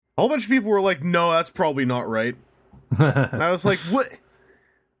whole bunch of people were like, no, that's probably not right. And I was like, what?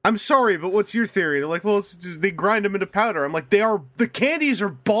 I'm sorry, but what's your theory? They're like, well, it's just, they grind them into powder. I'm like, the candies are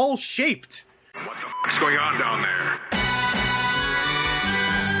ball-shaped. What the fuck's going on down there?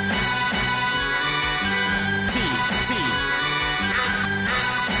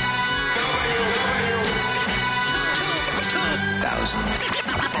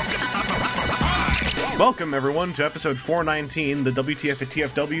 Welcome, everyone, to episode 419, the WTF at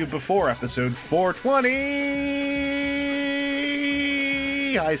TFW before episode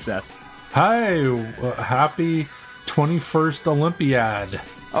 420. Hi, Seth. Hi, happy 21st Olympiad.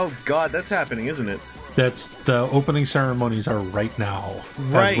 Oh, God, that's happening, isn't it? That's the opening ceremonies are right now.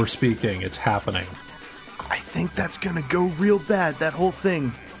 Right. As we're speaking, it's happening. I think that's gonna go real bad, that whole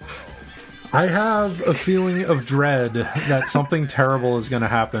thing. I have a feeling of dread that something terrible is going to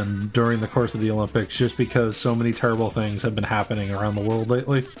happen during the course of the Olympics just because so many terrible things have been happening around the world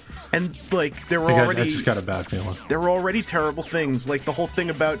lately. And, like, there were I just got a bad feeling. There were already terrible things, like the whole thing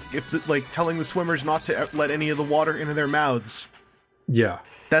about telling the swimmers not to let any of the water into their mouths. Yeah.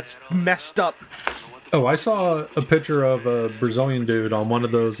 That's messed up. Oh, I saw a picture of a Brazilian dude on one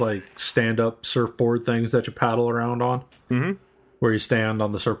of those, like, stand-up surfboard things that you paddle around on. Mm-hmm. Where you stand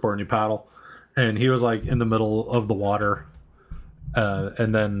on the surfboard and you paddle. And he was, like, in the middle of the water.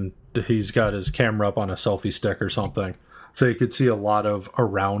 And then he's got his camera up on a selfie stick or something. So you could see a lot of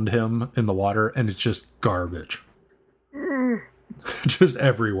around him in the water, and it's just garbage. Just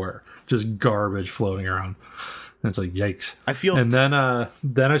everywhere. Just garbage floating around. And it's like, yikes. And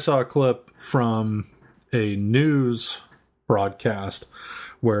then I saw a clip from a news broadcast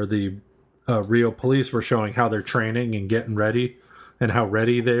where the Rio police were showing how they're training and getting ready and how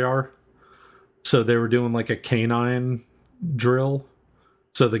ready they are. So they were doing like a canine drill.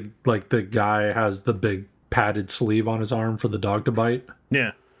 So the guy has the big padded sleeve on his arm for the dog to bite.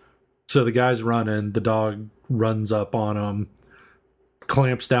 Yeah. So the guy's running, the dog runs up on him,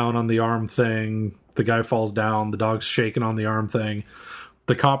 clamps down on the arm thing. The guy falls down, the dog's shaking on the arm thing.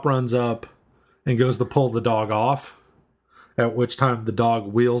 The cop runs up and goes to pull the dog off, at which time the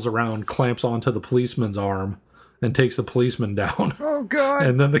dog wheels around, clamps onto the policeman's arm, and takes the policeman down. Oh, God.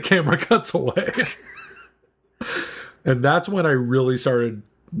 And then the camera cuts away. And that's when I really started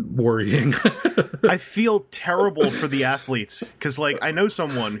worrying. I feel terrible for the athletes, because, like, I know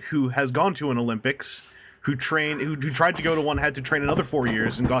someone who has gone to an Olympics, who tried to go to one, had to train another 4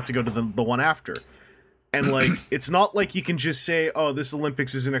 years, and got to go to the one after. And, like, it's not like you can just say, oh, this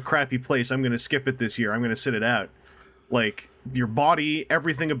Olympics is in a crappy place, I'm going to skip it this year, I'm going to sit it out. Like, your body,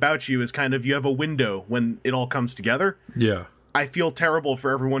 everything about you is kind of, you have a window when it all comes together. Yeah. I feel terrible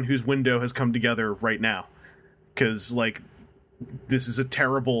for everyone whose window has come together right now. Because, like, this is a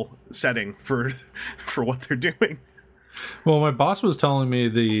terrible setting for what they're doing. Well, my boss was telling me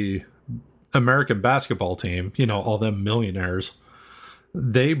the American basketball team, you know, all them millionaires,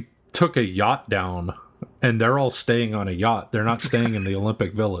 they took a yacht down, and they're all staying on a yacht. They're not staying in the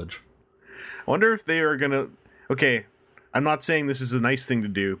Olympic Village. I wonder if they are going to... Okay, I'm not saying this is a nice thing to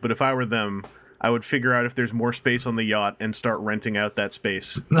do, but if I were them, I would figure out if there's more space on the yacht and start renting out that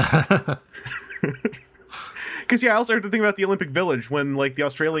space. Because, yeah, I also started to think about the Olympic Village when, like, the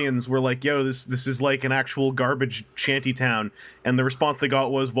Australians were like, yo, this is like an actual garbage shanty town. And the response they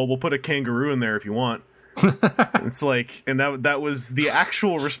got was, well, we'll put a kangaroo in there if you want. It's like, and that was the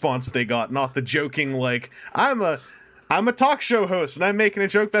actual response they got, not the joking, like, I'm a talk show host and I'm making a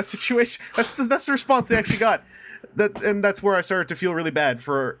joke that situation. That's the response they actually got. And that's where I started to feel really bad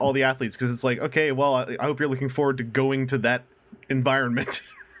for all the athletes, because it's like, okay, well, I hope you're looking forward to going to that environment.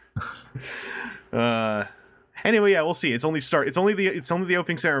 Anyway, yeah, we'll see. It's only the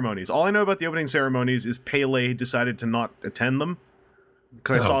opening ceremonies. All I know about the opening ceremonies is Pele decided to not attend them,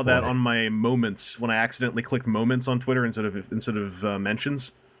 because I saw that on my moments when I accidentally clicked moments on Twitter instead of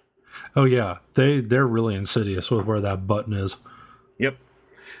mentions. Oh yeah, they're really insidious with where that button is. Yep.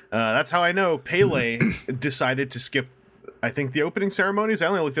 That's how I know Pele decided to skip, I think, the opening ceremonies. I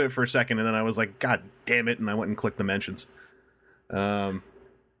only looked at it for a second, and then I was like, God damn it, and I went and clicked the mentions.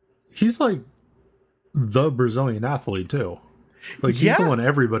 He's like the Brazilian athlete, too. Like, he's the one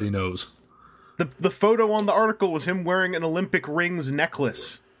everybody knows. The photo on the article was him wearing an Olympic rings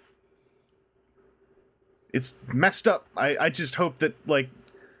necklace. It's messed up. I just hope that, like,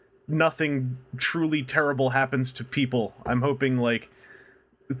 nothing truly terrible happens to people. I'm hoping, like,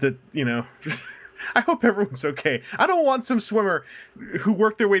 that, you know... I hope everyone's okay. I don't want some swimmer who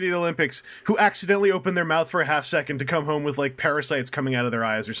worked their way to the Olympics who accidentally opened their mouth for a half second to come home with, like, parasites coming out of their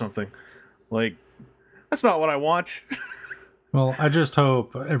eyes or something. Like, that's not what I want. Well, I just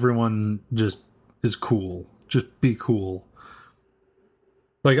hope everyone just is cool. Just be cool.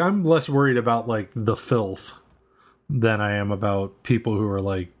 Like, I'm less worried about, like, the filth than I am about people who are,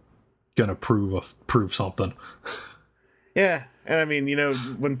 like, gonna prove something. Yeah, and I mean,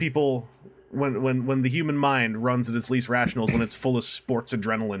 when people... When the human mind runs at its least rational is when it's full of sports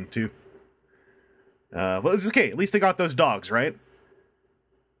adrenaline, too. Well, it's okay. At least they got those dogs, right?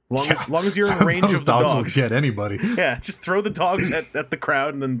 As long as you're in range of the dogs. Will get anybody. Yeah, just throw the dogs at the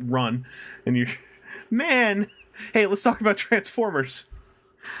crowd and then run. And you... Man! Hey, let's talk about Transformers.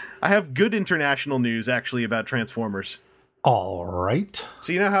 I have good international news, actually, about Transformers. All right.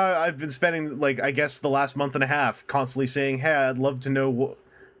 So you know how I've been spending, like, I guess the last month and a half constantly saying, hey, I'd love to know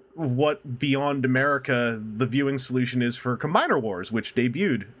what Beyond America the viewing solution is for Combiner Wars, which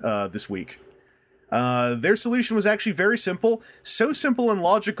debuted this week. Their solution was actually very simple. So simple and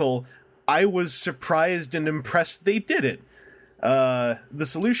logical, I was surprised and impressed they did it. The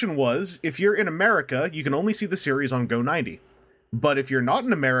solution was, if you're in America, you can only see the series on Go90. But if you're not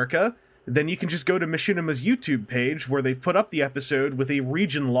in America, then you can just go to Machinima's YouTube page where they've put up the episode with a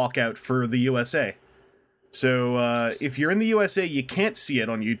region lockout for the USA. So if you're in the USA, you can't see it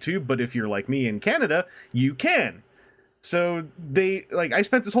on YouTube, but if you're like me in Canada, you can. So I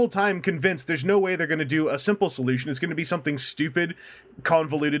spent this whole time convinced there's no way they're going to do a simple solution. It's going to be something stupid,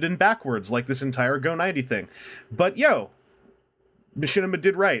 convoluted, and backwards, like this entire Go90 thing. But Machinima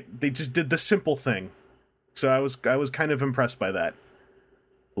did right. They just did the simple thing. So I was kind of impressed by that.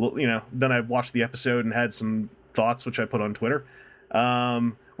 Then I watched the episode and had some thoughts, which I put on Twitter.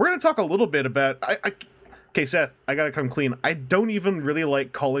 We're going to talk a little bit about... Okay, Seth, I gotta come clean. I don't even really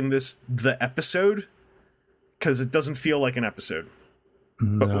like calling this the episode, because it doesn't feel like an episode.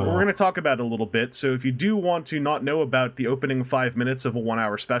 No. But we're going to talk about it a little bit, so if you do want to not know about the opening 5 minutes of a 1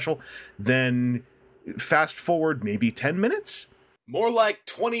 hour special, then fast forward maybe 10 minutes? More like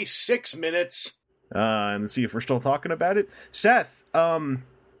 26 minutes. And see if we're still talking about it. Seth, okay,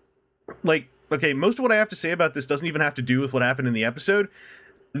 most of what I have to say about this doesn't even have to do with what happened in the episode.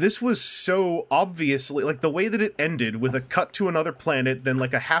 This was so obviously, like, the way that it ended with a cut to another planet, then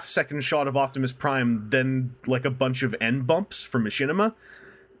like a half-second shot of Optimus Prime, then like a bunch of end bumps from Machinima,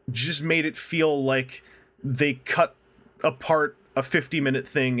 just made it feel like they cut apart a 50-minute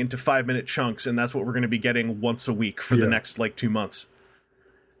thing into 5-minute chunks, and that's what we're going to be getting once a week for the next, 2 months.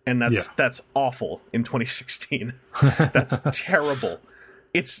 And that's awful in 2016. That's terrible.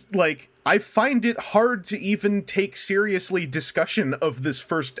 It's like, I find it hard to even take seriously discussion of this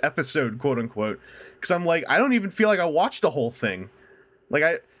first episode, quote unquote, because I'm like, I don't even feel like I watched the whole thing.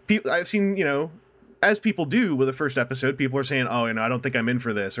 Like, I've seen, as people do with the first episode, people are saying, oh, I don't think I'm in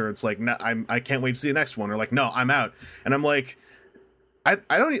for this, or it's like, no, I can't wait to see the next one, or like, no, I'm out. And I'm like, I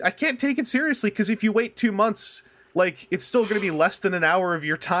can't take it seriously, because if you wait 2 months, like, it's still going to be less than an hour of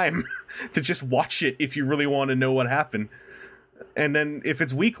your time to just watch it if you really want to know what happened. And then if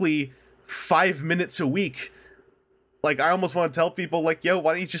it's weekly, 5 minutes a week, like, I almost want to tell people, like, yo,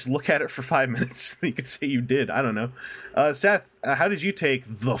 why don't you just look at it for 5 minutes? You could say you did. I don't know. Seth, how did you take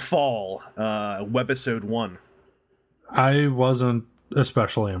The Fall, webisode 1? I wasn't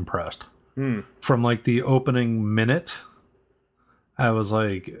especially impressed. From, like, the opening minute, I was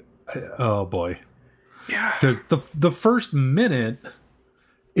like, oh, boy. Yeah. Because the first minute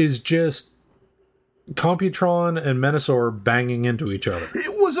is just Computron and Menasor banging into each other.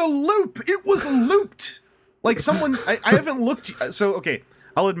 It was a loop. It was looped. Like, someone... I haven't looked... So, okay,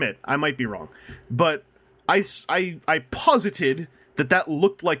 I'll admit, I might be wrong. But I posited that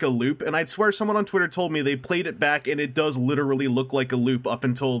looked like a loop, and I'd swear someone on Twitter told me they played it back, and it does literally look like a loop up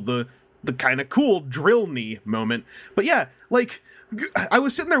until the kind of cool drill knee moment. But yeah, like... I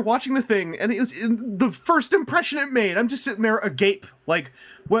was sitting there watching the thing, and it was the first impression it made. I'm just sitting there agape. Like,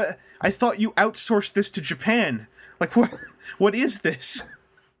 what? I thought you outsourced this to Japan. Like, what is this?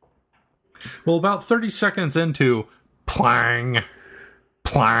 Well, about 30 seconds into plang,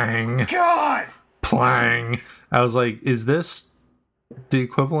 plang, God, plang, I was like, is this the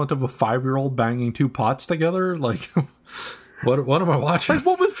equivalent of a 5-year-old banging 2 pots together? Like, what am I watching? Like,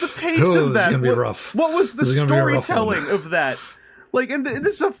 what was the pace of that? This is gonna be rough. What was the storytelling of that? Like, and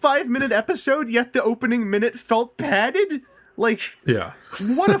this is a 5-minute episode, yet the opening minute felt padded? Like, yeah.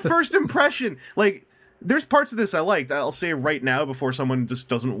 What a first impression. Like, there's parts of this I liked. I'll say right now, before someone just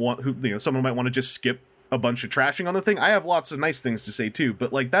doesn't want, someone might want to just skip a bunch of trashing on the thing. I have lots of nice things to say too,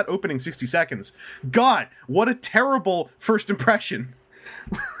 but like, that opening 60 seconds, God, what a terrible first impression.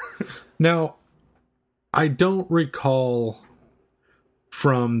 Now, I don't recall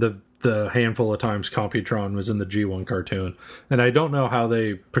from the handful of times Computron was in the G1 cartoon, and I don't know how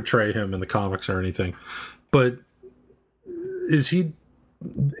they portray him in the comics or anything, but is he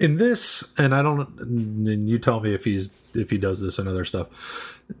in this, and I don't, and you tell me if he does this and other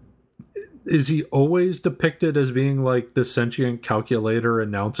stuff. Is he always depicted as being like the sentient calculator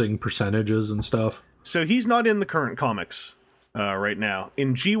announcing percentages and stuff? So he's not in the current comics right now.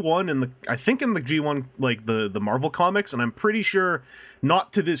 In G1, I think in the G1, like the Marvel comics, and I'm pretty sure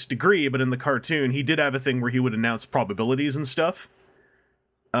not to this degree, but in the cartoon, he did have a thing where he would announce probabilities and stuff.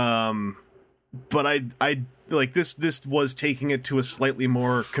 But I like this was taking it to a slightly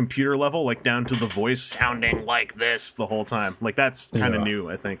more computer level, like down to the voice sounding like this the whole time. Like that's kind of new,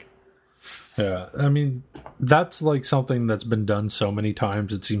 I think. Yeah, I mean, that's like something that's been done so many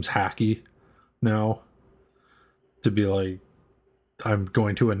times, it seems hacky now to be like, I'm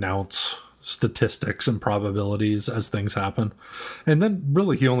going to announce statistics and probabilities as things happen. And then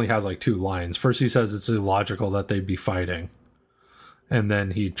really he only has like 2 lines. First he says it's illogical that they'd be fighting. And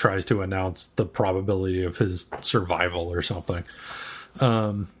then he tries to announce the probability of his survival or something.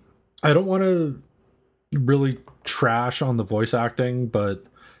 I don't want to really trash on the voice acting, but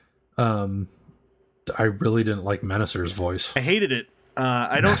I really didn't like Menacer's voice. I hated it.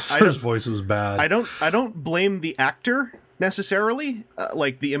 Menacer's voice was bad. I don't blame the actor necessarily.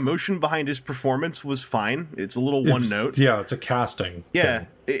 Like the emotion behind his performance was fine. It's a little one note. Yeah, it's a casting. Yeah, thing.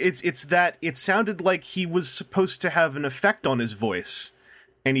 it's that it sounded like he was supposed to have an effect on his voice,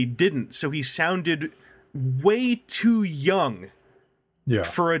 and he didn't. So he sounded way too young. Yeah.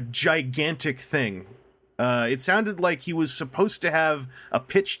 For a gigantic thing. It sounded like he was supposed to have a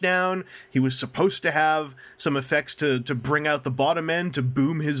pitch down. He was supposed to have some effects to bring out the bottom end, to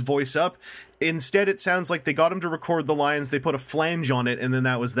boom his voice up. Instead, it sounds like they got him to record the lines, they put a flange on it, and then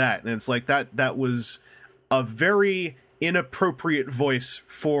that was that. And it's like that was a very inappropriate voice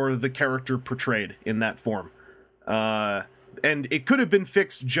for the character portrayed in that form. And it could have been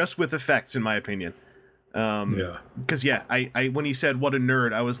fixed just with effects, in my opinion. Because I when he said what a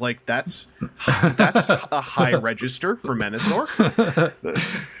nerd, I was like, that's a high register for Menasor.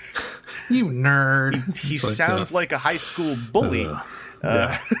 You nerd. He sounds like a high school bully.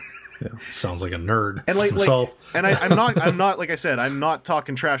 Yeah. Sounds like a nerd and like himself. And I'm not like I said, I'm not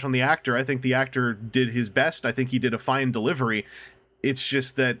talking trash on the actor. I think the actor did his best. I think he did a fine delivery. It's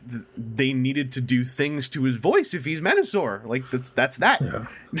just that they needed to do things to his voice if he's Menasor. Like that's that. Yeah.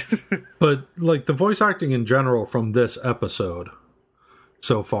 But like the voice acting in general from this episode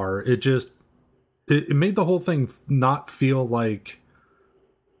so far, it made the whole thing not feel like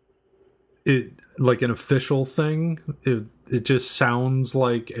it like an official thing. It just sounds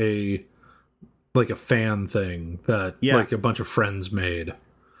like a fan thing that like a bunch of friends made.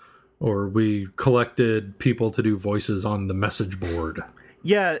 Or we collected people to do voices on the message board.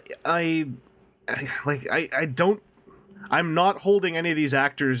 Yeah, I'm not holding any of these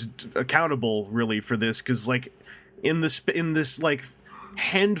actors accountable really for this, because like in this like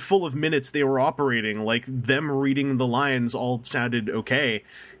handful of minutes they were operating, like them reading the lines all sounded okay.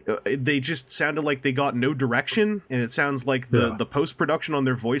 They just sounded like they got no direction, and it sounds like the post-production on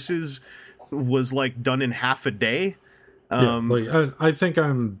their voices was like done in half a day. I think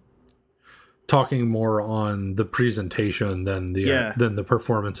I'm talking more on the presentation than the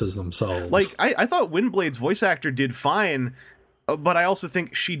performances themselves. Like I thought Windblade's voice actor did fine, but I also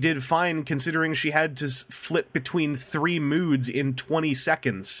think she did fine considering she had to flip between 3 moods in 20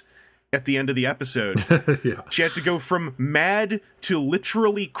 seconds at the end of the episode. Yeah. She had to go from mad to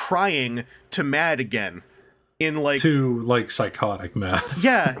literally crying to mad again in like psychotic mad.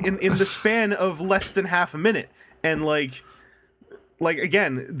 Yeah, in the span of less than half a minute. And like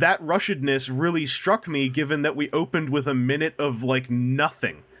again, that rushedness really struck me, given that we opened with a minute of like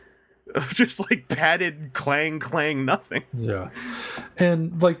nothing. Just like padded clang nothing. Yeah.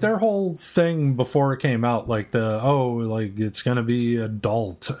 And like their whole thing before it came out, like it's gonna be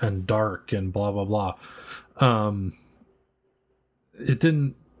adult and dark and blah blah blah. It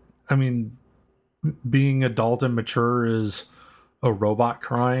didn't, I mean, being adult and mature is a robot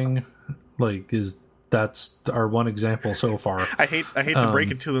crying, that's our one example so far. I hate to break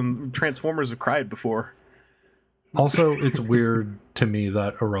it to them, Transformers have cried before. Also, it's weird to me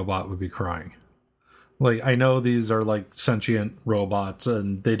that a robot would be crying. Like, I know these are like sentient robots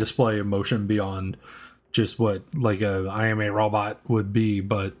and they display emotion beyond just what like I am a robot would be,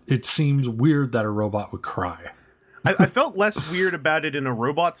 but it seems weird that a robot would cry. I felt less weird about it in a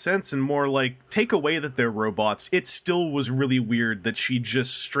robot sense and more like, take away that they're robots. It still was really weird that she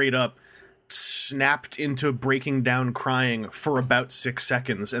just straight up snapped into breaking down crying for about 6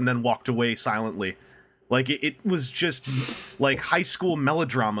 seconds and then walked away silently. Like it was just like high school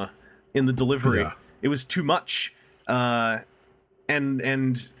melodrama in the delivery. Yeah. It was too much. And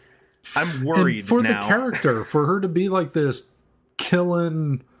I'm worried and for now. The character, for her to be like this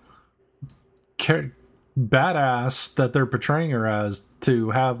killing badass that they're portraying her as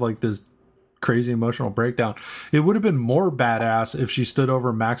to have like this crazy emotional breakdown. It would have been more badass if she stood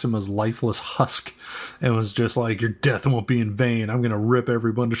over Maxima's lifeless husk and was just like, your death won't be in vain, I'm gonna rip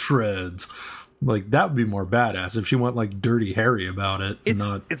everyone to shreds. Like, that would be more badass if she went like Dirty Harry about it.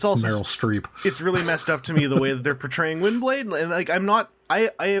 It's also Meryl Streep. It's really messed up to me the way that they're portraying Windblade, and like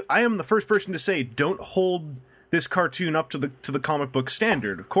I am the first person to say, don't hold this cartoon up to the comic book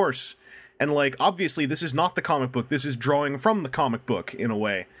standard, of course. And like, obviously this is not the comic book, this is drawing from the comic book in a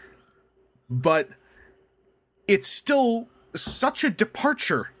way. But it's still such a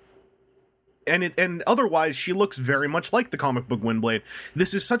departure. And otherwise, she looks very much like the comic book Windblade.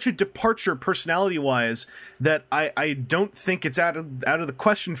 This is such a departure personality-wise that I don't think it's out of the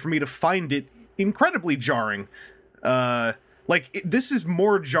question for me to find it incredibly jarring. This is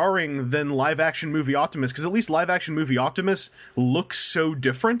more jarring than live-action movie Optimus, because at least live-action movie Optimus looks so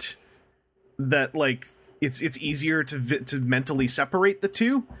different that, like, it's easier to mentally separate the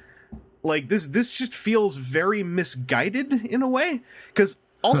two. Like, this just feels very misguided in a way, because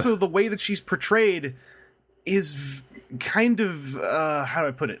also the way that she's portrayed is kind of, how do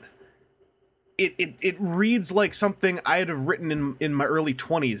I put it? It reads like something I'd have written in my early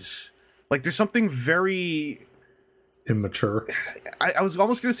 20s. Like, there's something very immature. I was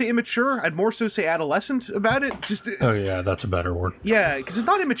almost going to say immature. I'd more so say adolescent about it. Oh yeah, that's a better word. Yeah, because it's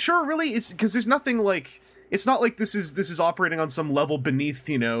not immature, really. It's because there's nothing like... It's not like this is operating on some level beneath,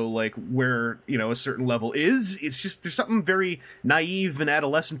 like where, a certain level is. It's just there's something very naive and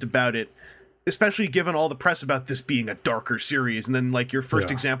adolescent about it, especially given all the press about this being a darker series. And then, like, your first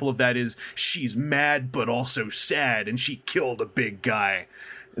example of that is she's mad but also sad, and she killed a big guy.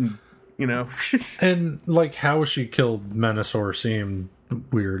 And, and, like, how she killed Menasor seemed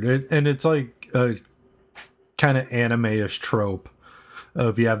weird. And it's like a kind of anime-ish trope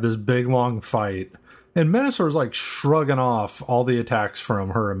of you have this big, long fight, and Menasor's like shrugging off all the attacks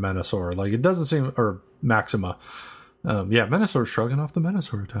from her and Menasor. Like, it doesn't seem, or Maxima. Menasor's shrugging off the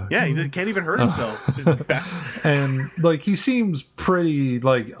Menasor attack. Yeah, he can't even hurt himself. And like, he seems pretty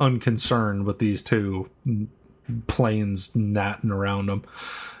like unconcerned with these two planes natting around him.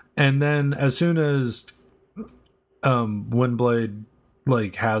 And then as soon as Windblade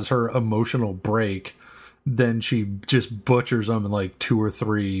like has her emotional break, then she just butchers them in like 2 or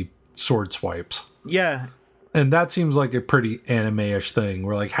 3 sword swipes. Yeah. And that seems like a pretty anime-ish thing,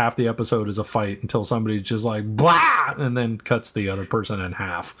 where like half the episode is a fight until somebody's just like blah, and then cuts the other person in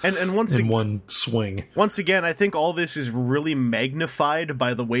half. And one swing. Once again, I think all this is really magnified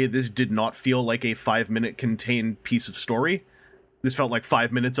by the way this did not feel like a 5-minute contained piece of story. This felt like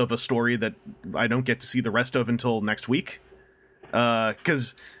 5 minutes of a story that I don't get to see the rest of until next week.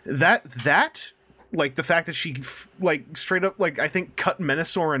 Because that like the fact that she like straight up like I think cut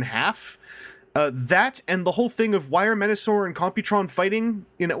Menasor in half. That and the whole thing of why are Menasor and Computron fighting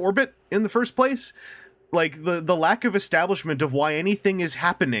in orbit in the first place, like the lack of establishment of why anything is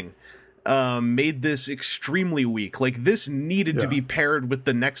happening made this extremely weak. Like, this needed to be paired with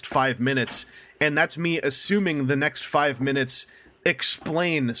the next 5 minutes, and that's me assuming the next 5 minutes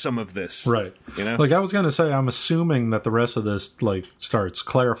explain some of this. Right. Like, I was gonna say, I'm assuming that the rest of this like starts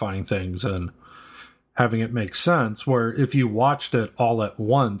clarifying things and having it make sense, where if you watched it all at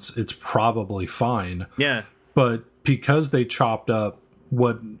once, it's probably fine. Yeah. But because they chopped up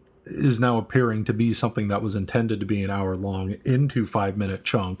what is now appearing to be something that was intended to be an hour long into 5-minute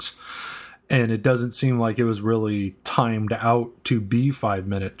chunks, and it doesn't seem like it was really timed out to be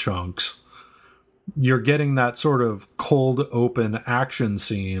 5-minute chunks, you're getting that sort of cold open action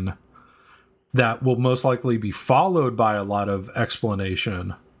scene that will most likely be followed by a lot of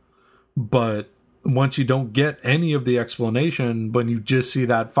explanation. But once you don't get any of the explanation, when you just see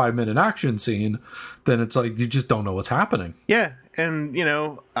that 5-minute action scene, then it's like you just don't know what's happening. Yeah, and,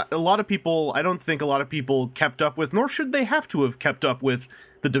 a lot of people, I don't think a lot of people kept up with, nor should they have to have kept up with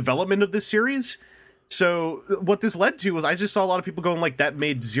the development of this series. So what this led to was I just saw a lot of people going like, that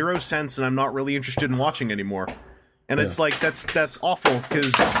made 0 sense and I'm not really interested in watching anymore. And it's like, that's awful,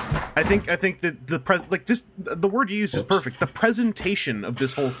 because I think that the word you used is perfect. The presentation of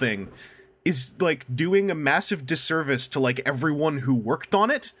this whole thing is like doing a massive disservice to like everyone who worked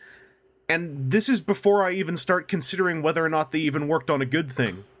on it. And this is before I even start considering whether or not they even worked on a good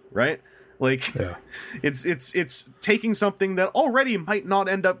thing, right? Like, it's taking something that already might not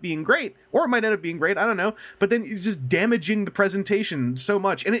end up being great, or it might end up being great, I don't know, but then it's just damaging the presentation so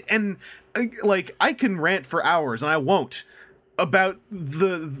much. And like, I can rant for hours, and I won't, about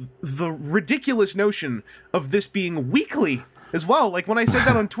the ridiculous notion of this being weekly. as well. Like, when I said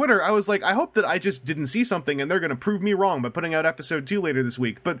that on Twitter, I was like, I hope that I just didn't see something and they're going to prove me wrong by putting out episode 2 later this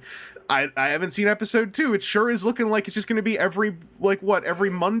week. But I haven't seen episode 2. It sure is looking like it's just going to be every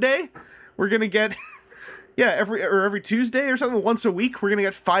Monday? We're going to get... Yeah, every Tuesday or something, once a week, we're going to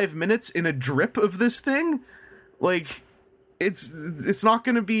get 5 minutes in a drip of this thing. Like, it's not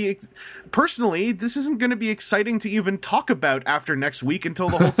going to be... Personally, this isn't going to be exciting to even talk about after next week until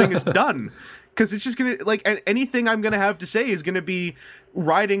the whole thing is done. Because it's just going to... Like, anything I'm going to have to say is going to be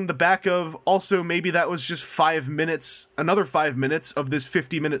riding the back of... Also, maybe that was just 5 minutes... Another 5 minutes of this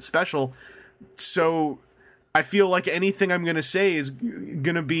 50-minute special. So... I feel like anything I'm going to say is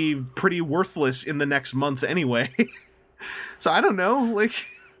going to be pretty worthless in the next month anyway. So I don't know, like,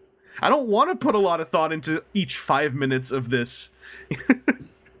 I don't want to put a lot of thought into each 5 minutes of this.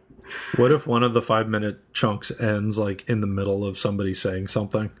 What if one of the 5-minute chunks ends, like, in the middle of somebody saying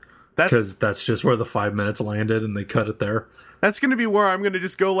something? Because that's just where the 5 minutes landed and they cut it there. That's going to be where I'm going to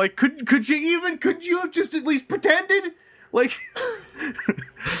just go, like, could you have just at least pretended? Like,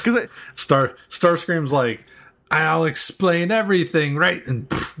 because Starscream's like, I'll explain everything, right? And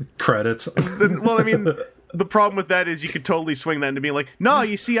credits. Well, I mean, the problem with that is you could totally swing that into being like, no,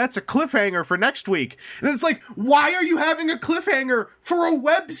 you see, that's a cliffhanger for next week. And it's like, why are you having a cliffhanger for a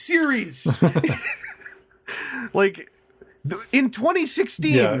web series? Like, in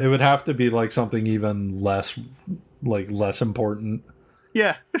 2016. Yeah, it would have to be like something even less important.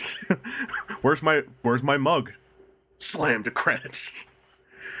 Yeah. Where's my mug? Slam to credits.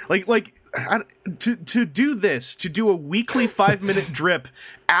 To do this, to do a weekly 5-minute drip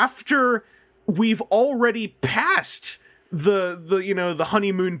after we've already passed the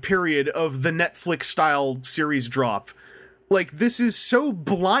honeymoon period of the Netflix style series drop. Like, this is so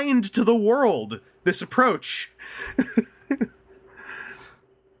blind to the world, this approach.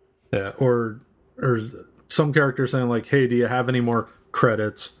 Yeah, or some character saying like, hey, do you have any more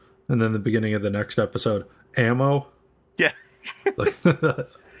credits? And then the beginning of the next episode, ammo? Yeah.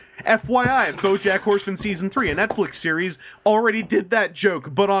 FYI, BoJack Horseman Season 3, a Netflix series, already did that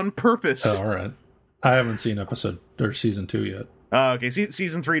joke, but on purpose. Oh, all right. I haven't seen Season 2 yet. Okay,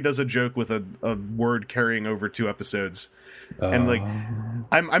 Season 3 does a joke with a word carrying over 2 episodes. And, like,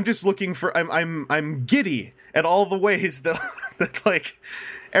 I'm just looking for... I'm giddy at all the ways that like,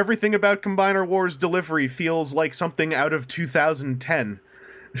 everything about Combiner Wars delivery feels like something out of 2010.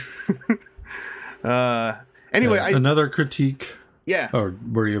 Anyway, another critique... Yeah. Or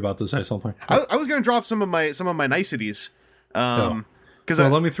were you about to say something? I was going to drop some of my niceties. Well,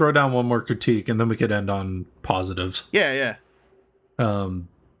 let me throw down one more critique, and then we could end on positives. Yeah. Very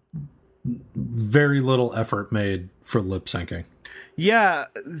little effort made for lip syncing. Yeah.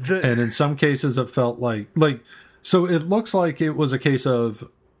 And in some cases, it felt like so it looks like it was a case of,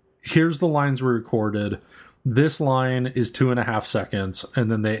 here's the lines we recorded. This line is 2.5 seconds,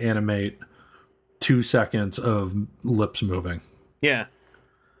 and then they animate 2 seconds of lips moving. Yeah.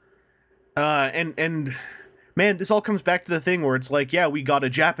 And man, this all comes back to the thing where it's like, yeah, we got a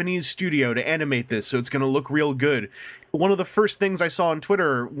Japanese studio to animate this, so it's going to look real good. One of the first things I saw on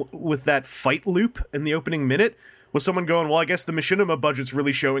Twitter with that fight loop in the opening minute was someone going, well, I guess the Machinima budget's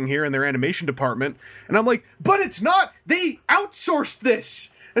really showing here in their animation department. And I'm like, but it's not! They outsourced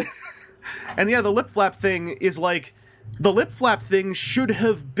this! And yeah, the lip flap thing is like, the lip flap thing should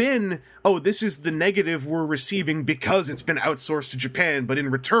have been, oh, this is the negative we're receiving because it's been outsourced to Japan, but in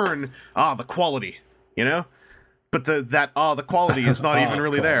return, the quality, you know? But the quality is not even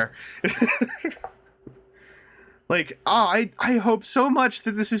really there. Like, I hope so much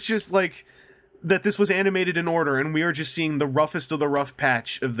that this is just like, that this was animated in order and we are just seeing the roughest of the rough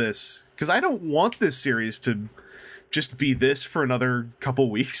patch of this. Because I don't want this series to just be this for another couple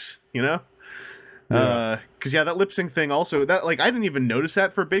weeks, you know? Because that lip sync thing also, that, like, I didn't even notice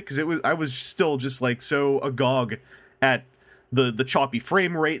that for a bit, because I was still just like so agog at the choppy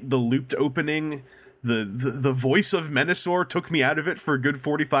frame rate, the looped opening, the voice of Menasor took me out of it for a good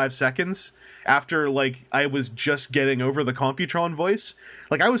 45 seconds after, like, I was just getting over the Computron voice.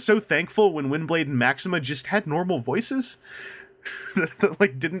 Like, I was so thankful when Windblade and Maxima just had normal voices that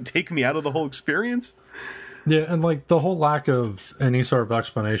like didn't take me out of the whole experience. Yeah, and like the whole lack of any sort of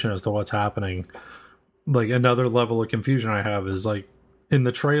explanation as to what's happening. Like, another level of confusion I have is, like, in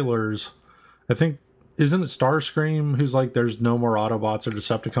the trailers, I think, isn't it Starscream who's like, there's no more Autobots or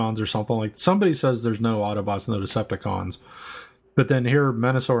Decepticons or something? Like, somebody says there's no Autobots, no Decepticons. But then here,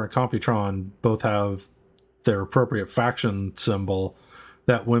 Menasor and Computron both have their appropriate faction symbol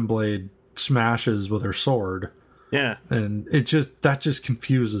that Windblade smashes with her sword. Yeah. And that just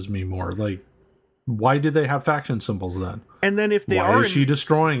confuses me more. Like, why do they have faction symbols then? And then if they why is she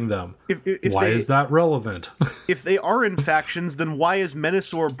destroying them? Why is that relevant? If they are in factions, then why is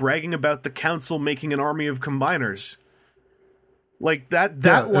Menasor bragging about the council making an army of combiners? Like that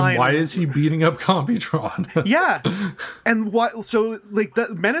line. And why is he beating up Computron? Yeah. And what, so like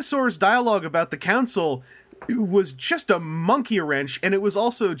Menasor's dialogue about the council was just a monkey wrench, and it was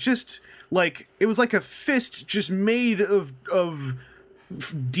also just like, it was like a fist just made of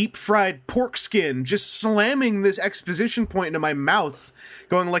deep fried pork skin, just slamming this exposition point into my mouth,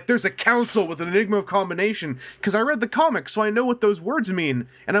 going like, there's a council with an enigma of combination, because I read the comics, so I know what those words mean.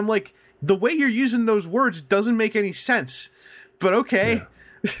 And I'm like, the way you're using those words doesn't make any sense, but okay.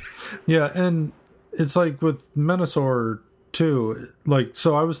 Yeah, and it's like with Menasor too, like,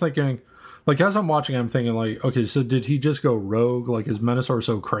 so I was thinking, like, as I'm watching, I'm thinking, like, okay, so did he just go rogue? Like, is Menasor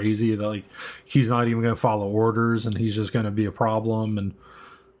so crazy that, like, he's not even going to follow orders and he's just going to be a problem?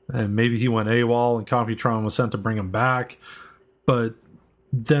 And maybe he went AWOL and Computron was sent to bring him back. But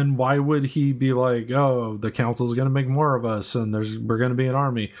then why would he be like, oh, the council's going to make more of us and we're going to be an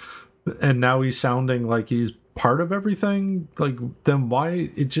army? And now he's sounding like he's part of everything? Like, then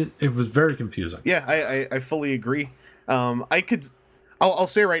why? It was very confusing. Yeah, I fully agree. I'll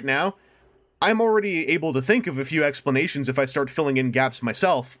say right now, I'm already able to think of a few explanations if I start filling in gaps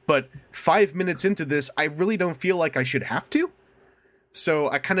myself, but 5 minutes into this, I really don't feel like I should have to. So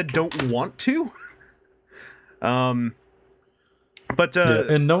I kind of don't want to. And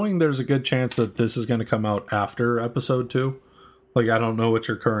knowing there's a good chance that this is going to come out after episode 2, like, I don't know what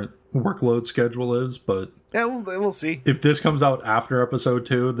your current workload schedule is, but yeah, we'll see. If this comes out after episode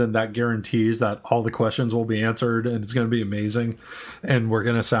 2, then that guarantees that all the questions will be answered and it's going to be amazing, and we're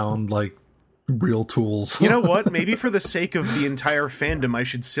going to sound like real tools. You know what? Maybe for the sake of the entire fandom, I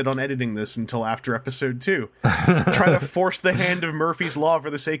should sit on editing this until after episode 2. Try to force the hand of Murphy's Law for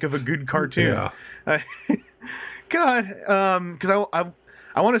the sake of a good cartoon. Yeah. God, because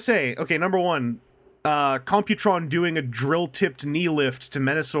I want to say, okay, number one, Computron doing a drill-tipped knee lift to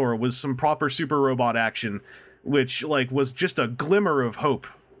Menasor was some proper super robot action, which, like, was just a glimmer of hope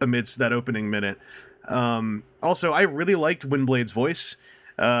amidst that opening minute. Also, I really liked Windblade's voice.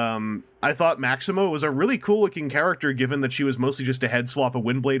 I thought Maxima was a really cool looking character, given that she was mostly just a head swap of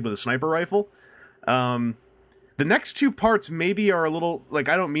Windblade with a sniper rifle. The next two parts maybe are a little, like,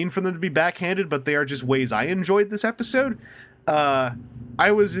 I don't mean for them to be backhanded, but they are just ways I enjoyed this episode. I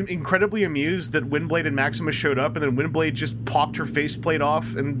was incredibly amused that Windblade and Maxima showed up, and then Windblade just popped her faceplate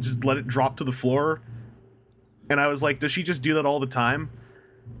off and just let it drop to the floor. And I was like, does she just do that all the time?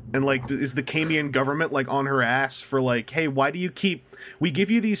 And, like, is the Camian government, like, on her ass for, like, hey, why do you we give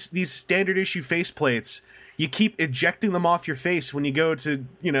you these standard issue faceplates, you keep ejecting them off your face when you go to,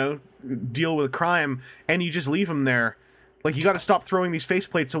 you know, deal with a crime, and you just leave them there. Like, you gotta stop throwing these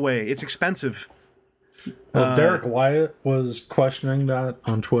faceplates away. It's expensive. Well, Derek Wyatt was questioning that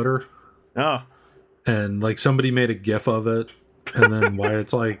on Twitter. Oh. And, like, somebody made a GIF of it. And then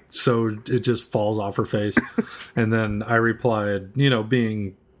Wyatt's like, so it just falls off her face. And then I replied, you know,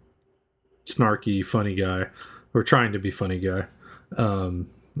 being snarky, funny guy, or trying to be funny guy.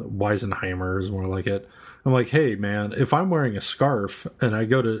 Weisenheimer is more like it. I'm like, hey, man, if I'm wearing a scarf and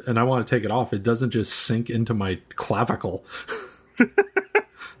I want to take it off, it doesn't just sink into my clavicle.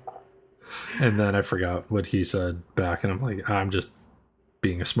 And then I forgot what he said back, and I'm like, I'm just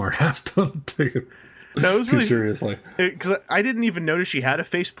being a smartass. Don't take it too seriously. Because I didn't even notice she had a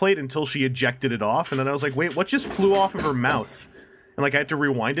faceplate until she ejected it off, and then I was like, wait, what just flew off of her mouth? And, like, I had to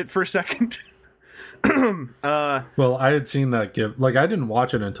rewind it for a second. Well, I had seen that GIF. Like, I didn't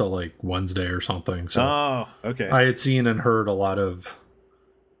watch it until, like, Wednesday or something. So oh, okay. I had seen and heard a lot of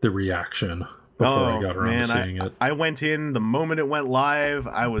the reaction before I got around to seeing it. I went in the moment it went live.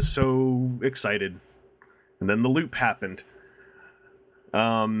 I was so excited. And then the loop happened.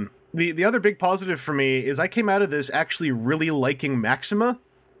 The other big positive for me is I came out of this actually really liking Maxima.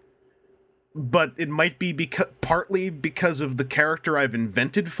 But it might be partly because of the character I've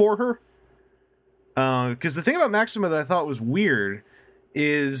invented for her. Because the thing about Maxima that I thought was weird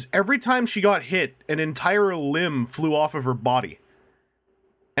is every time she got hit, an entire limb flew off of her body.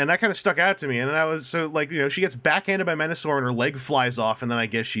 And that kind of stuck out to me. And I was so, like, you know, she gets backhanded by Menasor and her leg flies off, and then I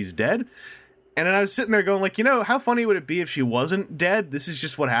guess she's dead. And then I was sitting there going, like, you know, how funny would it be if she wasn't dead? This is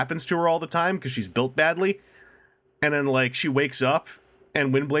just what happens to her all the time because she's built badly. And then, like, she wakes up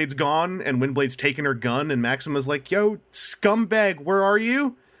and Windblade's gone, and Windblade's taking her gun, and Maxima's like, yo, scumbag, where are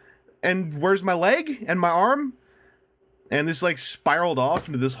you? And where's my leg? And my arm? And this, like, spiraled off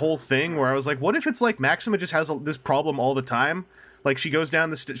into this whole thing where I was like, what if it's like Maxima just has this problem all the time? Like, she goes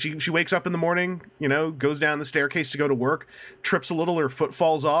down she wakes up in the morning, you know, goes down the staircase to go to work, trips a little, her foot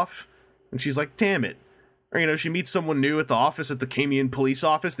falls off, And she's like, damn it. Or, she meets someone new at the office, at the Camian police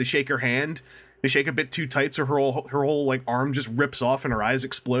office. They shake her hand. They shake a bit too tight, so her whole like arm just rips off and her eyes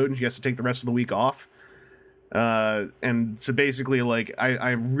explode, and she has to take the rest of the week off. And so basically, like,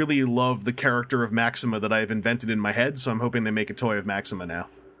 I really love the character of Maxima that I've invented in my head, so I'm hoping they make a toy of Maxima now.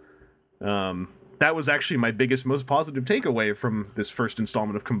 That was actually my biggest, most positive takeaway from this first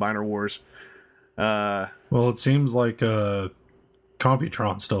installment of Combiner Wars. Well, it seems like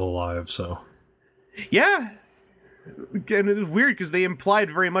Computron's still alive, so... Yeah! And it was weird, because they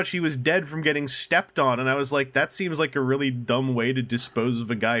implied very much he was dead from getting stepped on, and I was like, that seems like a really dumb way to dispose of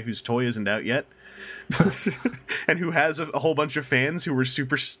a guy whose toy isn't out yet. And who has a whole bunch of fans who were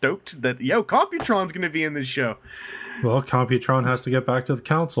super stoked that, Computron's gonna be in this show. Well, Computron has to get back to the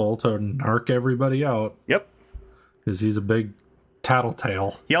council to narc everybody out. Yep. Because he's a big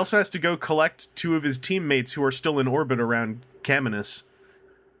tattletale. He also has to go collect 2 of his teammates who are still in orbit around Caminus.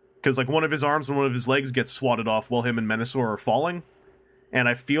 Because, like, one of his arms and one of his legs gets swatted off while him and Menasor are falling. And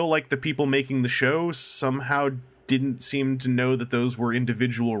I feel like the people making the show somehow didn't seem to know that those were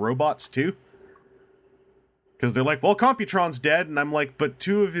individual robots, too. Because they're like, well, Computron's dead, and I'm like, but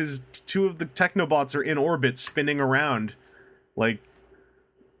 2 of the Technobots are in orbit spinning around. Like,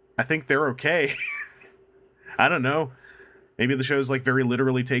 I think they're okay. I don't know. Maybe the show's, like, very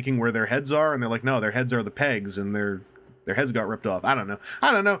literally taking where their heads are, and they're like, no, their heads are the pegs, and their heads got ripped off. I don't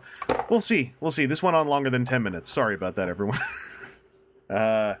know. We'll see. This went on longer than 10 minutes. Sorry about that, everyone.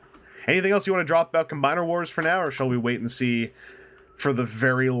 Anything else you want to drop about Combiner Wars for now, or shall we wait and see for the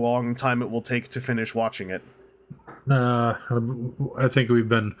very long time it will take to finish watching it? I think we've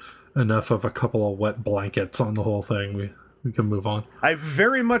been enough of a couple of wet blankets on the whole thing. We can move on. I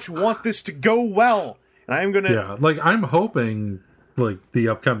very much want this to go well, and I'm gonna... Yeah, like, I'm hoping, like, the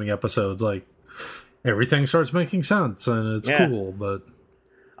upcoming episodes, like, everything starts making sense, and it's cool, but...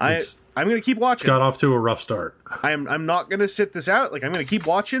 I'm gonna keep watching. It's got off to a rough start. I'm not gonna sit this out. Like, I'm gonna keep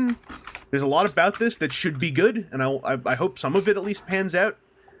watching. There's a lot about this that should be good, and I hope some of it at least pans out.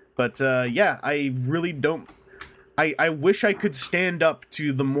 But, I really don't... I wish I could stand up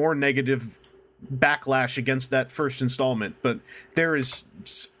to the more negative backlash against that first installment, but there is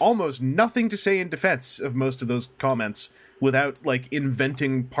almost nothing to say in defense of most of those comments without, like,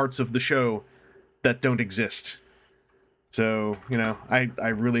 inventing parts of the show that don't exist. So, I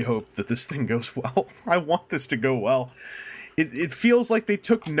really hope that this thing goes well. I want this to go well. It feels like they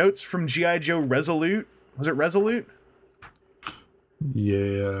took notes from G.I. Joe Resolute. Was it Resolute?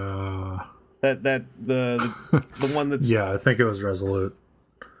 Yeah... the one that's... Yeah, I think it was Resolute.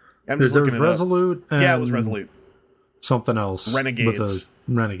 I'm just looking it Resolute up. Yeah, it was Resolute. Something else. Renegades.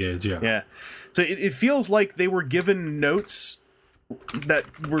 Renegades, yeah. Yeah. So it feels like they were given notes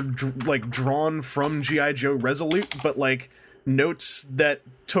that were drawn from G.I. Joe Resolute, but like notes that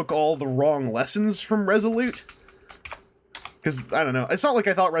took all the wrong lessons from Resolute. Because, I don't know, it's not like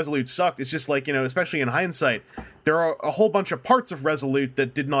I thought Resolute sucked, it's just like, especially in hindsight, there are a whole bunch of parts of Resolute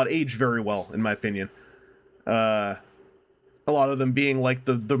that did not age very well, in my opinion. A lot of them being, like,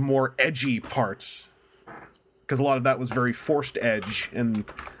 the more edgy parts. Because a lot of that was very forced edge, and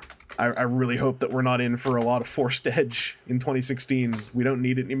I really hope that we're not in for a lot of forced edge in 2016. We don't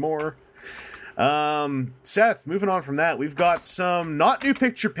need it anymore. Seth, moving on from that, we've got some not new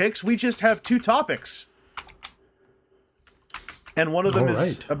picture picks, we just have 2 topics. And one of them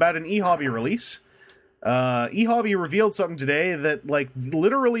is about an eHobby release. eHobby revealed something today that, like,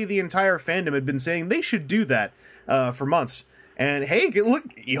 literally the entire fandom had been saying they should do that for months. And hey, look,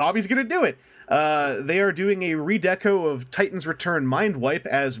 eHobby's gonna do it. They are doing a redeco of Titan's Return Mindwipe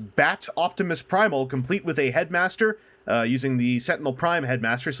as Bat Optimus Primal, complete with a headmaster, using the Sentinel Prime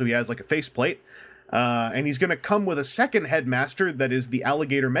headmaster, so he has, like, a faceplate. And he's gonna come with a second headmaster that is the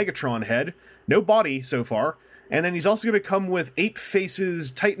Alligator Megatron head. No body so far. And then he's also going to come with 8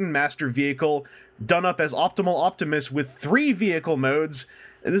 Faces Titan Master vehicle, done up as Optimal Optimus with 3 vehicle modes.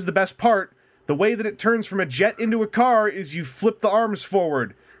 And this is the best part. The way that it turns from a jet into a car is you flip the arms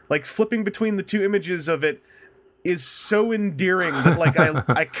forward. Like, flipping between the 2 images of it is so endearing that, like,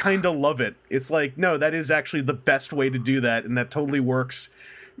 I kind of love it. It's like, no, that is actually the best way to do that, and that totally works.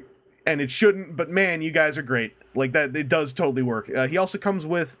 And it shouldn't, but man, you guys are great. Like, that, it does totally work. He also comes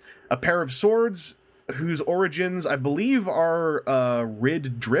with a pair of swords, whose origins, I believe, are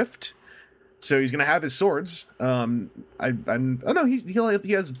Rid Drift. So he's gonna have his swords. He has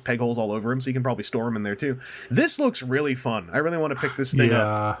peg holes all over him, so you can probably store them in there too. This looks really fun. I really want to pick this thing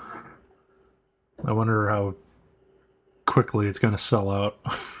up. I wonder how quickly it's gonna sell out.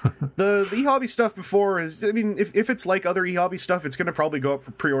 The eHobby stuff before is, I mean, if it's like other eHobby stuff, it's gonna probably go up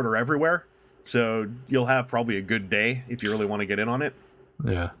for pre-order everywhere. So you'll have probably a good day if you really want to get in on it.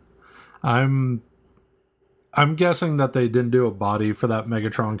 Yeah. I'm guessing that they didn't do a body for that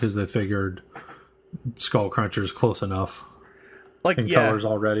Megatron because they figured Skullcruncher's close enough, like in colors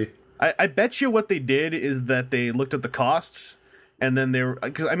already. I bet you what they did is that they looked at the costs, and then they were,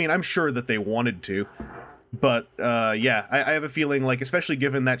 because I mean I'm sure that they wanted to, but I have a feeling, like, especially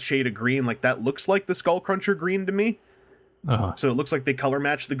given that shade of green, like that looks like the Skullcruncher green to me. So it looks like they color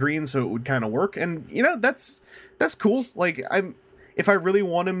match the green, so it would kind of work, and that's cool. Like, if I really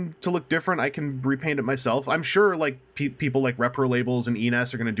want him to look different, I can repaint it myself. I'm sure like people like Repro Labels and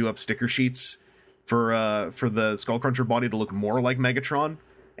ENES are going to do up sticker sheets for the Skullcruncher body to look more like Megatron.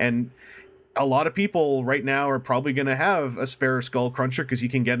 And a lot of people right now are probably going to have a spare Skullcruncher because you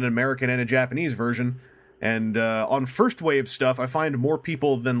can get an American and a Japanese version. And on first wave stuff, I find more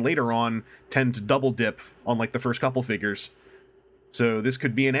people than later on tend to double dip on like the first couple figures. So this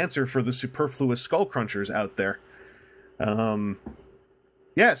could be an answer for the superfluous Skullcrunchers out there.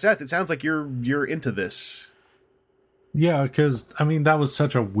 Yeah, Seth, it sounds like you're into this. Yeah, because I mean that was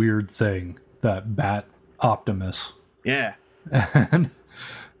such a weird thing, that Bat Optimus. Yeah. And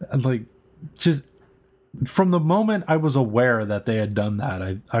like, just from the moment I was aware that they had done that,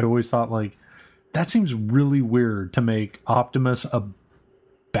 I always thought, like, that seems really weird to make Optimus a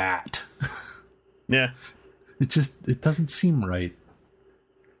bat. Yeah. It doesn't seem right.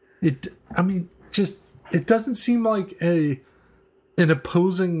 It doesn't seem like an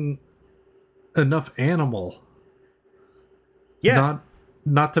opposing enough animal. Yeah.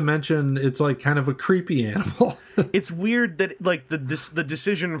 Not to mention, it's like kind of a creepy animal. It's weird that like the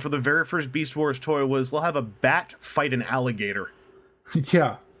decision for the very first Beast Wars toy was they'll have a bat fight an alligator.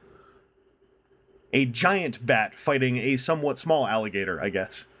 Yeah. A giant bat fighting a somewhat small alligator, I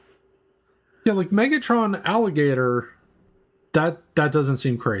guess. Yeah, like Megatron alligator, that doesn't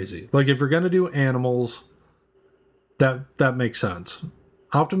seem crazy. Like, if you're gonna do animals, that makes sense.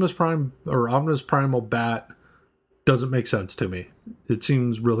 Optimus Prime or Optimus Primal bat doesn't make sense to me. It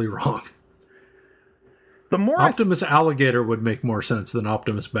seems really wrong. The more Optimus alligator would make more sense than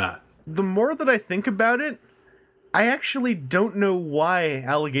Optimus bat. The more that I think about it, I actually don't know why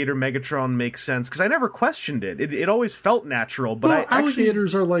Alligator Megatron makes sense, because I never questioned it. It always felt natural, but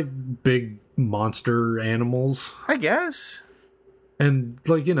alligators are like big monster animals, I guess. And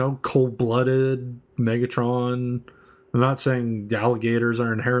like, cold-blooded Megatron. I'm not saying alligators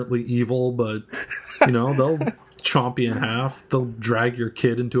are inherently evil, but they'll chomp you in half. They'll drag your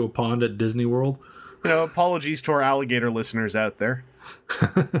kid into a pond at Disney World. Apologies to our alligator listeners out there.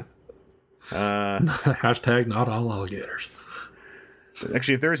 Hashtag not all alligators.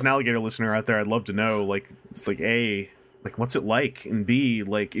 Actually, if there is an alligator listener out there, I'd love to know, like, it's like, A, like, what's it like? And B,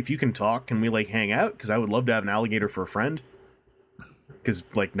 like, if you can talk, can we, like, hang out? Because I would love to have an alligator for a friend. Because,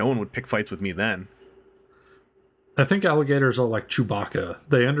 like, no one would pick fights with me then. I think alligators are like Chewbacca.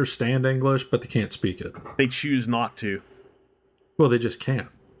 They understand English, but they can't speak it. They choose not to. Well, they just can't.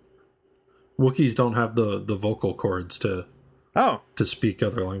 Wookiees don't have the vocal cords to speak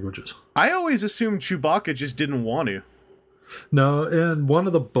other languages. I always assumed Chewbacca just didn't want to. No, in one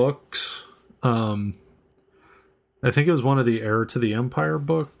of the books, I think it was one of the Heir to the Empire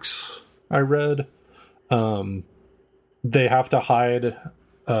books I read, they have to hide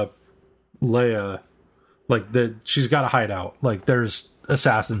Leia. Like, she's got to hide out. Like, there's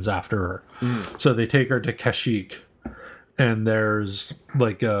assassins after her. So they take her to Kashyyyk. And there's,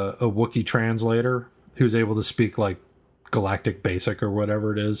 like, a Wookiee translator who's able to speak, like, Galactic Basic or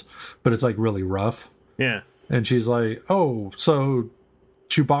whatever it is. But it's, like, really rough. Yeah. And she's like, oh, so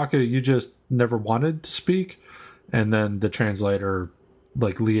Chewbacca, you just never wanted to speak? And then the translator,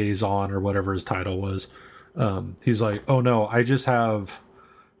 like, liaison or whatever his title was, he's like, oh, no, I just have,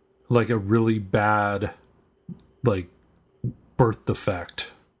 like, a really bad, like, birth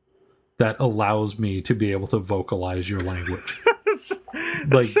defect that allows me to be able to vocalize your language.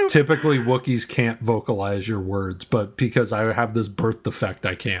 Typically Wookiees can't vocalize your words, but because I have this birth defect,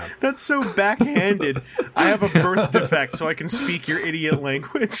 I can. That's so backhanded. I have a birth defect, so I can speak your idiot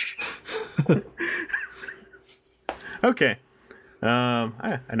language. Okay.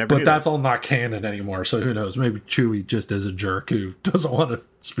 I never. But that's all not canon anymore, so who knows? Maybe Chewie just is a jerk who doesn't want to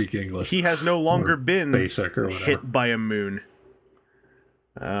speak English. He has no longer been basic or whatever. Hit by a moon.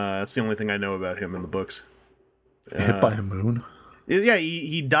 That's the only thing I know about him in the books. Hit by a moon? Yeah,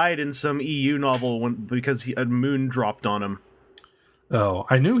 he died in some EU novel because a moon dropped on him. Oh,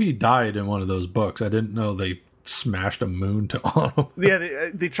 I knew he died in one of those books. I didn't know they smashed a moon on him. Yeah,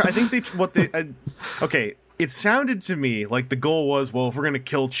 they try. I think okay. It sounded to me like the goal was, well, if we're going to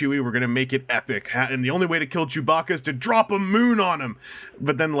kill Chewie, we're going to make it epic. And the only way to kill Chewbacca is to drop a moon on him.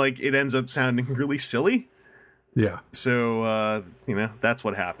 But then, like, it ends up sounding really silly. Yeah. So, that's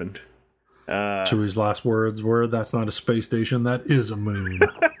what happened. Chewie's last words were, "That's not a space station, that is a moon."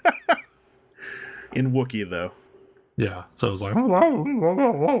 In Wookiee, though. Yeah, so it was like...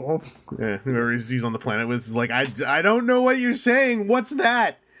 Yeah, whoever he's on the planet was like, I don't know what you're saying. What's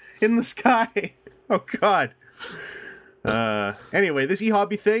that in the sky? Oh, God. Anyway, this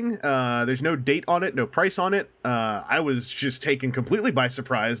eHobby thing, there's no date on it, no price on it. I was just taken completely by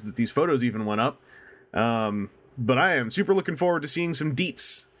surprise that these photos even went up. But I am super looking forward to seeing some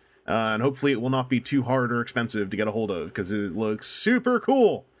deets. And hopefully it will not be too hard or expensive to get a hold of, because it looks super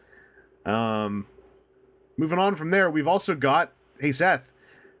cool. Moving on from there, we've also got... Hey, Seth.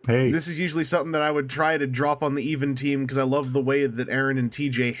 Hey. This is usually something that I would try to drop on the Even team, because I love the way that Aaron and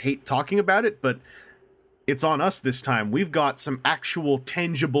TJ hate talking about it, but it's on us this time. We've got some actual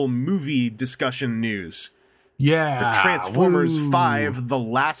tangible movie discussion news. Yeah. The Transformers 5, The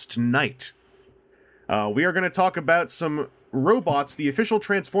Last Night. We are going to talk about some robots the official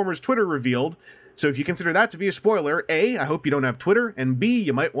Transformers Twitter revealed. So if you consider that to be a spoiler, A, I hope you don't have Twitter, and B,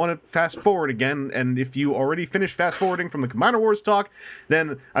 you might want to fast forward again, and if you already finished fast forwarding from the Combiner Wars talk,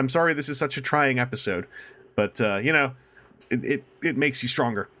 then I'm sorry this is such a trying episode. But, it makes you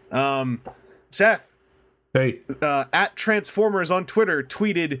stronger. Seth. Hey. At Transformers on Twitter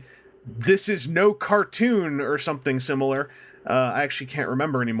tweeted, "This is no cartoon," or something similar. I actually can't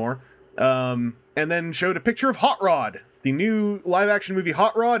remember anymore. And then showed a picture of Hot Rod. The new live-action movie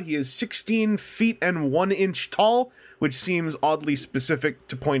Hot Rod. He is 16 feet and 1 inch tall, which seems oddly specific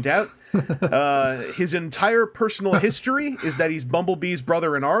to point out. His entire personal history is that he's Bumblebee's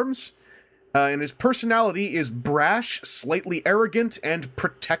brother in arms, and his personality is brash, slightly arrogant, and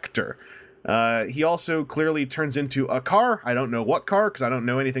protector. He also clearly turns into a car. I don't know what car, because I don't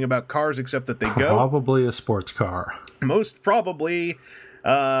know anything about cars except that they go. Probably a sports car. Most probably.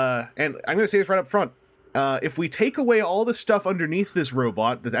 And I'm going to say this right up front. If we take away all the stuff underneath this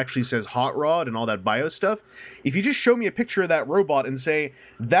robot that actually says Hot Rod and all that bio stuff, if you just show me a picture of that robot and say,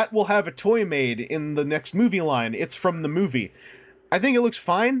 that will have a toy made in the next movie line, it's from the movie, I think it looks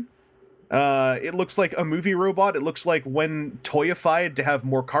fine. It looks like a movie robot. It looks like when toyified to have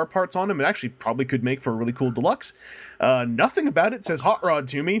more car parts on him, it actually probably could make for a really cool deluxe. Nothing about it says Hot Rod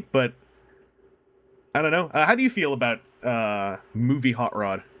to me, but I don't know. How do you feel about movie Hot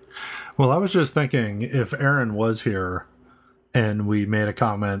Rod? Well, I was just thinking, if Aaron was here and we made a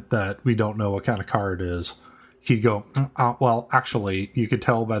comment that we don't know what kind of car it is, he'd go, well, actually, you could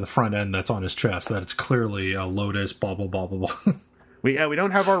tell by the front end that's on his chest that it's clearly a Lotus, blah, blah, blah, blah, blah. We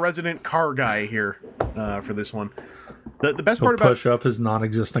don't have our resident car guy here for this one. The best part about... push up his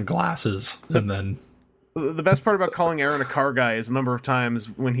non-existent glasses, and then... The best part about calling Aaron a car guy is the number of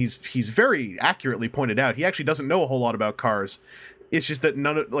times when he's very accurately pointed out he actually doesn't know a whole lot about cars. It's just that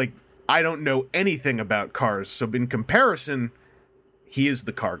I don't know anything about cars, so in comparison, he is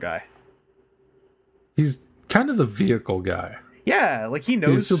the car guy. He's kind of the vehicle guy. Yeah, he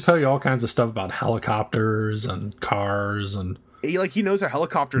knows. He'll tell you all kinds of stuff about helicopters and cars and he knows how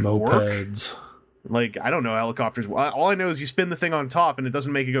helicopters mopeds. Work. I don't know helicopters. All I know is you spin the thing on top and it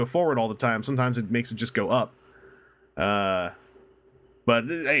doesn't make it go forward all the time. Sometimes it makes it just go up. But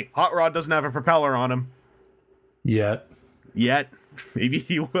hey, Hot Rod doesn't have a propeller on him. Yet. Maybe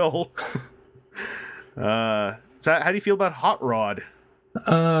he will. So how do you feel about Hot Rod?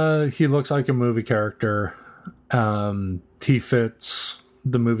 He looks like a movie character. He fits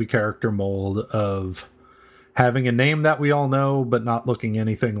the movie character mold of having a name that we all know, but not looking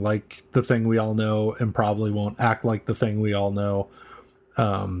anything like the thing we all know, and probably won't act like the thing we all know.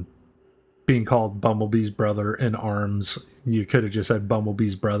 Being called Bumblebee's brother in arms, you could have just said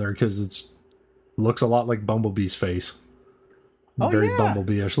Bumblebee's brother, because it looks a lot like Bumblebee's face. Very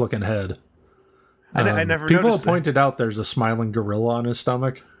Bumblebee-ish looking head. I never people have pointed out there's a smiling gorilla on his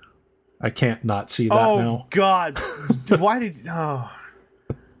stomach. I can't not see that now. Oh, God. Why did... Oh...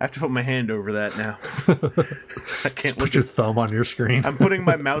 I have to put my hand over that now. I can't put your thumb on your screen. I'm putting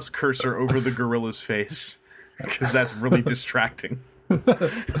my mouse cursor over the gorilla's face because that's really distracting.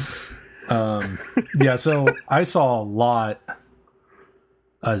 Yeah, so I saw a lot.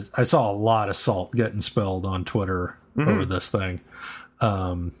 I saw a lot of salt getting spilled on Twitter over this thing.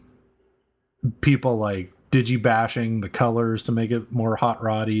 People digi-bashing the colors to make it more hot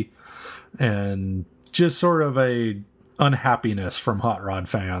roddy, and just sort of a unhappiness from Hot Rod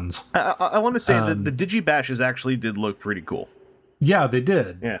fans. I want to say that the digi-bashes actually did look pretty cool. Yeah, they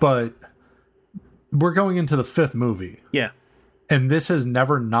did. Yeah. But we're going into the 5th movie. Yeah. And this has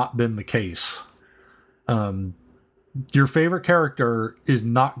never not been the case. Your favorite character is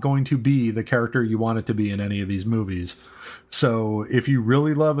not going to be the character you want it to be in any of these movies. So if you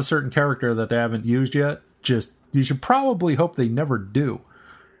really love a certain character that they haven't used yet, you should probably hope they never do.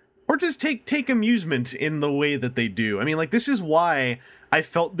 or just take amusement in the way that they do. I mean, like, this is why I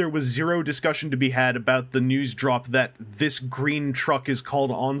felt there was zero discussion to be had about the news drop that this green truck is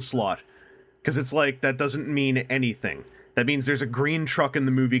called Onslaught. Because it's like, that doesn't mean anything. That means there's a green truck in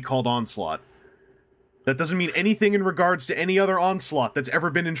the movie called Onslaught. That doesn't mean anything in regards to any other Onslaught that's ever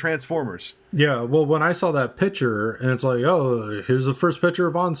been in Transformers. Yeah, well, when I saw that picture, and it's like, oh, here's the first picture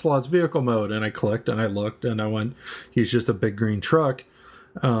of Onslaught's vehicle mode, and I clicked, and I looked, and I went, he's just a big green truck.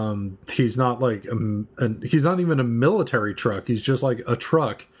 He's not like, he's not even a military truck, he's just like a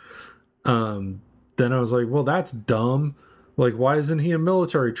truck. Then I was like, well, that's dumb. Like, why isn't he a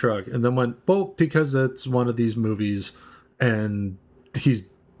military truck? And then went, well, because it's one of these movies, and he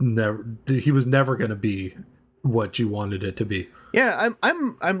was never going to be what you wanted it to be. Yeah,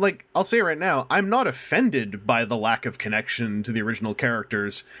 I'm like, I'll say right now, I'm not offended by the lack of connection to the original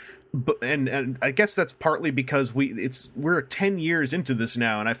characters, but and I guess that's partly because we're 10 years into this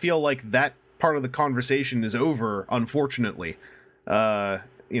now, and I feel like that part of the conversation is over, unfortunately. 5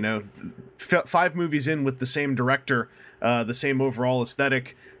 movies in with the same director, the same overall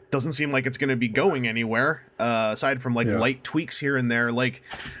aesthetic, doesn't seem like it's going to be going anywhere, aside from light tweaks here and there. Like,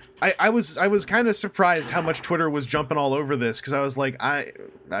 I was kind of surprised how much Twitter was jumping all over this, because I was like, I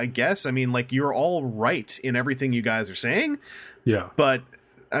guess, I mean, like, you're all right in everything you guys are saying. Yeah. But,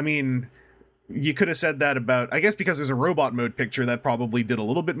 I mean, you could have said that about, I guess because there's a robot mode picture, that probably did a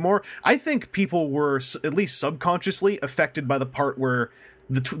little bit more. I think people were, at least subconsciously, affected by the part where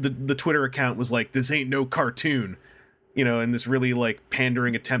the Twitter account was like, this ain't no cartoon. And this really, like,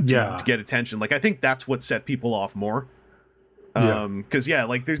 pandering attempt to get attention. Like, I think that's what set people off more. Because,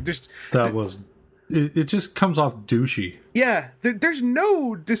 like, there's just... That was... It just comes off douchey. Yeah, there's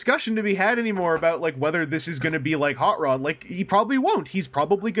no discussion to be had anymore about, like, whether this is going to be like Hot Rod. Like, he probably won't. He's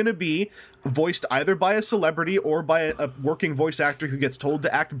probably going to be voiced either by a celebrity or by a working voice actor who gets told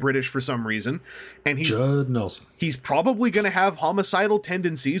to act British for some reason. And Judd Nelson. He's probably going to have homicidal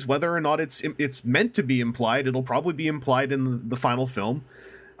tendencies, whether or not it's meant to be implied. It'll probably be implied in the final film.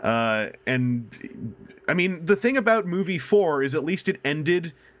 And, I mean, the thing about movie 4 is at least it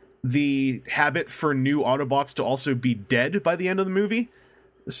ended the habit for new Autobots to also be dead by the end of the movie.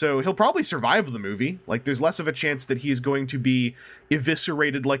 So he'll probably survive the movie. Like, there's less of a chance that he's going to be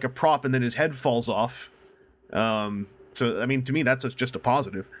eviscerated like a prop and then his head falls off. So, I mean, to me, that's just a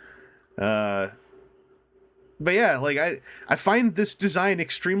positive. But yeah, like, I find this design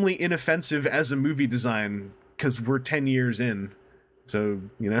extremely inoffensive as a movie design, because we're 10 years in. So,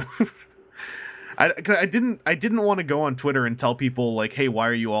 I didn't want to go on Twitter and tell people, like, hey, why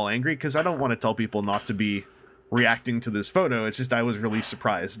are you all angry? Because I don't want to tell people not to be reacting to this photo. It's just I was really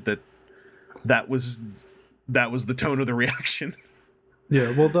surprised that was the tone of the reaction.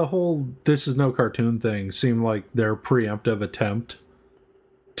 Yeah, well, the whole "this is no cartoon" thing seemed like their preemptive attempt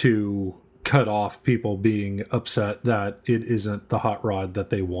to cut off people being upset that it isn't the Hot Rod that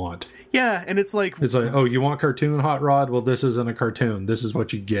they want. Yeah, and it's like, oh, you want cartoon Hot Rod? Well, this isn't a cartoon. This is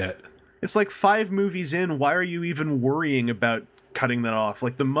what you get. It's like 5 movies in, why are you even worrying about cutting that off?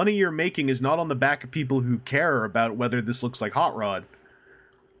 Like, the money you're making is not on the back of people who care about whether this looks like Hot Rod.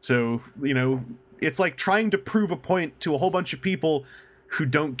 So, it's like trying to prove a point to a whole bunch of people who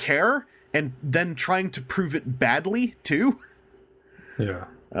don't care, and then trying to prove it badly, too. Yeah.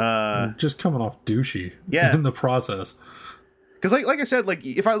 Just coming off douchey in the process. Because, like I said, like,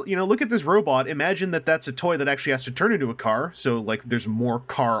 if I, look at this robot, imagine that's a toy that actually has to turn into a car, so, like, there's more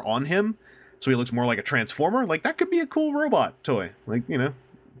car on him, so he looks more like a Transformer. Like, that could be a cool robot toy. Like,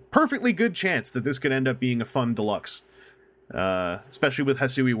 perfectly good chance that this could end up being a fun deluxe. Especially with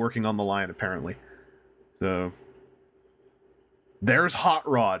Hasui working on the line, apparently. So, there's Hot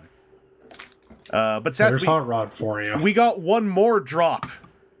Rod. But Seth, there's Hot Rod for you. We got one more drop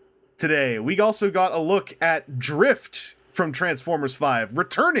today. We also got a look at Drift from Transformers 5,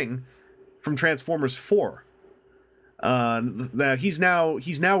 returning from Transformers 4. He's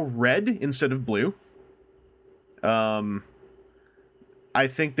now red instead of blue. I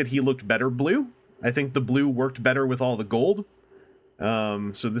think that he looked better blue. I think the blue worked better with all the gold.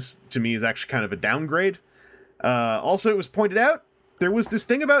 So this, to me, is actually kind of a downgrade. Also, it was pointed out, there was this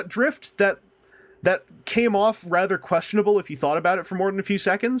thing about Drift that came off rather questionable if you thought about it for more than a few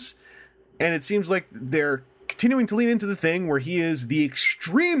seconds. And it seems like they're continuing to lean into the thing where he is the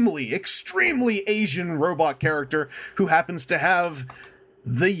extremely, extremely Asian robot character who happens to have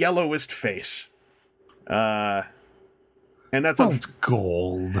the yellowest face. And that's it's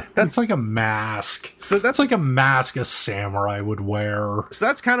gold. That's like a mask. So that's like a mask a samurai would wear. So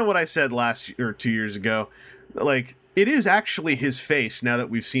that's kind of what I said last year or 2 years ago. Like, it is actually his face now that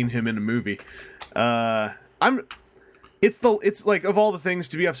we've seen him in a movie. it's like, of all the things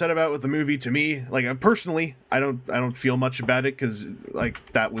to be upset about with the movie, to me, like, personally, I don't feel much about it, because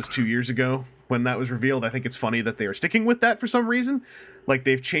like that was 2 years ago when that was revealed. I think it's funny that they are sticking with that for some reason. Like,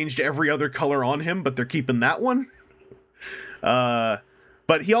 they've changed every other color on him, but they're keeping that one.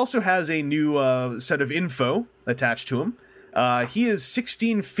 But he also has a new set of info attached to him. He is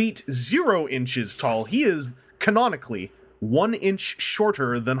 16 feet 0 inches tall. He is canonically 1 inch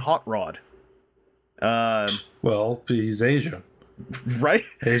shorter than Hot Rod. Well, he's Asian. Right?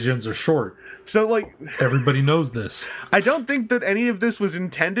 Asians are short. So, like... Everybody knows this. I don't think that any of this was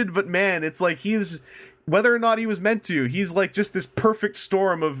intended, but man, it's like he's... Whether or not he was meant to, he's like just this perfect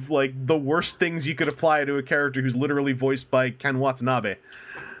storm of like the worst things you could apply to a character who's literally voiced by Ken Watanabe.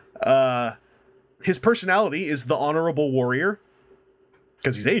 His personality is the honorable warrior,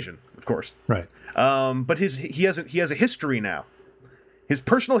 because he's Asian, of course. Right. But he has a history now. His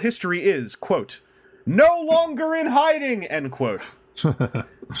personal history is, quote, "no longer in hiding," end quote.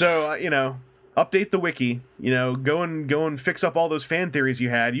 So, update the wiki, go and fix up all those fan theories you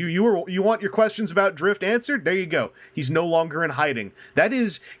had. You want your questions about Drift answered? There you go. He's no longer in hiding. That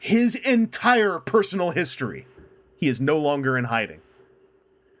is his entire personal history. He is no longer in hiding.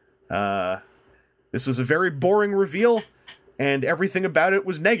 This was a very boring reveal, and everything about it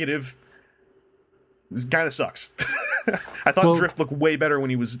was negative. This kind of sucks. I thought Drift looked way better when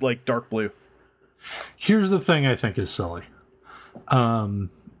he was like dark blue. Here's the thing I think is silly.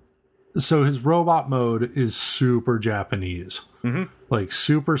 So his robot mode is super Japanese. Mm-hmm. Like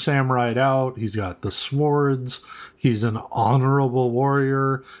super samurai'd out. He's got the swords. He's an honorable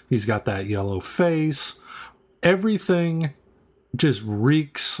warrior. He's got that yellow face. Everything just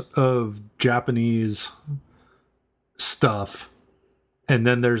reeks of Japanese stuff. And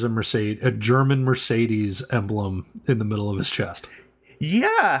then there's a German Mercedes emblem in the middle of his chest.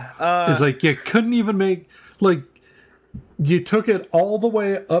 Yeah. It's like you couldn't even make... Like, you took it all the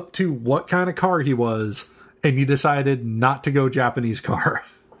way up to what kind of car he was, and you decided not to go Japanese car.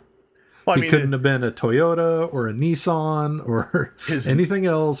 Well, he couldn't have been a Toyota or a Nissan or anything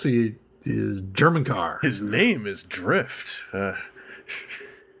else. He is German car. His name is Drift.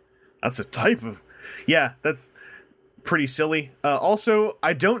 That's a type of... Yeah, that's pretty silly. Also,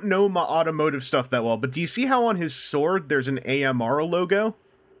 I don't know my automotive stuff that well, but do you see how on his sword there's an AMR logo?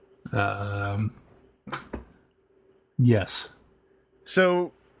 Yes.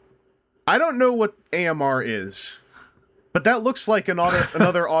 So, I don't know what AMR is, but that looks like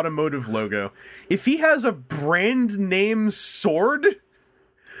another automotive logo. If he has a brand name sword,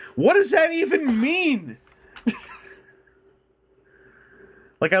 what does that even mean?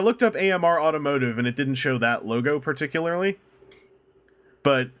 Like, I looked up AMR Automotive, and it didn't show that logo particularly.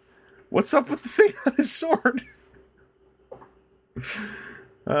 But, what's up with the thing on his sword?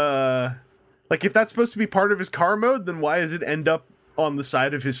 Like, if that's supposed to be part of his car mode, then why does it end up on the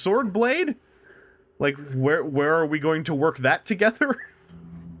side of his sword blade? Like, where are we going to work that together?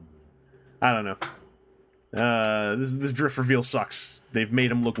 I don't know. This Drift reveal sucks. They've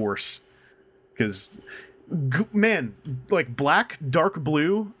made him look worse. Because, man, like, black, dark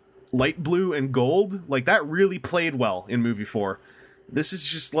blue, light blue, and gold, like, that really played well in movie 4. This is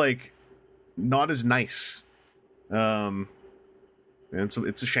just, like, not as nice. And so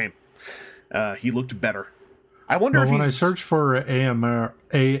it's a shame. He looked better. I wonder if when I search for AMR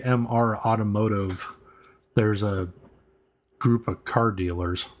Automotive, there's a group of car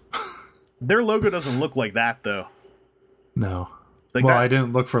dealers. Their logo doesn't look like that, though. No. Like I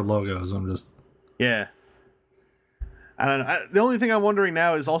didn't look for logos. I'm just... Yeah. I don't know. The only thing I'm wondering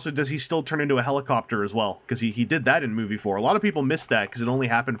now is also, does he still turn into a helicopter as well? Because he did that in movie 4. A lot of people missed that because it only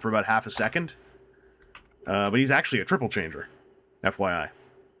happened for about half a second. But he's actually a triple changer. FYI.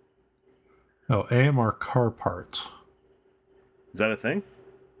 Oh, AMR car parts. Is that a thing?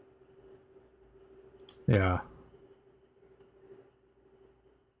 Yeah.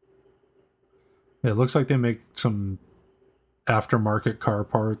 It looks like they make some aftermarket car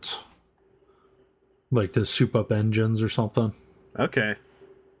parts. Like to soup up engines or something. Okay.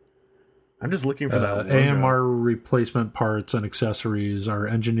 I'm just looking for that logo. AMR replacement parts and accessories are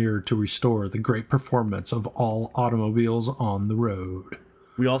engineered to restore the great performance of all automobiles on the road.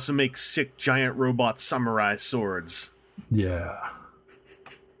 We also make sick giant robot samurai swords. Yeah.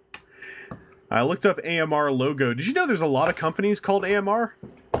 I looked up AMR logo. Did you know there's a lot of companies called AMR?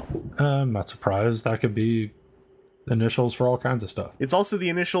 I'm not surprised. That could be initials for all kinds of stuff. It's also the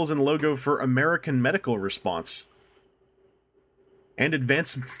initials and logo for American Medical Response. And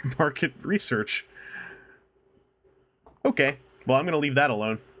Advanced Market Research. Okay. Well, I'm going to leave that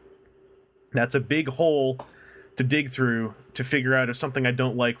alone. That's a big hole to dig through to figure out if something I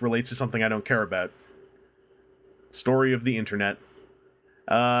don't like relates to something I don't care about. Story of the internet.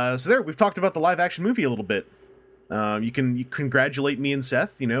 So there, we've talked about the live action movie a little bit. You can congratulate me and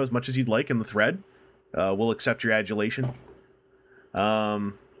Seth, as much as you'd like in the thread. We'll accept your adulation.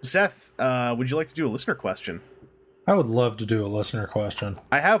 Seth, would you like to do a listener question? I would love to do a listener question.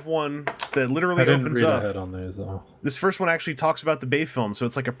 I have one that literally opens up. Ahead on these, though. This first one actually talks about the Bay film, so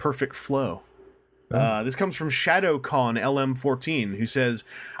it's like a perfect flow. This comes from ShadowCon LM14, who says,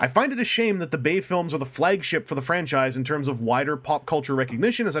 I find it a shame that the Bay films are the flagship for the franchise in terms of wider pop culture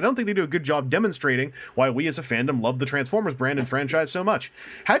recognition, as I don't think they do a good job demonstrating why we as a fandom love the Transformers brand and franchise so much.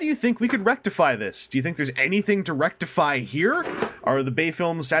 How do you think we could rectify this? Do you think there's anything to rectify here? Are the Bay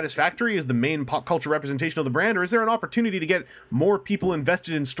films satisfactory as the main pop culture representation of the brand, or is there an opportunity to get more people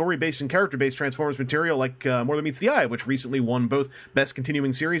invested in story-based and character-based Transformers material like More Than Meets the Eye, which recently won both Best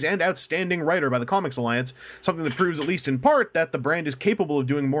Continuing Series and Outstanding Writer by the Comics Alliance, something that proves, at least in part, that the brand is capable of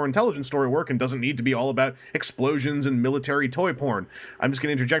doing more intelligent story work and doesn't need to be all about explosions and military toy porn. I'm just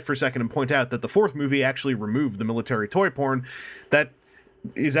going to interject for a second and point out that the fourth movie actually removed the military toy porn. That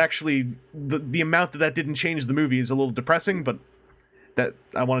is actually, the amount that didn't change the movie is a little depressing, but that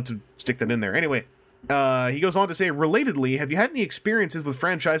I wanted to stick that in there. Anyway, he goes on to say, relatedly, have you had any experiences with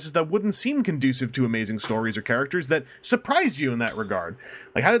franchises that wouldn't seem conducive to amazing stories or characters that surprised you in that regard?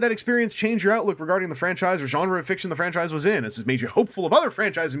 Like, how did that experience change your outlook regarding the franchise or genre of fiction the franchise was in? Has this made you hopeful of other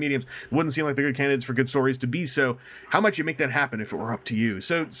franchise mediums that wouldn't seem like they're good candidates for good stories to be so? How might you make that happen if it were up to you?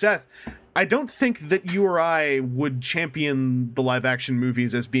 So, Seth, I don't think that you or I would champion the live-action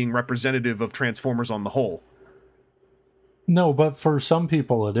movies as being representative of Transformers on the whole. No, but for some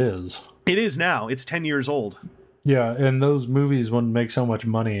people it is. It is now. It's 10 years old. Yeah, and those movies wouldn't make so much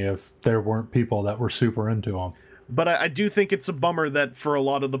money if there weren't people that were super into them. But I do think it's a bummer that for a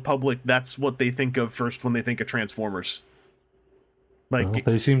lot of the public, that's what they think of first when they think of Transformers. Like, well,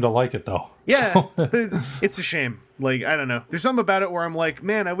 they seem to like it, though. Yeah, so. It's a shame. Like, I don't know. There's something about it where I'm like,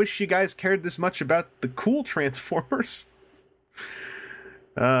 man, I wish you guys cared this much about the cool Transformers.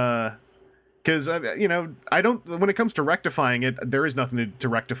 Because, I don't, when it comes to rectifying it, there is nothing to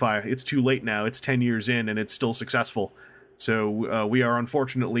rectify. It's too late now. It's 10 years in and it's still successful. So we are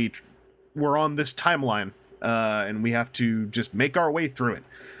unfortunately, we're on this timeline and we have to just make our way through it.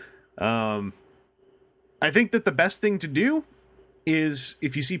 I think that the best thing to do is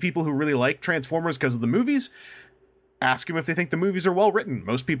if you see people who really like Transformers because of the movies, ask them if they think the movies are well written.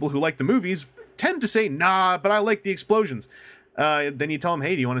 Most people who like the movies tend to say, nah, but I like the explosions. Then you tell them,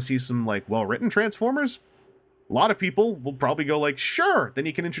 hey, do you want to see some like well-written Transformers? A lot of people will probably go like, sure. Then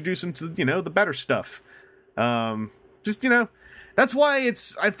you can introduce them to, the better stuff. That's why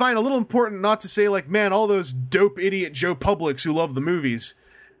I find a little important not to say like, man, all those dope idiot Joe Publics who love the movies,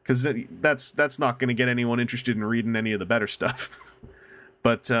 because that's not going to get anyone interested in reading any of the better stuff.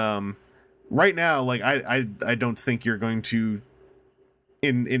 But right now, like I don't think you're going to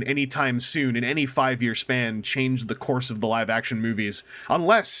in any time soon, in any 5-year span, change the course of the live action movies,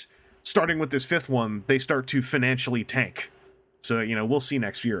 unless, starting with this fifth one, they start to financially tank. So, we'll see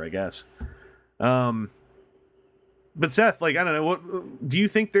next year, I guess. But Seth, I don't know, what do you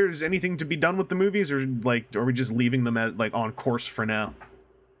think there's anything to be done with the movies, or are we just leaving them at on course for now?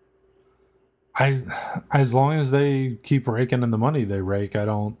 As long as they keep raking in the money they rake, I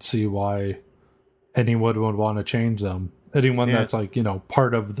don't see why anyone would want to change them. Anyone that's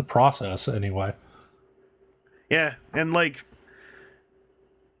part of the process anyway. Yeah, and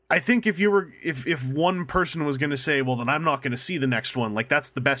I think if one person was going to say, well, then I'm not going to see the next one, that's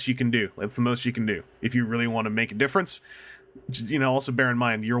the best you can do. That's the most you can do. If you really want to make a difference, also bear in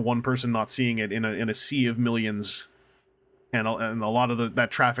mind, you're one person not seeing it in a sea of millions. And a lot of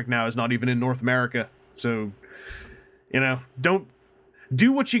that traffic now is not even in North America. So, don't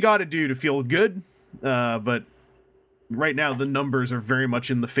do what you got to do to feel good. But right now, the numbers are very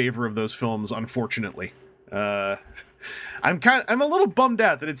much in the favor of those films, unfortunately. I'm a little bummed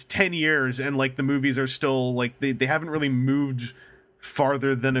out that it's 10 years and the movies are still they haven't really moved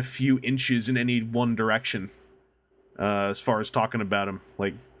farther than a few inches in any one direction. As far as talking about them,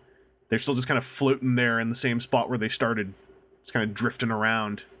 they're still just kind of floating there in the same spot where they started. Just kind of drifting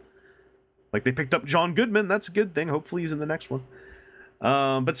around. They picked up John Goodman. That's a good thing. Hopefully he's in the next one.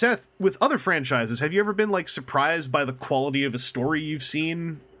 But Seth, with other franchises, have you ever been surprised by the quality of a story you've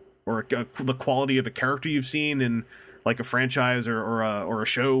seen, or the quality of a character you've seen in a franchise or a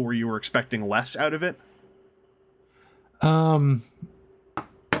show where you were expecting less out of it?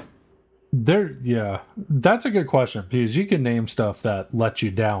 That's a good question, because you can name stuff that let you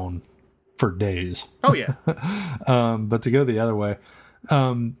down for days. Oh yeah. But to go the other way,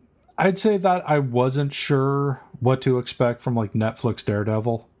 I'd say that I wasn't sure what to expect from Netflix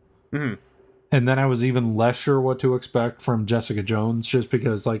Daredevil. Mm-hmm. And then I was even less sure what to expect from Jessica Jones, just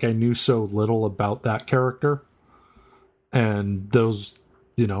because like I knew so little about that character. And those,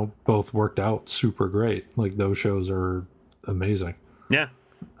 both worked out super great. Like those shows are amazing. Yeah.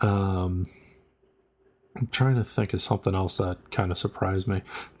 I'm trying to think of something else that kind of surprised me.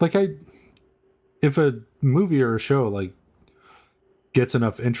 Like if a movie or a show like gets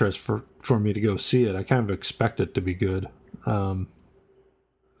enough interest for me to go see it, I kind of expect it to be good. So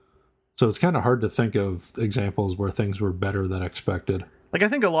it's kind of hard to think of examples where things were better than expected. Like, I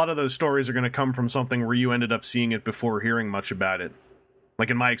think a lot of those stories are going to come from something where you ended up seeing it before hearing much about it.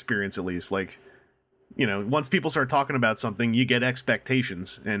 Like, in my experience, at least. Like, once people start talking about something, you get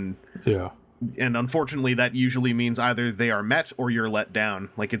expectations. And unfortunately, that usually means either they are met or you're let down.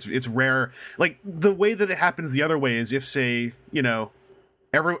 Like, it's rare. Like, the way that it happens the other way is if, say,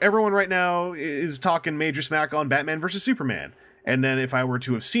 everyone right now is talking major smack on Batman versus Superman. And then if I were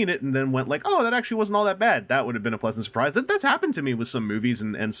to have seen it and then went like, oh, that actually wasn't all that bad, that would have been a pleasant surprise. That's happened to me with some movies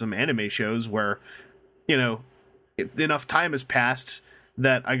and some anime shows where, enough time has passed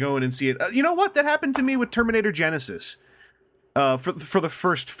that I go in and see it. You know what? That happened to me with Terminator Genesis for the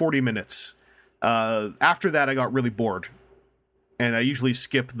first 40 minutes. After that, I got really bored. And I usually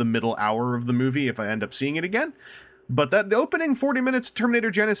skip the middle hour of the movie if I end up seeing it again. But the opening 40 minutes Terminator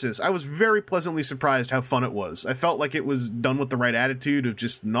Genesis, I was very pleasantly surprised how fun it was. I felt like it was done with the right attitude of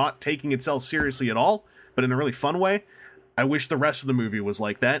just not taking itself seriously at all, but in a really fun way. I wish the rest of the movie was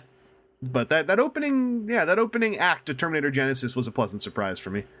like that. But that opening act of Terminator Genesis was a pleasant surprise for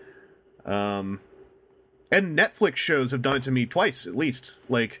me. And Netflix shows have done it to me twice, at least.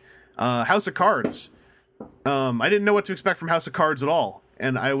 Like, House of Cards. I didn't know what to expect from House of Cards at all,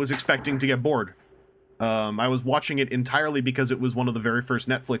 and I was expecting to get bored. I was watching it entirely because it was one of the very first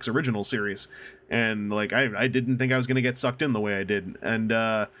Netflix original series. And, like, I didn't think I was going to get sucked in the way I did. And,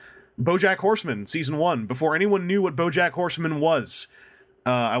 BoJack Horseman, Season 1. Before anyone knew what BoJack Horseman was,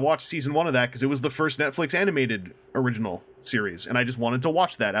 I watched Season 1 of that because it was the first Netflix animated original series. And I just wanted to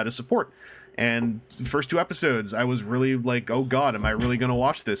watch that out of support. And the first 2 episodes, I was really like, oh god, am I really going to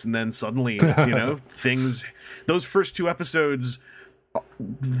watch this? And then suddenly, those first 2 episodes,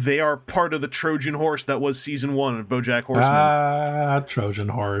 they are part of the Trojan horse that was Season 1 of BoJack Horseman. Trojan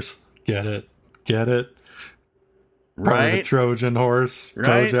horse. Get it. Right? The Trojan horse.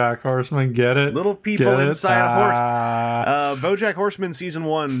 Right? BoJack Horseman, get it? Little people inside a horse. BoJack Horseman Season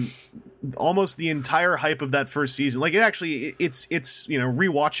 1, almost the entire hype of that first season. Like, it's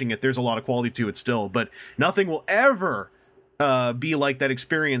rewatching it, there's a lot of quality to it still, but nothing will ever be like that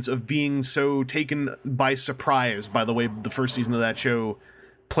experience of being so taken by surprise by the way the first season of that show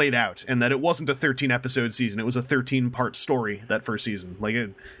played out, and that it wasn't a 13 episode season, it was a 13-part story that first season.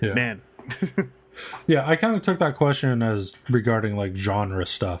 Man. Yeah, I kind of took that question as regarding like genre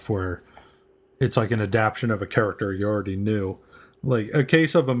stuff where it's like an adaptation of a character you already knew. Like a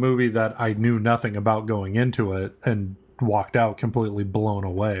case of a movie that I knew nothing about going into it and walked out completely blown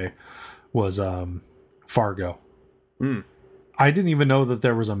away was Fargo. I didn't even know that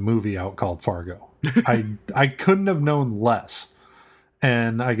there was a movie out called Fargo. I couldn't have known less.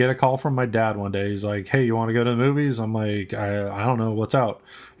 And I get a call from my dad one day. He's like, hey, you want to go to the movies? I'm like, I don't know what's out.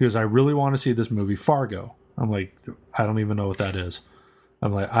 He goes, I really want to see this movie Fargo. I'm like, I don't even know what that is.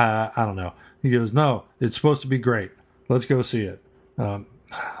 I'm like, I don't know. He goes, no, it's supposed to be great. Let's go see it.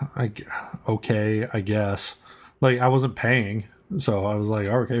 Okay, I guess. Like, I wasn't paying. So I was like,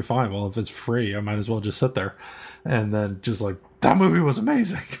 okay, fine. Well, if it's free, I might as well just sit there. And then just like, that movie was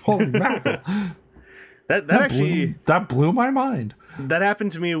amazing. Holy mackerel. That blew my mind. That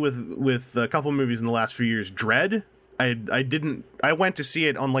happened to me with a couple movies in the last few years. Dread, I went to see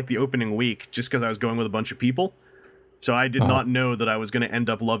it on like the opening week just because I was going with a bunch of people. So I did not know that I was going to end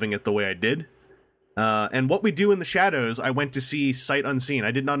up loving it the way I did. And What We Do in the Shadows, I went to see sight unseen.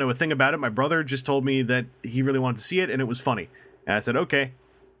 I did not know a thing about it. My brother just told me that he really wanted to see it and it was funny. And I said, okay.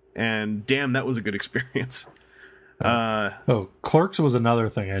 And damn, that was a good experience. Clerks was another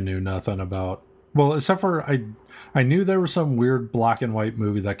thing I knew nothing about. Well, except for I knew there was some weird black and white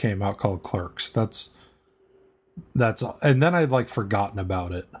movie that came out called Clerks. That's and then I'd like forgotten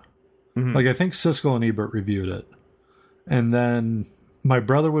about it. Mm-hmm. Like I think Siskel and Ebert reviewed it. And then my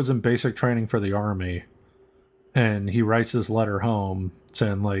brother was in basic training for the Army, and he writes this letter home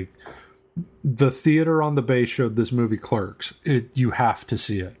saying like, the theater on the base showed this movie Clerks. You have to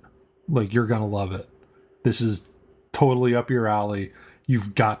see it. Like, you're gonna love it. This is totally up your alley.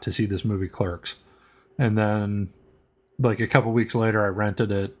 You've got to see this movie Clerks. And then like a couple weeks later I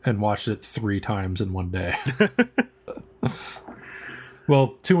rented it and watched it 3 times in one day.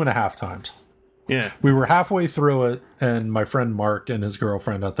 Well, 2.5 times. Yeah. We were halfway through it, and my friend Mark and his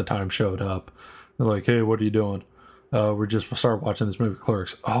girlfriend at the time showed up. They're like, "Hey, what are you doing?" We just started watching this movie,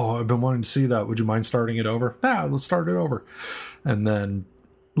 Clerks. Oh, I've been wanting to see that. Would you mind starting it over? Nah, let's start it over. And then,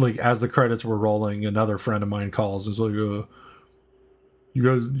 like, as the credits were rolling, another friend of mine calls and is like,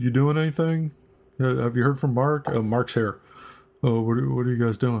 you doing anything? Have you heard from Mark? Oh, Mark's here. Oh, what are you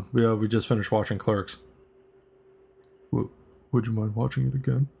guys doing? Yeah, we just finished watching Clerks. Would you mind watching it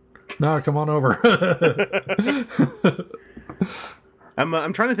again? Nah, come on over.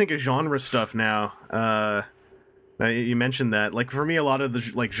 I'm trying to think of genre stuff now. You mentioned that. Like, for me, a lot of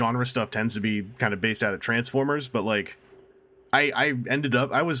the like genre stuff tends to be kind of based out of Transformers, but like, I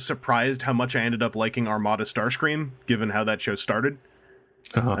was surprised how much I ended up liking Armada Starscream, given how that show started.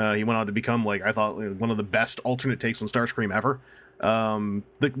 He went on to become, like, I thought, one of the best alternate takes on Starscream ever.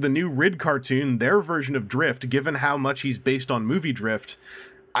 The new Rid cartoon, their version of Drift, given how much he's based on movie Drift,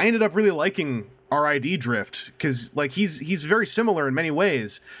 I ended up really liking RID Drift, because, like, he's very similar in many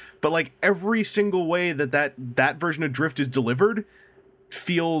ways, but, like, every single way that version of Drift is delivered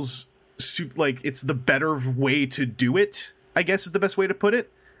feels like it's the better way to do it, I guess is the best way to put it.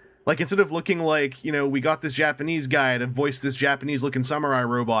 Like, instead of looking like, we got this Japanese guy to voice this Japanese-looking samurai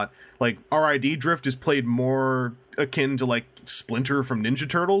robot, like, RID Drift is played more akin to, like, Splinter from Ninja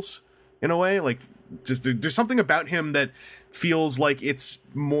Turtles, in a way. Like, just there's something about him that feels like it's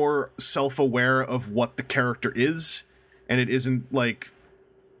more self-aware of what the character is, and it isn't, like,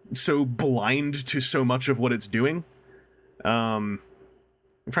 so blind to so much of what it's doing. I'm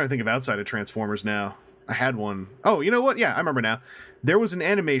trying to think of outside of Transformers now. I had one. Oh, you know what? Yeah, I remember now. There was an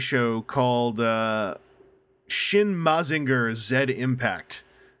anime show called Shin Mazinger Z Impact.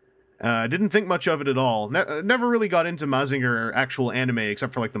 I didn't think much of it at all. Never really got into Mazinger actual anime,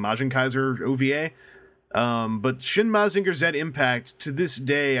 except for like the Majin Kaiser OVA. But Shin Mazinger Z Impact, to this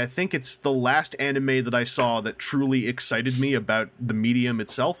day, I think it's the last anime that I saw that truly excited me about the medium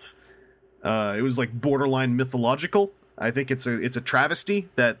itself. It was like borderline mythological. I think it's a travesty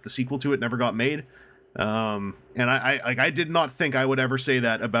that the sequel to it never got made. And I did not think I would ever say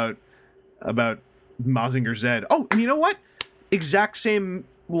that about Mazinger Z. Oh, and you know what? Exact same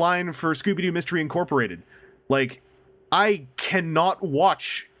line for Scooby-Doo Mystery Incorporated. Like, I cannot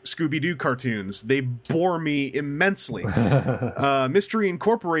watch Scooby-Doo cartoons. They bore me immensely. Mystery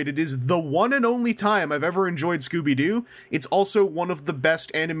Incorporated is the one and only time I've ever enjoyed Scooby-Doo. It's also one of the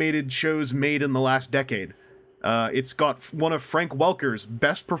best animated shows made in the last decade. It's got one of Frank Welker's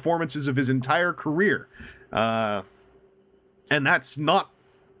best performances of his entire career. And that's not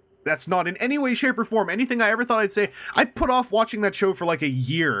in any way, shape, or form anything I ever thought I'd say. I put off watching that show for like a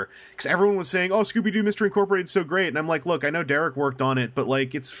year because everyone was saying, "Oh, Scooby-Doo Mystery Incorporated is so great," and I'm like, "Look, I know Derek worked on it, but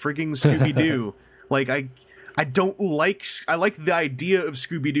like, it's frigging Scooby-Doo." Like, I don't like. I like the idea of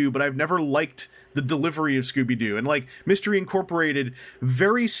Scooby-Doo, but I've never liked the delivery of Scooby-Doo. And like, Mystery Incorporated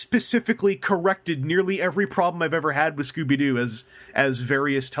very specifically corrected nearly every problem I've ever had with Scooby-Doo as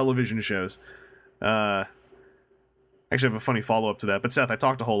various television shows. Actually, I have a funny follow-up to that. But Seth, I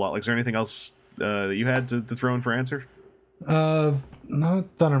talked a whole lot. Like, is there anything else that you had to throw in for answer?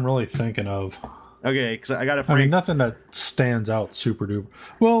 Not that I'm really thinking of. Okay, because I got a I mean, nothing that stands out super duper.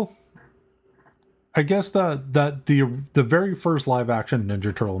 Well, I guess that the very first live-action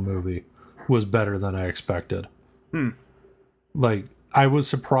Ninja Turtle movie was better than I expected. Like, I was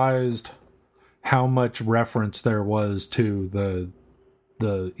surprised how much reference there was to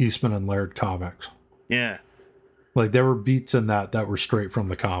the Eastman and Laird comics. Yeah. Like, there were beats in that were straight from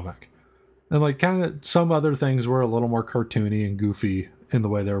the comic. And, like, kind of some other things were a little more cartoony and goofy in the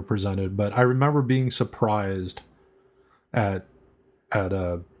way they were presented. But I remember being surprised at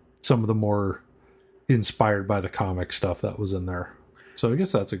some of the more inspired by the comic stuff that was in there. So I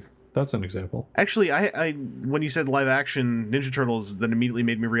guess that's an example. Actually, I when you said live action Ninja Turtles, that immediately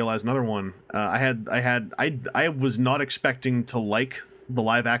made me realize another one. I was not expecting to like the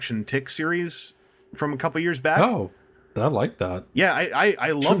live action Tick series from a couple years back. Oh, I like that. Yeah,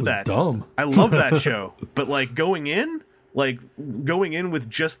 I love that. Dumb. I love that show. But like going in with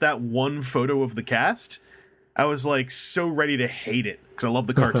just that one photo of the cast, I was like so ready to hate it because I love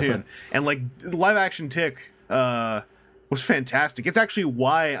the cartoon. And like live action Tick was fantastic. It's actually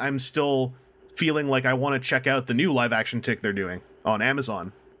why I'm still feeling like I want to check out the new live action Tick they're doing on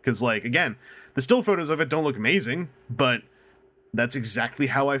Amazon. Because like, again, the still photos of it don't look amazing, but that's exactly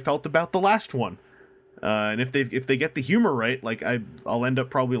how I felt about the last one. And if they get the humor right, like I'll end up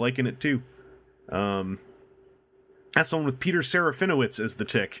probably liking it too. That's the one with Peter Serafinowicz as the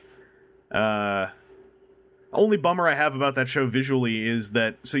Tick. Only bummer I have about that show visually is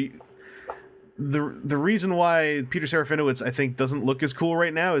that the reason why Peter Serafinowicz, I think, doesn't look as cool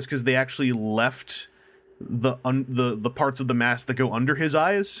right now is because they actually left the parts of the mask that go under his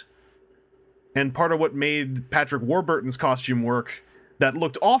eyes. And part of what made Patrick Warburton's costume work that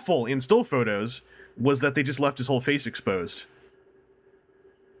looked awful in still photos was that they just left his whole face exposed.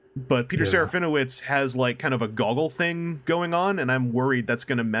 But Peter Serafinowicz has like kind of a goggle thing going on, and I'm worried that's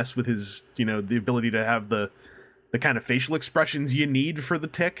going to mess with his, the ability to have the kind of facial expressions you need for the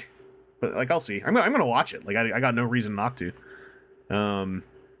Tick. But like, I'll see. I'm gonna watch it. Like, I got no reason not to.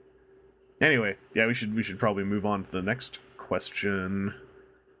 Anyway, yeah, we should probably move on to the next question,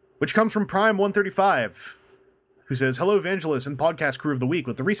 which comes from Prime 135, who says, "Hello, Evangelist and podcast crew of the week.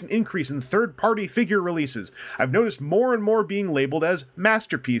 With the recent increase in third-party figure releases, I've noticed more and more being labeled as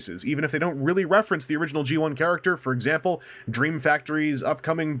masterpieces, even if they don't really reference the original G1 character. For example, Dream Factory's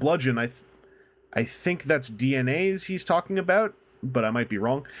upcoming Bludgeon. I think that's DNA's he's talking about, but I might be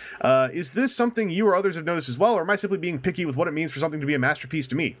wrong. Is this something you or others have noticed as well, or am I simply being picky with what it means for something to be a masterpiece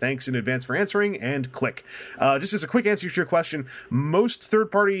to me? Thanks in advance for answering, and click." Just as a quick answer to your question, most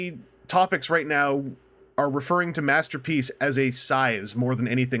third-party topics right now are referring to masterpiece as a size more than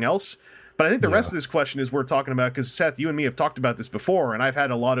anything else. But I think the rest of this question is worth talking about, because Seth, you and me have talked about this before, and I've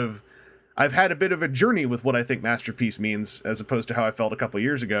had a bit of a journey with what I think masterpiece means, as opposed to how I felt a couple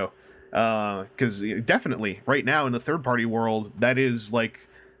years ago. Because definitely right now in the third party world, that is like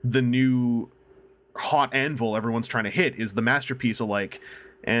the new hot anvil everyone's trying to hit, is the masterpiece alike.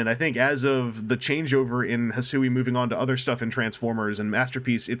 And I think as of the changeover in Hisui moving on to other stuff in Transformers and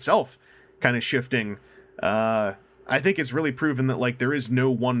masterpiece itself kind of shifting, I think it's really proven that like there is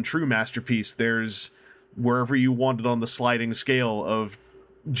no one true masterpiece. There's wherever you want it on the sliding scale of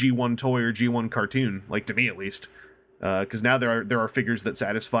G1 toy or G1 cartoon, like to me at least. Because now there are figures that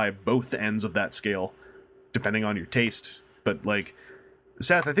satisfy both ends of that scale, depending on your taste. But like,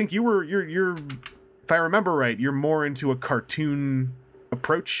 Seth, I think you're if I remember right, you're more into a cartoon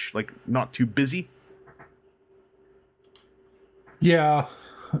approach, like not too busy. Yeah,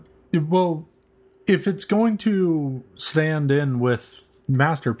 well, if it's going to stand in with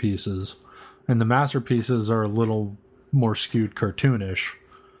masterpieces, and the masterpieces are a little more skewed cartoonish,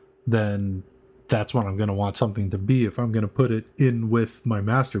 then that's what I'm going to want something to be if I'm going to put it in with my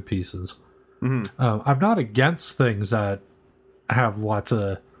masterpieces. Mm-hmm. I'm not against things that have lots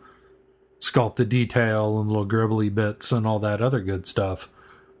of sculpted detail and little gribbly bits and all that other good stuff.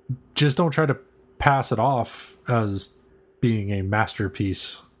 Just don't try to pass it off as being a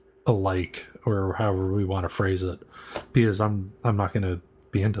masterpiece alike, or however we want to phrase it, because I'm not going to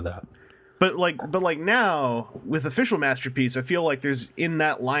be into that. But like now with official masterpiece, I feel like there's in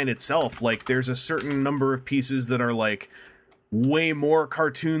that line itself, like there's a certain number of pieces that are like way more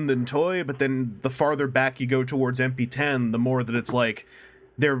cartoon than toy, but then the farther back you go towards MP10, the more that it's like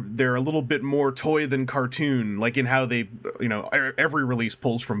they're a little bit more toy than cartoon, like in how they, every release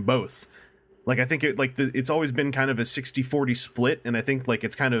pulls from both. Like I think it's always been kind of a 60-40 split, and I think like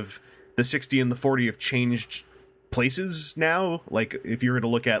it's kind of the 60 and the 40 have changed places now. Like if you were to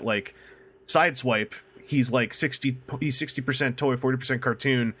look at like Sideswipe, he's 60% toy, 40%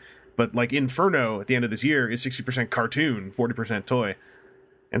 cartoon, but like Inferno at the end of this year is 60% cartoon, 40% toy.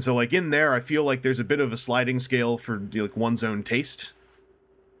 And so like in there, I feel like there's a bit of a sliding scale for like one's own taste.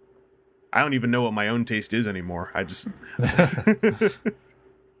 I don't even know what my own taste is anymore. I just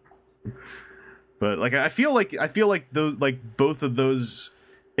but like I feel like those, like both of those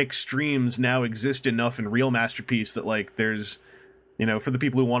extremes now exist enough in real masterpiece that like there's, for the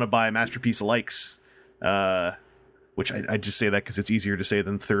people who want to buy masterpiece likes, which I just say that because it's easier to say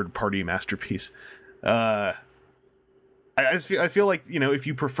than third party masterpiece. I feel like, if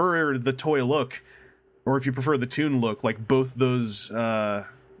you prefer the toy look or if you prefer the toon look, like both of those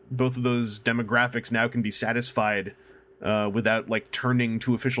demographics now can be satisfied without like turning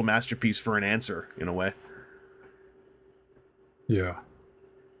to official masterpiece for an answer in a way. Yeah.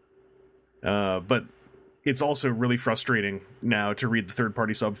 But it's also really frustrating now to read the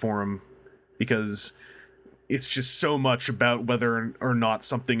third-party subforum, because it's just so much about whether or not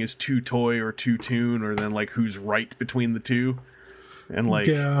something is too toy or too toon, or then like who's right between the two, and like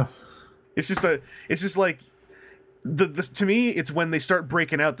it's just like to me it's when they start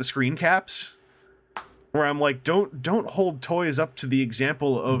breaking out the screen caps, where I'm like, don't hold toys up to the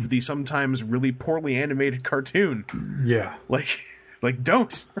example of the sometimes really poorly animated cartoon. Yeah, Like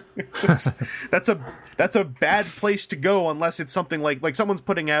don't. that's a bad place to go, unless it's something like someone's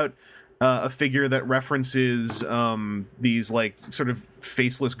putting out a figure that references these like sort of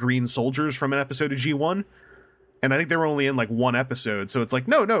faceless green soldiers from an episode of G1, and I think they were only in like one episode, so it's like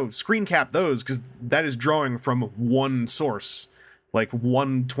no screen cap those, because that is drawing from one source, Like,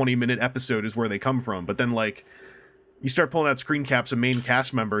 1 20-minute episode is where they come from. But then, like, you start pulling out screen caps of main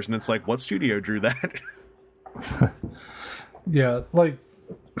cast members, and it's like, what studio drew that? Yeah, like,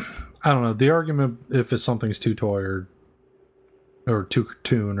 I don't know. The argument, if it's something's too toy or too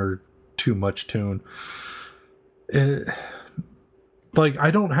cartoon or too much toon, like,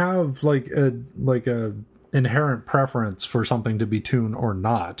 I don't have like a inherent preference for something to be toon or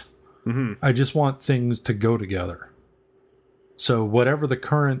not. Mm-hmm. I just want things to go together. So whatever the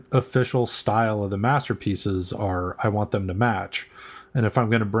current official style of the masterpieces are, I want them to match. And if I'm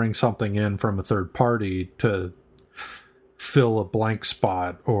going to bring something in from a third party to fill a blank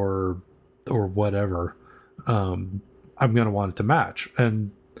spot or whatever, I'm going to want it to match.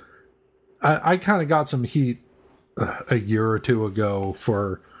 And I kind of got some heat a year or two ago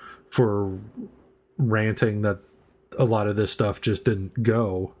for ranting that a lot of this stuff just didn't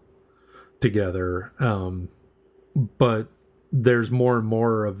go together. But there's more and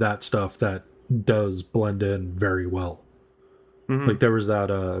more of that stuff that does blend in very well. Mm-hmm. Like there was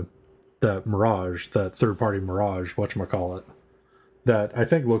that Mirage, that third-party Mirage, whatchamacallit, that I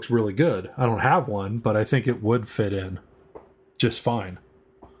think looks really good. I don't have one, but I think it would fit in just fine.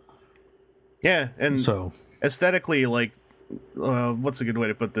 Yeah, and so aesthetically, like, what's a good way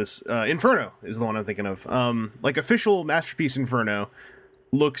to put this? Inferno is the one I'm thinking of. Like, official Masterpiece Inferno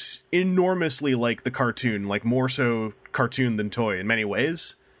looks enormously like the cartoon, like more so cartoon than toy in many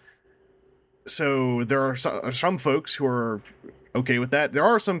ways. So there are some folks who are okay with that. There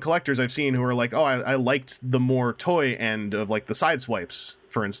are some collectors I've seen who are like, oh, I liked the more toy end of, like, the side swipes,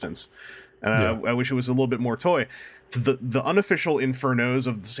 for instance. And I wish it was a little bit more toy. The unofficial Infernos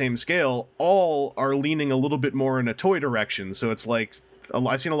of the same scale all are leaning a little bit more in a toy direction. So it's like,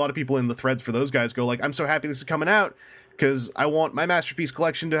 I've seen a lot of people in the threads for those guys go like, I'm so happy this is coming out because I want my Masterpiece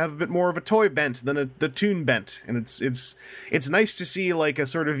collection to have a bit more of a toy bent than the toon bent. And it's nice to see, like, a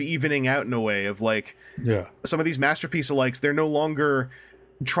sort of evening out in a way of, like, some of these Masterpiece alikes, they're no longer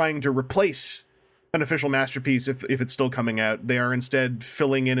trying to replace an official Masterpiece if it's still coming out. They are instead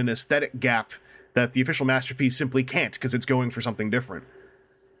filling in an aesthetic gap that the official Masterpiece simply can't because it's going for something different.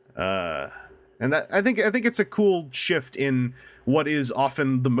 And that I think it's a cool shift in what is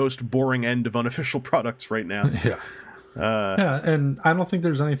often the most boring end of unofficial products right now. Yeah, and I don't think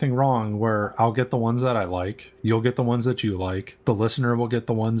there's anything wrong where I'll get the ones that I like, you'll get the ones that you like, the listener will get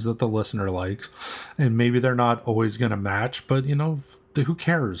the ones that the listener likes, and maybe they're not always going to match, but, you know, who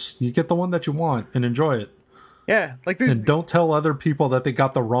cares? You get the one that you want and enjoy it. Yeah, like, and don't tell other people that they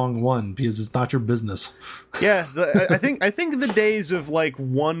got the wrong one because it's not your business. Yeah, I think the days of, like,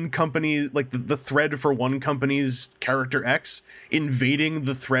 one company, like the thread for one company's character X invading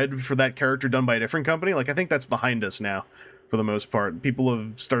the thread for that character done by a different company, like, I think that's behind us now for the most part. People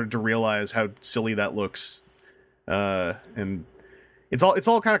have started to realize how silly that looks, and it's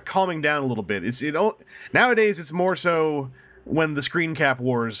all kind of calming down a little bit. Nowadays it's more so when the screen cap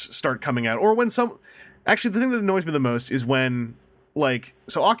wars start coming out, or when some. Actually, the thing that annoys me the most is when, like,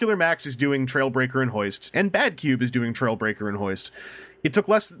 so Ocular Max is doing Trailbreaker and Hoist, and Bad Cube is doing Trailbreaker and Hoist. It took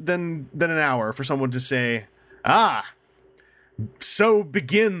less than an hour for someone to say, so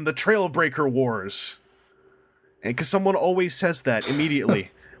begin the Trailbreaker Wars. And because someone always says that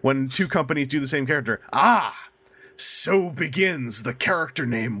immediately when two companies do the same character. So begins the character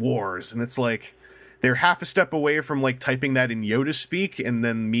name wars. And it's like, they're half a step away from, like, typing that in Yoda speak and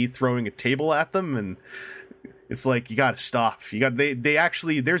then me throwing a table at them, and it's like, you gotta stop. They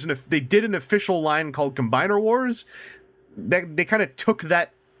did an official line called Combiner Wars. They kind of took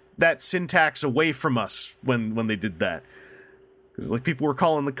that syntax away from us when they did that. Like, people were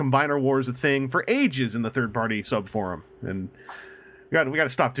calling the Combiner Wars a thing for ages in the third party sub forum, and we got to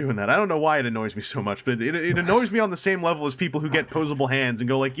stop doing that. I don't know why it annoys me so much, but it annoys me on the same level as people who get posable hands and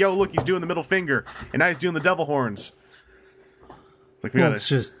go like, yo, look, he's doing the middle finger, and now he's doing the devil horns. It's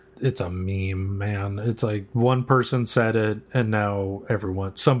like, it's a meme, man. It's like one person said it, and now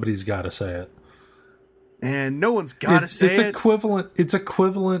somebody's got to say it. And no one's got to say it. It's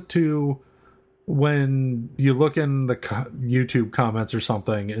equivalent to when you look in the YouTube comments or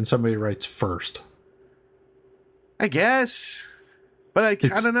something, and somebody writes first. I guess. But I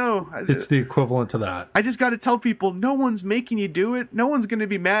don't know. It's the equivalent to that. I just got to tell people, no one's making you do it. No one's going to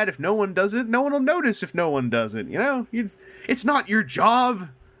be mad if no one does it. No one will notice if no one does it. You know, it's not your job.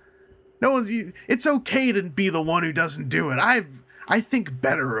 It's okay to be the one who doesn't do it. I think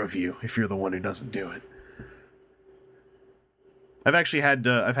better of you if you're the one who doesn't do it. I've actually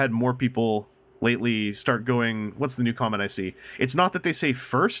had more people lately start going, what's the new comment I see? It's not that they say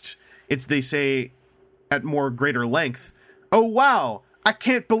first, it's they say at more greater length, oh wow, I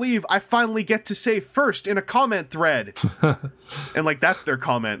can't believe I finally get to say first in a comment thread. And like, that's their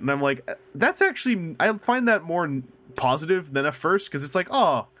comment. And I'm like, that's actually, I find that more positive than a first, because it's like,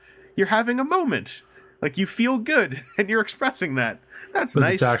 oh, you're having a moment. Like, you feel good and you're expressing that. That's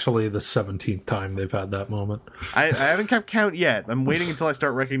nice. It's actually the 17th time they've had that moment. I haven't kept count yet. I'm waiting until I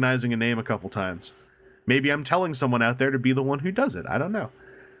start recognizing a name a couple times. Maybe I'm telling someone out there to be the one who does it. I don't know.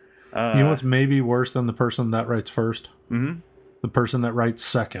 You know what's maybe worse than the person that writes first? Mm-hmm. The person that writes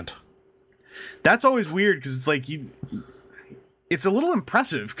second. That's always weird, because it's like, it's a little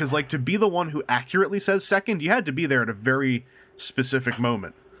impressive, because like, to be the one who accurately says second, you had to be there at a very specific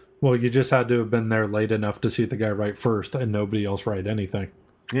moment. Well, you just had to have been there late enough to see the guy write first and nobody else write anything.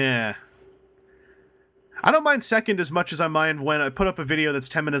 Yeah. I don't mind second as much as I mind when I put up a video that's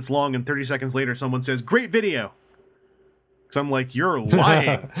 10 minutes long and 30 seconds later someone says, great video. Because I'm like, you're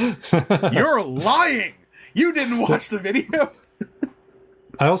lying. You're lying. You didn't watch the video.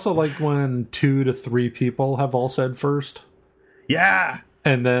 I also like when 2 to 3 people have all said first. Yeah.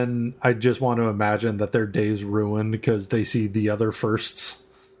 And then I just want to imagine that their day's ruined because they see the other firsts.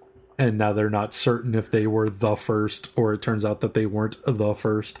 And now they're not certain if they were the first, or it turns out that they weren't the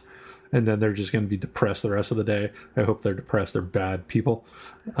first. And then they're just going to be depressed the rest of the day. I hope they're depressed. They're bad people.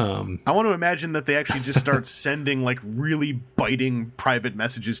 I want to imagine that they actually just start sending like really biting private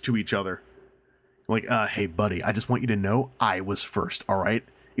messages to each other. Like, hey, buddy, I just want you to know I was first, all right?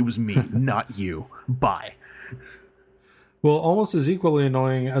 It was me, not you. Bye. Well, almost as equally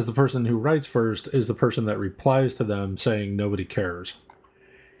annoying as the person who writes first is the person that replies to them saying nobody cares.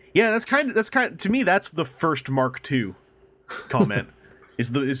 Yeah, that's kind of to me, that's the first Mark II comment.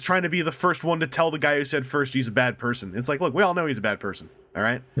 is trying to be the first one to tell the guy who said first he's a bad person. It's like, look, we all know he's a bad person, all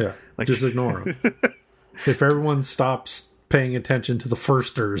right? Yeah, like, just ignore him. If everyone stops paying attention to the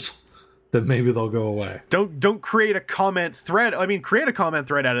firsters, then maybe they'll go away. Don't create a comment thread. I mean, create a comment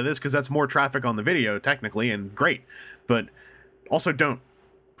thread out of this, because that's more traffic on the video, technically, and great. But also don't.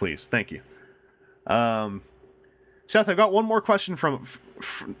 Please. Thank you. Seth, I've got one more question from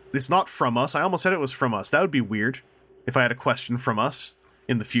it's not from us. I almost said it was from us. That would be weird if I had a question from us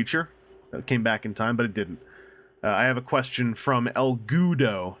in the future. That came back in time, but it didn't. I have a question from El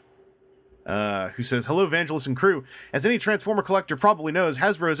Gudo, who says, hello, Vangelis and crew. As any Transformer collector probably knows,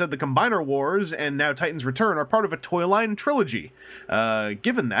 Hasbro said the Combiner Wars and now Titan's Return are part of a toy line trilogy.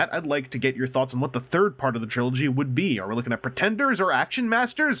 Given that, I'd like to get your thoughts on what the third part of the trilogy would be. Are we looking at Pretenders or Action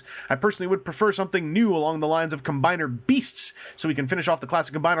Masters? I personally would prefer something new along the lines of Combiner Beasts, so we can finish off the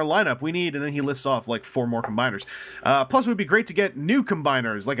classic Combiner lineup we need, and then he lists off like 4 more Combiners. Plus, it would be great to get new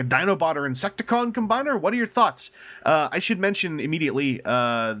Combiners, like a Dinobot or Insecticon Combiner. What are your thoughts? I should mention immediately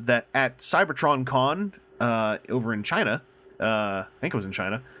that at Cybertron Con over in China, I think it was in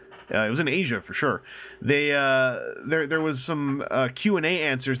China, it was in Asia for sure, they there was some Q&A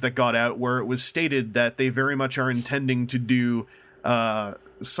answers that got out where it was stated that they very much are intending to do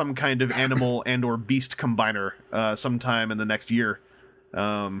some kind of animal and or beast combiner sometime in the next year.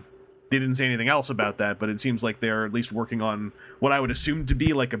 They didn't say anything else about that, but it seems like they're at least working on what I would assume to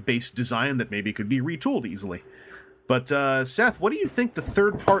be like a base design that maybe could be retooled easily. But, Seth, what do you think the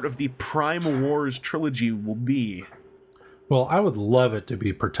third part of the Prime Wars trilogy will be? Well, I would love it to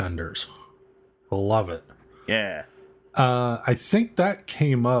be Pretenders. Love it. Yeah. I think that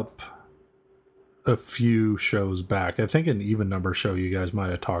came up a few shows back. I think an Even Number show you guys might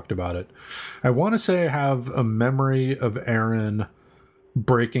have talked about it. I want to say I have a memory of Aaron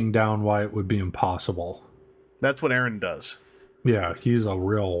breaking down why it would be impossible. That's what Aaron does. Yeah, he's a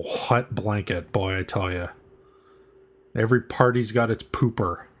real hot blanket, boy, I tell you. Every party's got its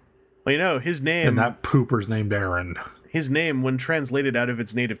pooper. Well, you know, his name... And that pooper's named Aaron. His name, when translated out of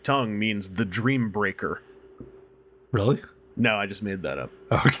its native tongue, means the Dream Breaker. Really? No, I just made that up.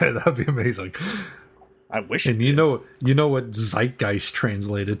 Okay, that'd be amazing. I wish and you know what Zeitgeist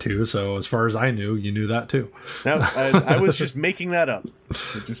translated to, so as far as I knew, you knew that too. No, I was just making that up.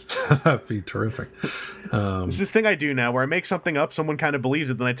 That'd be terrific. It's this thing I do now where I make something up, someone kind of believes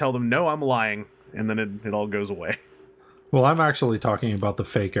it, then I tell them, no, I'm lying, and then it all goes away. Well, I'm actually talking about the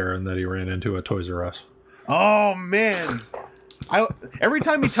fake Aaron that he ran into at Toys R Us. Oh, man. Every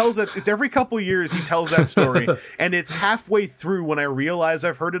time he tells that, it's every couple years he tells that story, and it's halfway through when I realize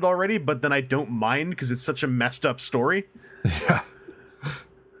I've heard it already, but then I don't mind because it's such a messed up story. Yeah.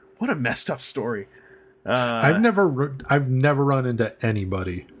 What a messed up story. I've never run into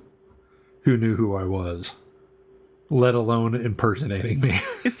anybody who knew who I was, let alone impersonating me.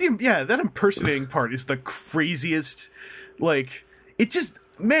 That impersonating part is the craziest. Like, it just,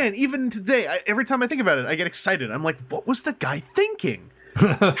 man, even today, every time I think about it, I get excited. I'm like, what was the guy thinking?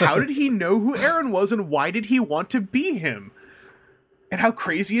 How did he know who Aaron was, and why did he want to be him? And how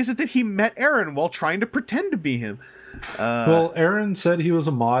crazy is it that he met Aaron while trying to pretend to be him? Well, Aaron said he was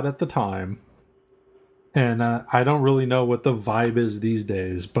a mod at the time. And I don't really know what the vibe is these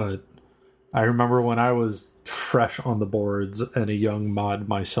days, but I remember when I was fresh on the boards and a young mod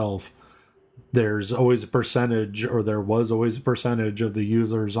myself, there's always a percentage, or there was always a percentage of the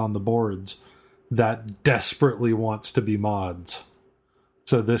users on the boards that desperately wants to be mods.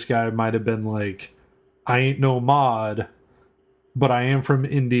 So this guy might have been like, I ain't no mod, but I am from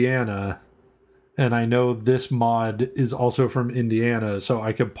Indiana, and I know this mod is also from Indiana, so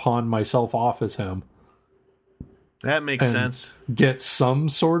I could pawn myself off as him. That makes sense. Get some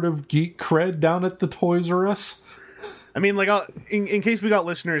sort of geek cred down at the Toys R Us. I mean, like, in case we got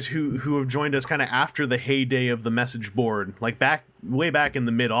listeners who have joined us kind of after the heyday of the message board, like way back in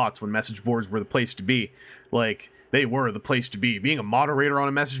the mid-aughts when message boards were the place to be, like, they were the place to be. Being a moderator on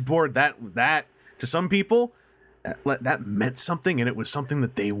a message board, that to some people, that meant something, and it was something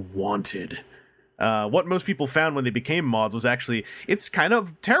that they wanted. What most people found when they became mods was actually, it's kind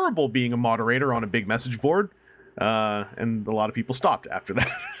of terrible being a moderator on a big message board. And a lot of people stopped after that.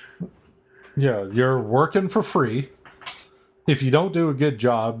 Yeah, you're working for free. If you don't do a good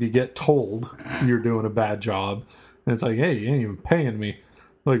job, you get told you're doing a bad job. And it's like, hey, you ain't even paying me.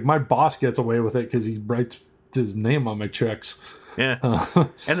 Like, my boss gets away with it because he writes his name on my checks. Yeah.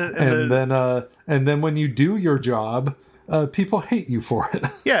 And then when you do your job, people hate you for it.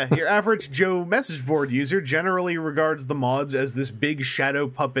 Yeah, your average Joe message board user generally regards the mods as this big shadow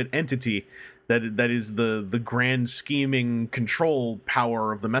puppet entity that is the grand scheming control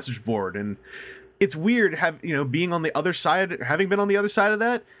power of the message board. And it's weird being on the other side, having been on the other side of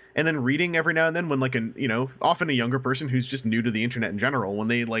that, and then reading every now and then when often a younger person who's just new to the internet in general, when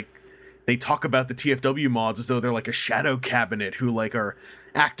they talk about the TFW mods as though they're like a shadow cabinet who are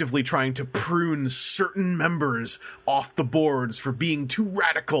actively trying to prune certain members off the boards for being too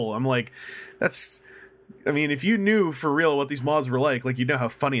radical. I'm like, if you knew for real what these mods were like, you know how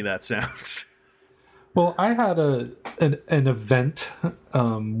funny that sounds. Well, I had an event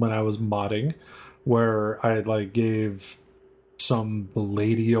when I was modding where I gave some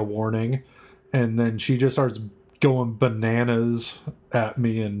lady a warning, and then she just starts going bananas at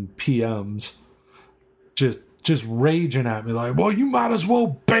me in PMs, just raging at me like, well, you might as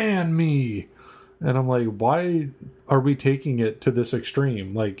well ban me. And I'm like, why are we taking it to this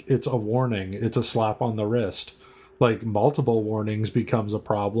extreme? It's a warning, it's a slap on the wrist. Multiple warnings becomes a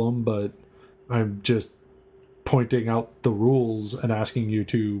problem, but I'm just pointing out the rules and asking you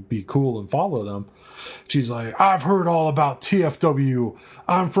to be cool and follow them. She's like, I've heard all about TFW.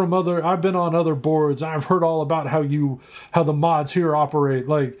 I've been on other boards. I've heard all about how the mods here operate.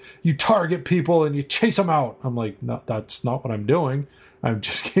 You target people and you chase them out. I'm like, no, that's not what I'm doing. I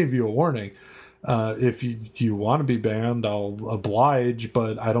just gave you a warning. If you want to be banned, I'll oblige,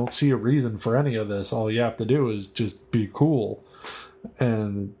 but I don't see a reason for any of this. All you have to do is just be cool.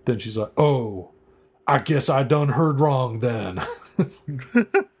 And then she's like, oh, I guess I done heard wrong then.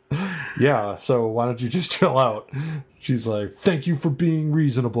 Yeah, so why don't you just chill out? She's like, thank you for being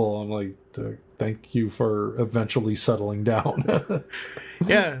reasonable. I'm like, thank you for eventually settling down.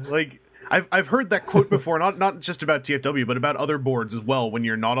 Yeah, I've heard that quote before, not just about TFW, but about other boards as well when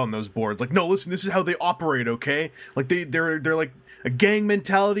you're not on those boards. No, listen, this is how they operate, okay? They're like a gang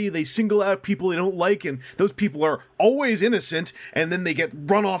mentality. They single out people they don't like, and those people are always innocent, and then they get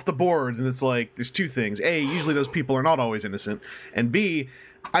run off the boards. And it's there's two things. A, usually those people are not always innocent. And B,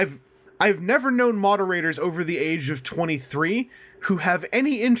 I've never known moderators over the age of 23 who have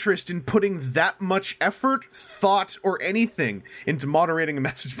any interest in putting that much effort, thought, or anything into moderating a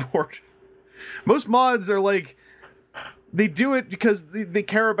message board. Most mods are they do it because they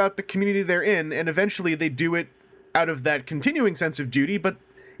care about the community they're in, and eventually they do it out of that continuing sense of duty. But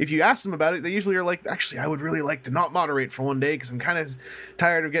if you ask them about it, they usually are like, actually, I would really like to not moderate for one day because I'm kind of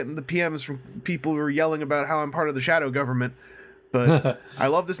tired of getting the PMs from people who are yelling about how I'm part of the shadow government. But I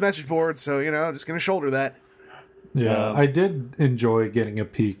love this message board, so, I'm just going to shoulder that. Yeah, I did enjoy getting a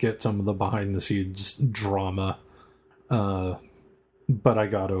peek at some of the behind-the-scenes drama, but I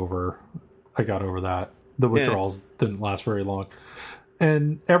got over that. The withdrawals didn't last very long.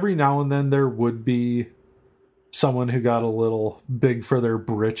 And every now and then there would be someone who got a little big for their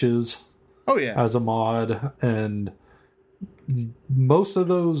britches. Oh, yeah. As a mod, and most of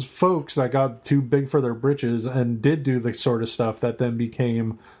those folks that got too big for their britches and did do the sort of stuff that then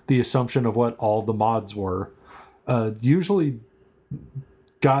became the assumption of what all the mods were, usually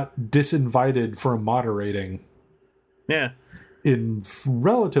got disinvited from moderating. Yeah. In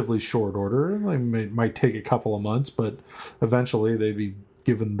relatively short order. It might take a couple of months, but eventually they'd be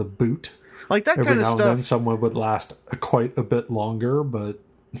given the boot. Like that Every kind of now stuff. And then someone would last quite a bit longer, but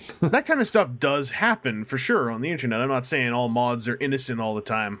that kind of stuff does happen for sure on the internet. I'm not saying all mods are innocent all the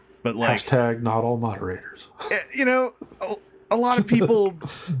time, but like hashtag not all moderators. You know, a lot of people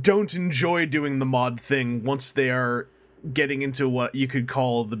don't enjoy doing the mod thing once they are getting into what you could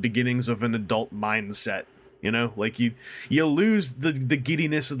call the beginnings of an adult mindset. You know, like you lose the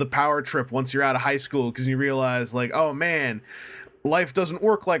giddiness of the power trip once you're out of high school because you realize, like, oh man, life doesn't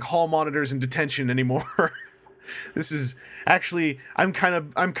work like hall monitors in detention anymore. This is actually, I'm kind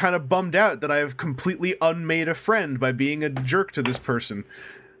of bummed out that I have completely unmade a friend by being a jerk to this person.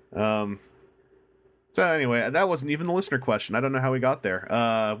 So anyway, that wasn't even the listener question. I don't know how we got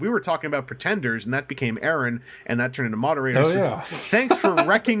there. We were talking about Pretenders, and that became Aaron, and that turned into moderator. Oh, yeah. Thanks for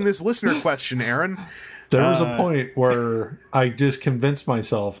wrecking this listener question, Aaron. There was a point where I just convinced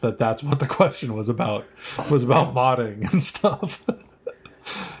myself that that's what the question was about modding and stuff.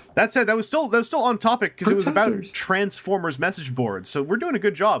 That said, that was still on topic because it was about Transformers message boards. So we're doing a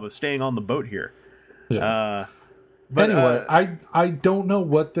good job of staying on the boat here. Yeah. But anyway, I don't know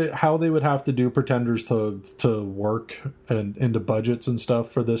how they would have to do Pretenders to work and into budgets and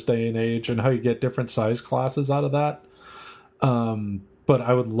stuff for this day and age, and how you get different size classes out of that. But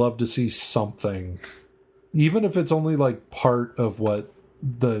I would love to see something, even if it's only like part of what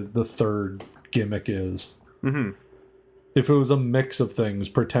the third gimmick is. Mm-hmm. If it was a mix of things,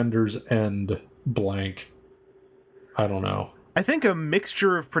 Pretenders and blank, I don't know. I think a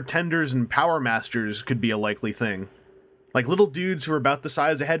mixture of Pretenders and Power Masters could be a likely thing. Like little dudes who are about the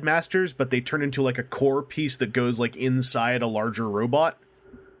size of Headmasters, but they turn into like a core piece that goes like inside a larger robot.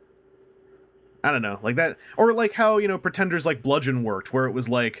 I don't know, like that, or like how, you know, Pretenders like Bludgeon worked, where it was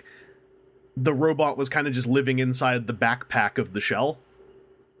like the robot was kind of just living inside the backpack of the shell.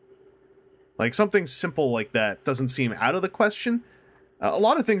 Like something simple like that doesn't seem out of the question. A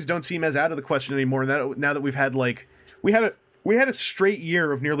lot of things don't seem as out of the question anymore. Now that we've had like we had a straight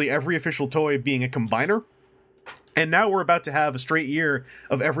year of nearly every official toy being a combiner, and now we're about to have a straight year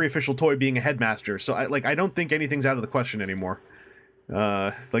of every official toy being a Headmaster. So I don't think anything's out of the question anymore.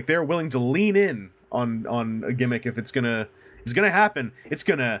 Like they're willing to lean in on a gimmick if it's gonna happen. It's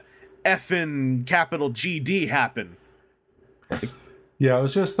gonna effing capital GD happen. Yeah, I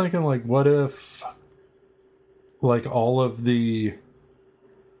was just thinking, like, what if, like, all of the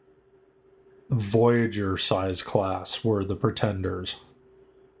Voyager size class were the Pretenders,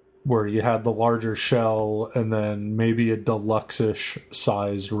 where you had the larger shell and then maybe a deluxe-ish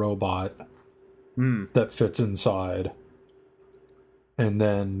sized robot that fits inside. And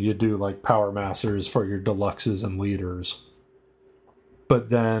then you do, like, Power Masters for your deluxes and leaders. But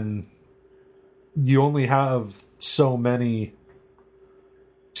then you only have so many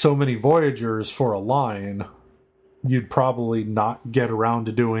Voyagers for a line. You'd probably not get around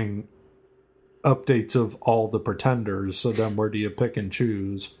to doing updates of all the Pretenders, so then where do you pick and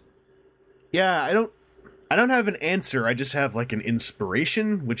choose? Yeah, I don't have an answer. I just have like an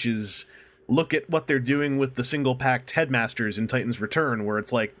inspiration, which is look at what they're doing with the single-packed Headmasters in Titan's Return, where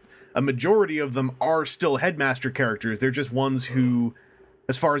it's like a majority of them are still Headmaster characters. They're just ones who,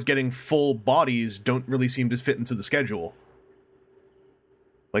 as far as getting full bodies, don't really seem to fit into the schedule.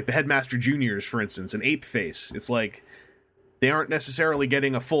 Like the Headmaster Juniors, for instance, and Ape Face. It's like they aren't necessarily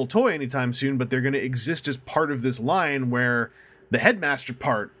getting a full toy anytime soon, but they're going to exist as part of this line where the Headmaster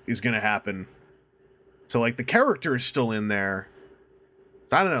part is going to happen. So like the character is still in there.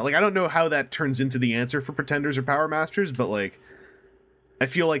 So I don't know. Like I don't know how that turns into the answer for Pretenders or Power Masters, but like I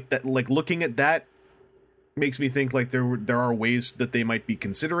feel like that, like looking at that makes me think like there are ways that they might be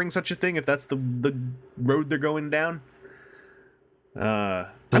considering such a thing if that's the road they're going down.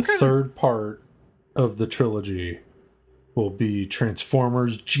 The third part of the trilogy will be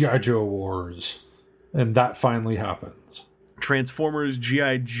Transformers G.I. Joe Wars, and that finally happens. Transformers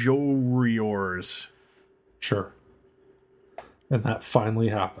G.I. Joe Wars. Sure. And that finally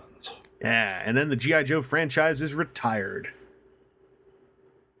happens. Yeah, and then the G.I. Joe franchise is retired.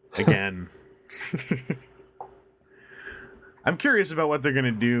 Again. I'm curious about what they're going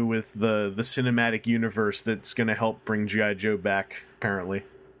to do with the cinematic universe that's going to help bring G.I. Joe back, apparently.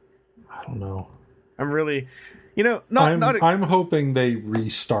 I don't know. I'm really... I'm hoping they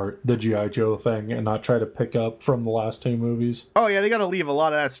restart the G.I. Joe thing and not try to pick up from the last two movies. Oh, yeah, they got to leave a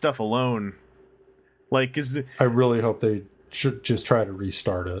lot of that stuff alone. Like, I really hope they should just try to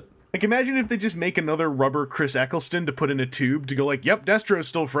restart it. Like, imagine if they just make another rubber Chris Eccleston to put in a tube to go like, yep, Destro's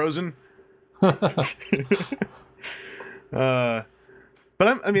still frozen. But I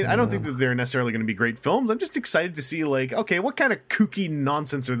don't think that they're necessarily going to be great films. I'm just excited to see, like, okay, what kind of kooky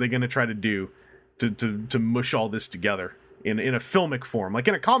nonsense are they going to try to do to mush all this together? in a filmic form. Like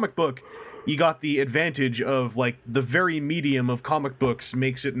in a comic book, you got the advantage of like the very medium of comic books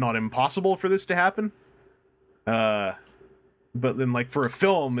makes it not impossible for this to happen. But then like for a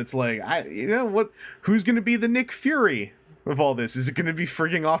film, it's like who's going to be the Nick Fury of all this? Is it going to be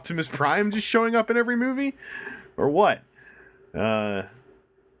frigging Optimus Prime just showing up in every movie, or what?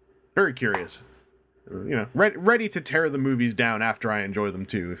 Very curious. Ready to tear the movies down after I enjoy them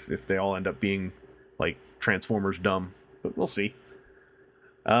too, if they all end up being like Transformers dumb. But we'll see.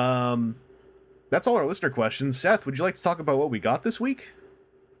 That's all our listener questions. Seth, would you like to talk about what we got this week?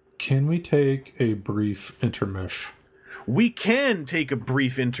 Can we take a brief intermish? We can take a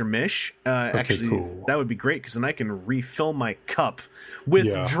brief intermish. Okay, actually, cool. That would be great because then I can refill my cup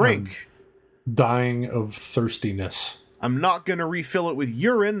with drink. I'm dying of thirstiness. I'm not going to refill it with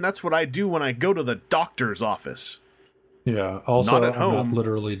urine. That's what I do when I go to the doctor's office. Yeah, also, not at home. I'm not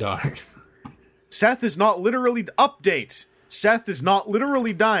literally dying. Seth is not literally... Update! Seth is not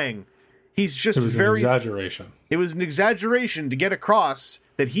literally dying. He's just It was an exaggeration. It was an exaggeration to get across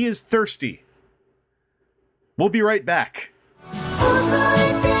that he is thirsty. We'll be right back.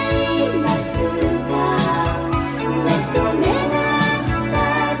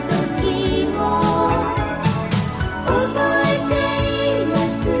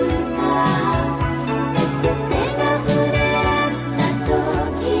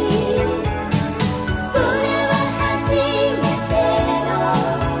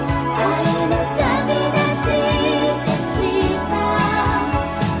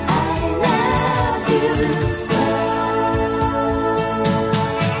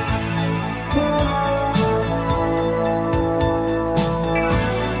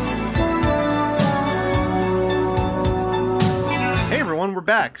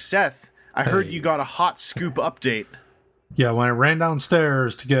 Back. Seth, I heard you got a hot scoop update. Yeah, when I ran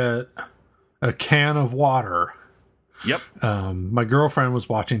downstairs to get a can of water, yep, my girlfriend was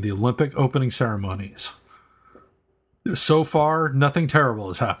watching the Olympic opening ceremonies. So far, nothing terrible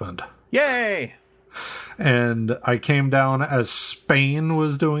has happened. Yay! And I came down as Spain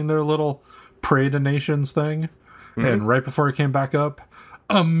was doing their little Parade of Nations thing, and right before I came back up,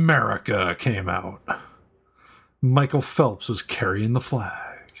 America came out. Michael Phelps was carrying the flag.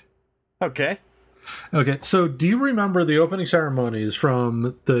 Okay, so do you remember the opening ceremonies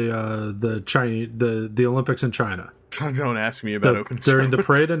from the Olympics in China? Don't ask me about opening during ceremonies. the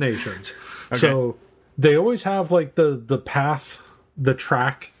Parade of Nations. Okay. So they always have like the path, the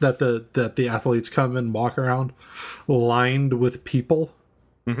track that the athletes come and walk around, lined with people.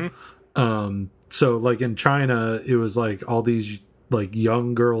 Mm-hmm. So like in China, it was like all these like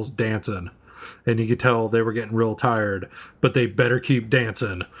young girls dancing. And you could tell they were getting real tired, but they better keep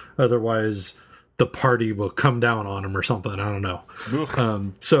dancing, otherwise the party will come down on them or something. I don't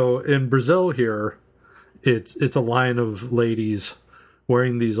know. So in Brazil here, it's a line of ladies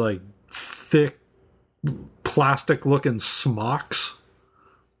wearing these like thick plastic-looking smocks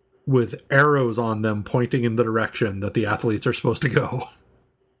with arrows on them pointing in the direction that the athletes are supposed to go.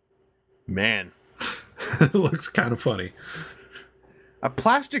 Man, it looks kind of funny. A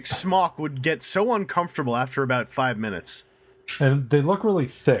plastic smock would get so uncomfortable after about 5 minutes. And they look really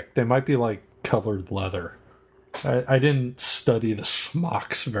thick. They might be like colored leather. I didn't study the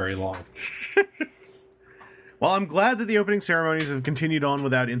smocks very long. Well, I'm glad that the opening ceremonies have continued on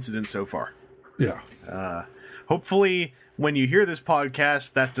without incident so far. Yeah. Hopefully, when you hear this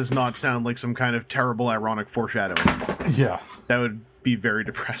podcast, that does not sound like some kind of terrible, ironic foreshadowing. Yeah. That would be very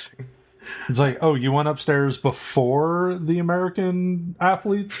depressing. It's like, oh, you went upstairs before the American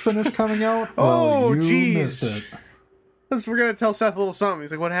athletes finished coming out? Oh, jeez. Missed it. We're going to tell Seth a little something.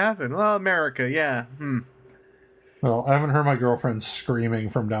 He's like, what happened? Well, America, yeah. Well, I haven't heard my girlfriend screaming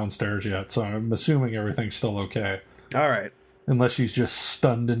from downstairs yet, so I'm assuming everything's still okay. All right. Unless she's just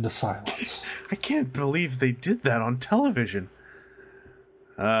stunned into silence. I can't believe they did that on television.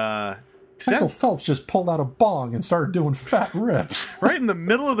 Michael Phelps just pulled out a bong and started doing fat rips. Right in the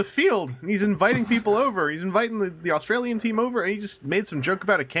middle of the field. He's inviting people over. He's inviting the Australian team over, and he just made some joke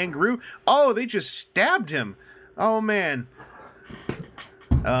about a kangaroo. Oh, they just stabbed him. Oh, man.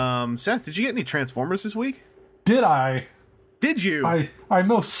 Seth, did you get any Transformers this week? Did I? Did you? I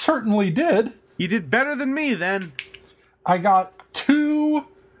most certainly did. You did better than me, then. I got 2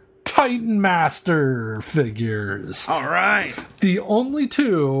 Titan Master figures. All right. The only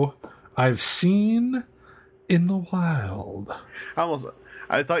 2 I've seen in the wild.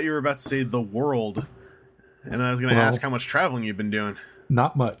 I thought you were about to say the world, and I was going to ask how much traveling you've been doing.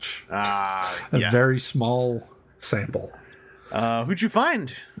 Not much. Yeah. A very small sample. Who'd you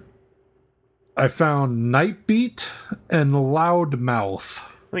find? I found Nightbeat and Loudmouth.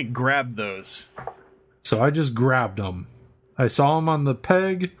 Let me grab those. So I just grabbed them. I saw them on the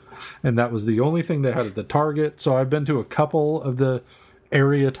peg, and that was the only thing they had at the Target. So I've been to a couple of the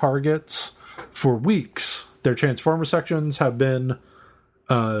area Targets for weeks. Their Transformer sections have been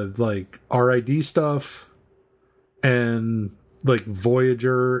like RID stuff and like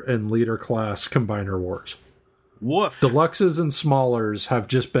Voyager and Leader class Combiner Wars. Woof. Deluxes and smallers have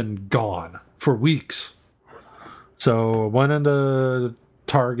just been gone for weeks. So I went into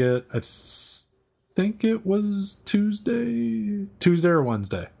Target, I think it was Tuesday or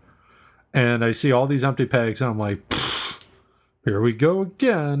Wednesday. And I see all these empty pegs, and I'm like, here we go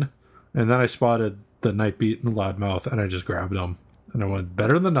again. And then I spotted the Nightbeat and Loudmouth, and I just grabbed them. And I went,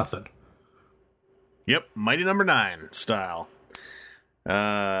 better than nothing. Yep, Mighty Number 9 style.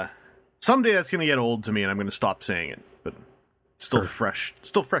 Someday that's going to get old to me, and I'm going to stop saying it. But it's still fresh. It's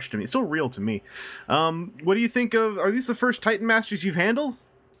still fresh to me. It's still real to me. What do you think of... Are these the first Titan Masters you've handled?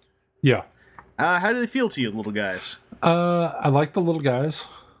 Yeah. How do they feel to you, little guys? I like the little guys.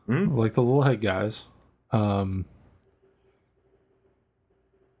 Mm-hmm. I like the little head guys.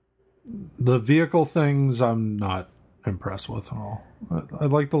 The vehicle things I'm not impressed with at all. I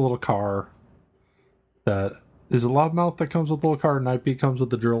like the little car that... Is it Loudmouth that comes with the little car? Nightbeat comes with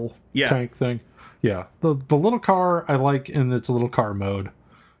the drill tank thing? Yeah. The little car I like in its little car mode.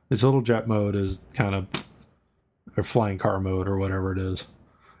 Its little jet mode is kind of... Or flying car mode or whatever it is.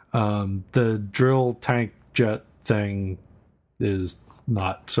 The drill tank jet thing is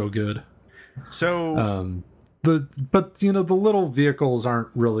not so good. So... But you know, the little vehicles aren't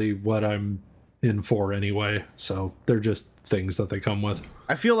really what I'm in for anyway, so they're just things that they come with.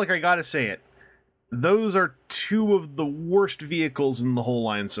 I feel like I gotta say it. Those are two of the worst vehicles in the whole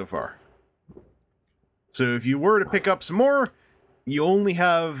line so far. So if you were to pick up some more, you only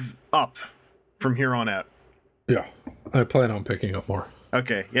have up from here on out. Yeah, I plan on picking up more.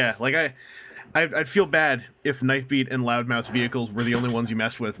 Okay, yeah, like I'd feel bad if Nightbeat and Loudmouth's vehicles were the only ones you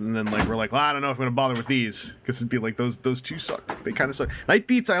messed with, and then like we're like, well, I don't know if I'm gonna bother with these, because it'd be like those two suck. They kind of suck.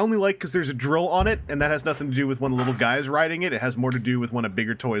 Nightbeats I only like because there's a drill on it, and that has nothing to do with when a little guy's riding it. It has more to do with when a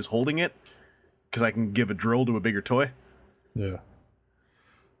bigger toy is holding it, because I can give a drill to a bigger toy. Yeah,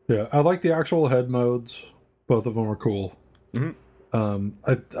 I like the actual head modes. Both of them are cool. Mm-hmm.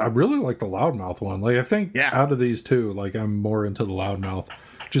 I really like the Loudmouth one. Like I think out of these two, like I'm more into the Loudmouth.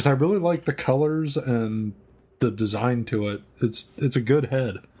 Just I really like the colors and the design to it. It's a good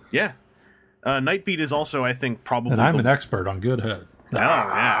head. Yeah. Nightbeat is also, I think, probably... And I'm an expert on good head. Oh,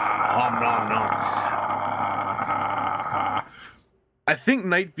 yeah. I think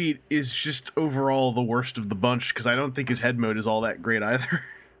Nightbeat is just overall the worst of the bunch, because I don't think his head mode is all that great either.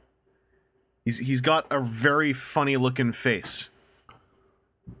 He's got a very funny-looking face.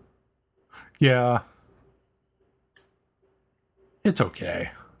 Yeah. It's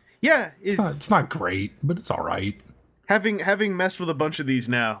okay. Yeah, it's not great, but it's all right. Having messed with a bunch of these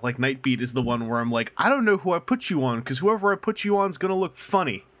now, like Nightbeat is the one where I'm like, I don't know who I put you on, because whoever I put you on is going to look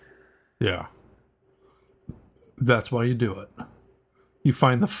funny. Yeah. That's why you do it. You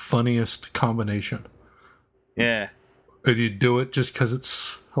find the funniest combination. Yeah. And you do it just because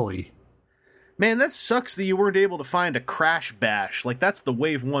it's silly. Man, that sucks that you weren't able to find a Crash Bash. Like, that's the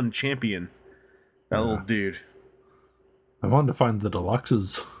Wave 1 champion. That little dude. I wanted to find the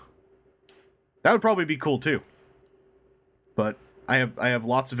deluxes. That would probably be cool too. But I have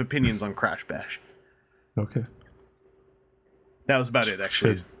lots of opinions on Crash Bash. Okay. That was about it,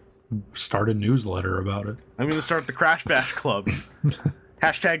 actually. Should start a newsletter about it. I'm going to start the Crash Bash Club.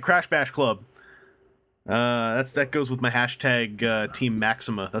 Hashtag Crash Bash Club. That goes with my hashtag Team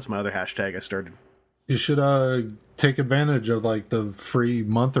Maxima. That's my other hashtag I started. You should take advantage of like the free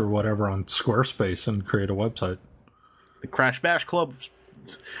month or whatever on Squarespace and create a website. The Crash Bash Club.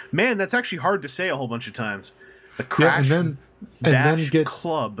 Man, that's actually hard to say a whole bunch of times. The Crash Bash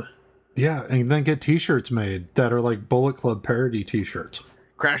Club. Yeah, and then get t-shirts made that are like Bullet Club parody t-shirts.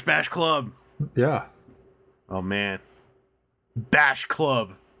 Crash Bash Club. Yeah. Oh, man. Bash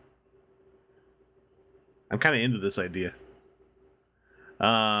Club. I'm kind of into this idea.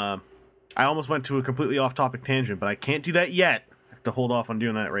 I almost went to a completely off-topic tangent, but I can't do that yet. To hold off on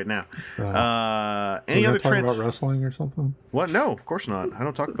doing that right now. Any other talk about wrestling or something? What? No, of course not. I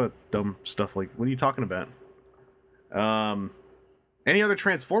don't talk about dumb stuff like. What are you talking about? Any other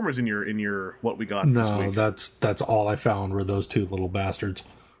Transformers in your what we got this week? No, that's all I found were those two little bastards.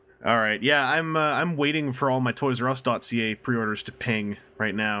 All right, yeah, I'm waiting for all my ToysRUs.ca pre-orders to ping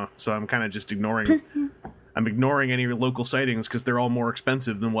right now, so I'm kind of just ignoring. I'm ignoring any local sightings because they're all more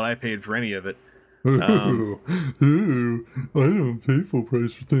expensive than what I paid for any of it. I don't pay full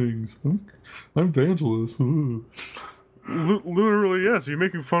price for things. I'm Vangelis. Literally, yes. Are you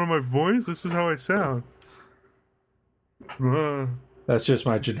making fun of my voice? This is how I sound. That's just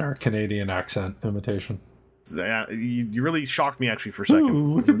my generic Canadian accent imitation. You really shocked me actually for a second.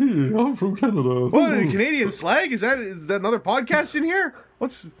 Ooh, look at me, I'm from Canada. What, Canadian slag? Is that another podcast in here?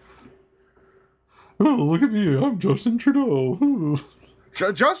 What's... Oh, look at me, I'm Justin Trudeau.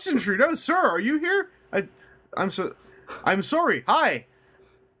 Justin Trudeau, sir, are you here? I'm sorry. Hi.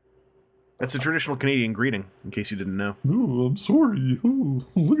 That's a traditional Canadian greeting, in case you didn't know. Oh, I'm sorry. Oh,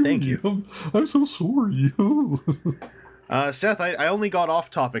 look at Thank me. you. I'm so sorry. Seth, I only got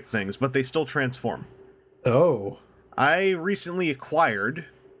off-topic things, but they still transform. Oh. I recently acquired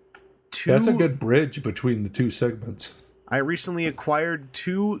two... That's a good bridge between the two segments. I recently acquired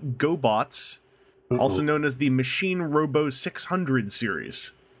two GoBots, also known as the Machine Robo 600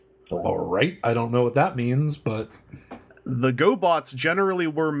 series. All right. I don't know what that means, but... The GoBots generally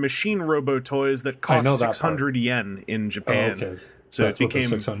were machine robo toys that cost 600 yen in Japan. Oh, okay. So that's it became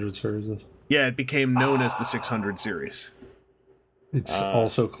what the 600 series is. Yeah, it became known as the 600 series. It's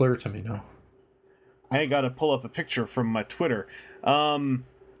also clear to me now. I got to pull up a picture from my Twitter.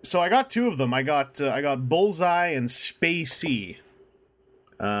 So I got two of them. I got Bullseye and Spacey.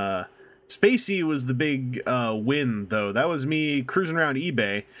 Spacey was the big win, though. That was me cruising around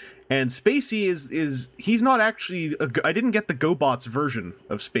eBay. And Spacey is he's not actually... I didn't get the GoBots version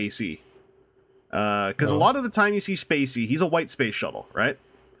of Spacey. Because a lot of the time you see Spacey, he's a white space shuttle, right?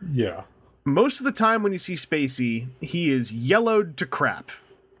 Yeah. Most of the time when you see Spacey, he is yellowed to crap.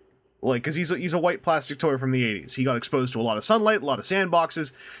 Like, because he's a white plastic toy from the 80s. He got exposed to a lot of sunlight, a lot of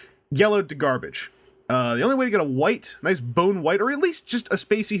sandboxes, yellowed to garbage. The only way to get a white, nice bone white, or at least just a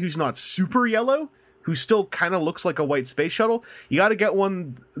Spacey who's not super yellow, who still kind of looks like a white space shuttle, you got to get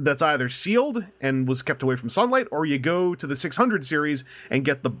one that's either sealed and was kept away from sunlight, or you go to the 600 series and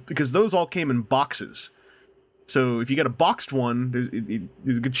get because those all came in boxes. So if you get a boxed one, there's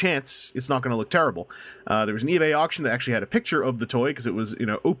a good chance it's not going to look terrible. There was an eBay auction that actually had a picture of the toy because it was,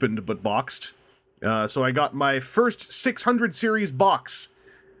 opened but boxed. So I got my first 600 series box,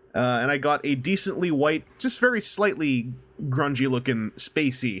 and I got a decently white, just very slightly grungy looking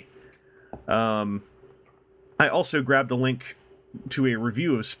Spacey. I also grabbed a link to a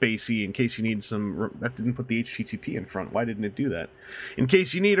review of Spacey in case you need some... That didn't put the HTTP in front. Why didn't it do that? In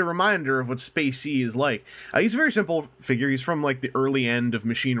case you need a reminder of what Spacey is like. He's a very simple figure. He's from, like, the early end of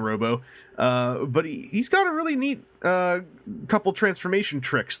Machine Robo. But he's got a really neat couple transformation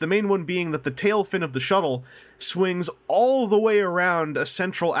tricks. The main one being that the tail fin of the shuttle swings all the way around a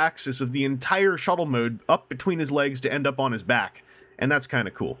central axis of the entire shuttle mode up between his legs to end up on his back. And that's kind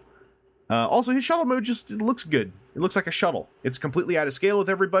of cool. Also, his shuttle mode it looks good. It looks like a shuttle. It's completely out of scale with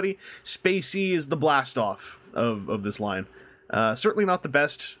everybody. Spacey is the blast-off of this line. Certainly not the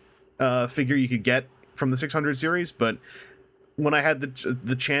best figure you could get from the 600 series, but when I had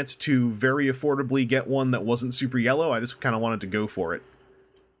the chance to very affordably get one that wasn't super yellow, I just kind of wanted to go for it.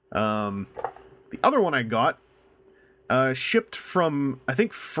 The other one I got, shipped from, I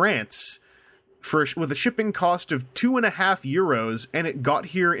think, France, with a shipping cost of €2.50, and it got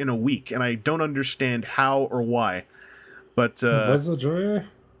here in a week, and I don't understand how or why. But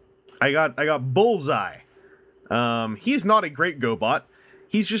I got Bullseye. He's not a great GoBot.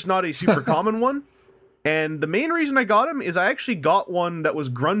 He's just not a super common one. And the main reason I got him is I actually got one that was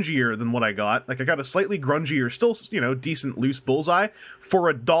grungier than what I got. Like, I got a slightly grungier, still, decent loose Bullseye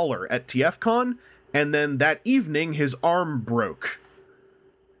for $1 at TFCon, and then that evening his arm broke.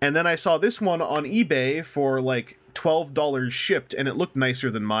 And then I saw this one on eBay for like $12 shipped, and it looked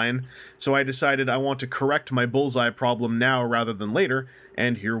nicer than mine. So I decided I want to correct my Bullseye problem now rather than later,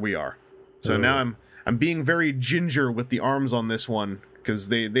 and here we are. So now I'm being very ginger with the arms on this one, because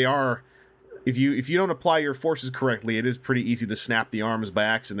they are, if you don't apply your forces correctly, it is pretty easy to snap the arms by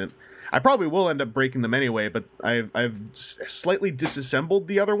accident. I probably will end up breaking them anyway, but I've slightly disassembled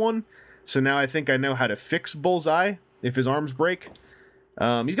the other one, so now I think I know how to fix Bullseye if his arms break.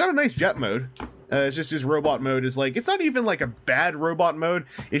 He's got a nice jet mode. It's just his robot mode is like, it's not even like a bad robot mode.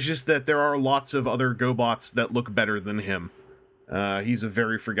 It's just that there are lots of other GoBots that look better than him. He's a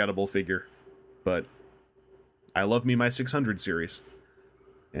very forgettable figure, but I love me my 600 series.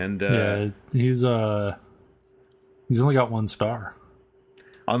 And yeah, he's only got 1 star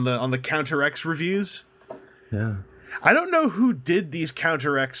on the Counter X reviews. Yeah, I don't know who did these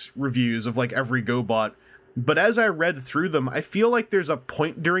Counter X reviews of like every GoBot. But as I read through them, I feel like there's a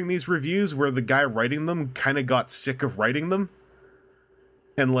point during these reviews where the guy writing them kind of got sick of writing them.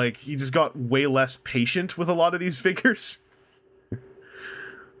 And, like, he just got way less patient with a lot of these figures.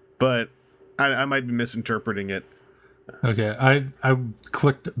 But I might be misinterpreting it. Okay, I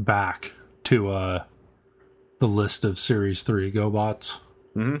clicked back to the list of Series 3 GoBots.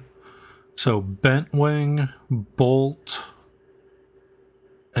 Mm-hmm. So Bentwing, Bolt,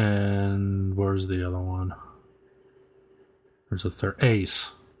 and where's the other one? There's a third.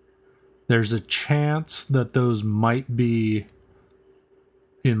 Ace. There's a chance that those might be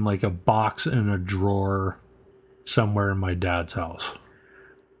in like a box in a drawer somewhere in my dad's house.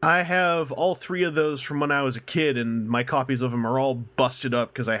 I have all three of those from when I was a kid, and my copies of them are all busted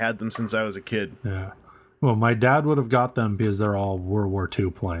up because I had them since I was a kid. Yeah. Well, my dad would have got them because they're all World War II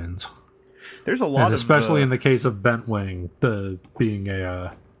planes. There's a lot and of... especially in the case of Bentwing, being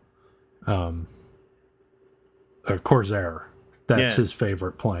a Corsair. That's his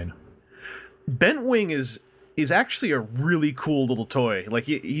favorite plane. Bentwing is actually a really cool little toy. Like,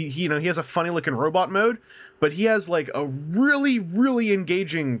 he has a funny looking robot mode, but he has like a really, really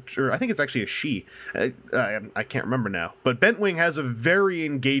engaging, or I think it's actually a she. I can't remember now. But Bentwing has a very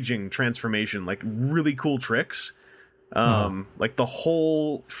engaging transformation, like really cool tricks. Like the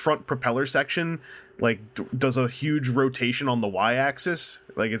whole front propeller section, like does a huge rotation on the y-axis.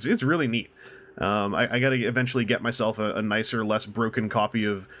 Like it's really neat. I gotta eventually get myself a nicer, less broken copy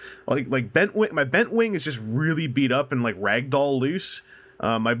of like Bentwing. My Bentwing is just really beat up and like ragdoll loose.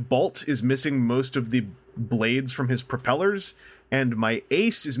 My Bolt is missing most of the blades from his propellers, and my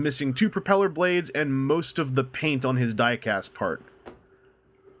Ace is missing 2 propeller blades and most of the paint on his diecast part.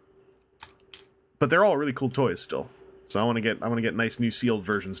 But they're all really cool toys still. So I want to get nice new sealed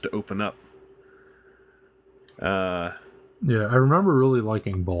versions to open up. Yeah, I remember really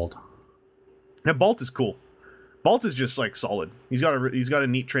liking Bolt. Now Bolt is cool. Bolt is just like solid. He's got a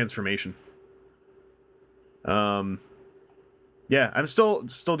neat transformation. Yeah, I'm still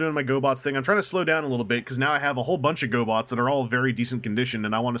doing my GoBots thing. I'm trying to slow down a little bit because now I have a whole bunch of GoBots that are all very decent condition,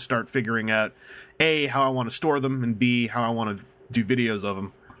 and I want to start figuring out A, how I want to store them, and B, how I want to do videos of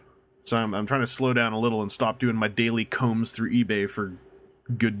them. So I'm trying to slow down a little and stop doing my daily combs through eBay for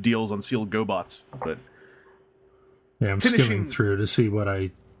good deals on sealed GoBots. But yeah, I'm skimming through to see what I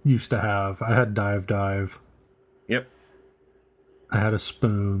used to have. I had Dive. Yep. I had a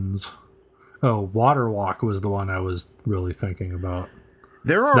Spoons. Oh, Water Walk was the one I was really thinking about.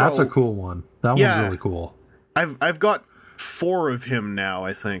 That's a cool one. That one's really cool. I've got 4 of him now,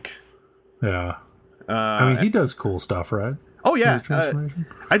 I think. Yeah. I mean, he does cool stuff, right? Oh yeah.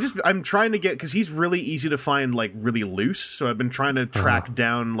 I'm trying to get, because he's really easy to find, like really loose. So I've been trying to track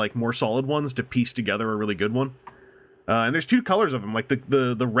down like more solid ones to piece together a really good one. And there's 2 colors of them, like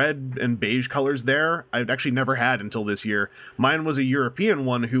the red and beige colors there, I've actually never had until this year. Mine was a European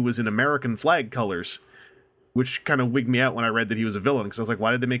one who was in American flag colors, which kind of wigged me out when I read that he was a villain, because I was like,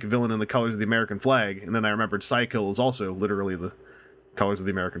 why did they make a villain in the colors of the American flag? And then I remembered Psykill is also literally the colors of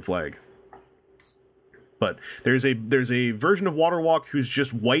the American flag. But there's a version of Waterwalk who's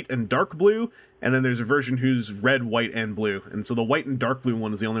just white and dark blue, and then there's a version who's red, white, and blue. And so the white and dark blue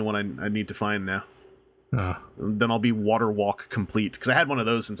one is the only one I need to find now. Then I'll be Waterwalk complete, because I had one of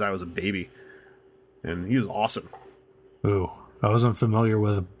those since I was a baby, and he was awesome. Ooh, I wasn't familiar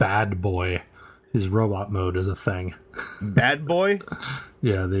with Bad Boy. His robot mode is a thing. Bad Boy?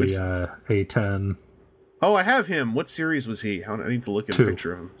 Yeah, the A10. Oh, I have him. What series was he? I need to look at a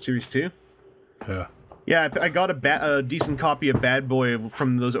picture of him. Series 2? Yeah. Yeah, I got a decent copy of Bad Boy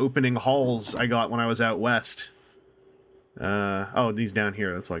from those opening hauls I got when I was out west. Oh, he's down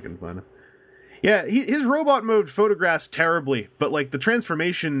here. That's why I can find him. Yeah, his robot mode photographs terribly, but like the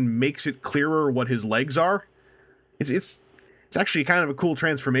transformation makes it clearer what his legs are. It's actually kind of a cool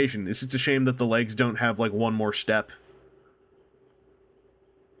transformation. It's just a shame that the legs don't have like one more step.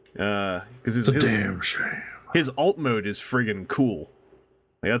 Because it's a damn shame. His alt mode is friggin' cool.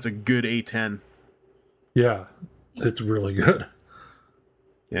 Like that's a good A10. Yeah, it's really good.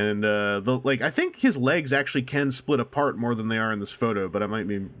 And I think his legs actually can split apart more than they are in this photo, but I might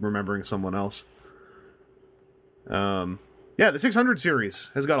be remembering someone else. Yeah, the 600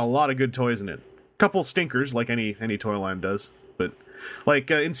 series has got a lot of good toys in it. Couple stinkers, like any toy line does, but like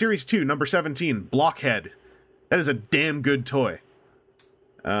in series 2, number 17, Blockhead. That is a damn good toy.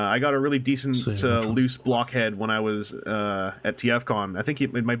 I got a really decent loose Blockhead when I was at TFCon. I think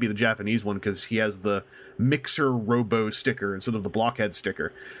it might be the Japanese one because he has the Mixer Robo sticker instead of the Blockhead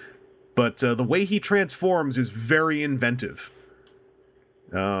sticker. But the way he transforms is very inventive.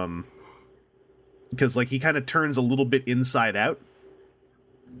 Because like he kind of turns a little bit inside out,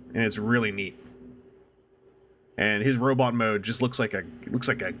 and it's really neat. And his robot mode just looks like a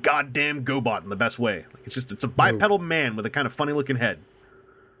goddamn GoBot in the best way. Like it's a bipedal man with a kind of funny looking head.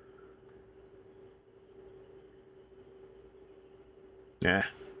 Yeah.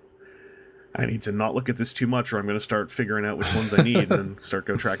 I need to not look at this too much, or I'm going to start figuring out which ones I need and then start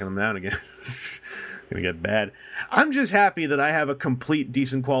tracking them down again. Gonna get bad. I'm just happy that I have a complete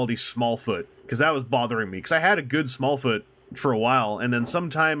decent quality Smallfoot, because that was bothering me, because I had a good Smallfoot for a while, and then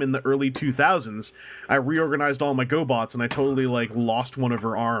sometime in the early 2000s, I reorganized all my GoBots, and I totally, lost one of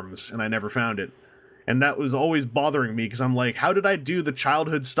her arms, and I never found it. And that was always bothering me, because I'm like, how did I do the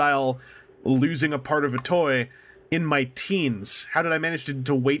childhood style losing a part of a toy in my teens? How did I manage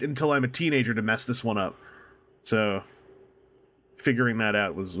to wait until I'm a teenager to mess this one up? So, figuring that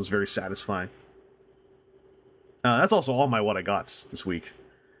out was very satisfying. That's also all my what I gots this week.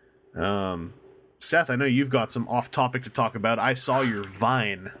 Seth, I know you've got some off topic to talk about. I saw your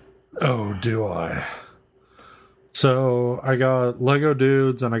Vine. Oh, do I? So I got Lego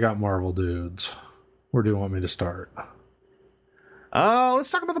dudes and I got Marvel dudes. Where do you want me to start?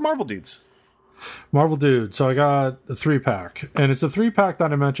 Let's talk about the Marvel dudes. Marvel dudes. So I got a 3-pack, and it's a 3-pack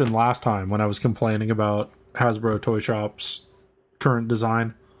that I mentioned last time when I was complaining about Hasbro Toy Shop's current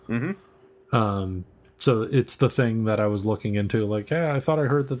design. Mm-hmm. So it's the thing that I was looking into, like, yeah, I thought I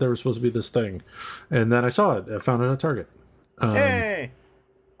heard that there was supposed to be this thing. And then I saw it. I found it at Target. Hey!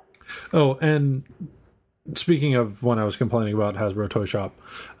 Oh, and speaking of when I was complaining about Hasbro Toy Shop,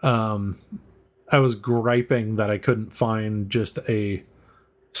 I was griping that I couldn't find just a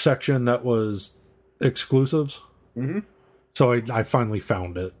section that was exclusives. Mm-hmm. So I finally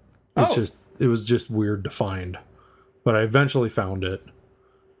found it. It was just weird to find. But I eventually found it.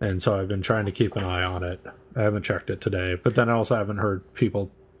 And so I've been trying to keep an eye on it. I haven't checked it today. But then I also haven't heard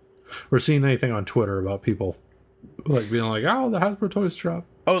people or seen anything on Twitter about people being like, oh, the Hasbro Toy Shop.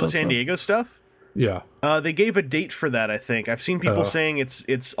 Oh, the San Diego stuff? Yeah. They gave a date for that, I think. I've seen people saying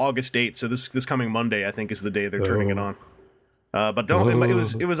it's August 8th, so this coming Monday, I think, is the day they're turning it on. But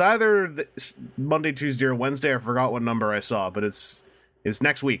it was either Monday, Tuesday, or Wednesday. I forgot what number I saw, but it's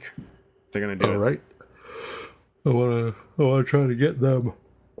next week. They're gonna do it. All right. I wanna try to get them.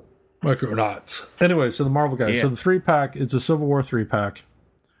 Micronauts. Anyway, so the Marvel guys. Yeah. So the 3-pack, it's a Civil War 3-pack.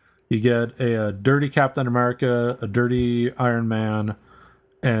 You get a dirty Captain America, a dirty Iron Man,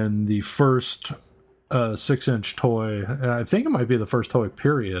 and the first 6-inch toy. I think it might be the first toy,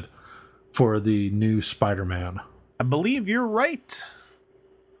 period, for the new Spider-Man. I believe you're right.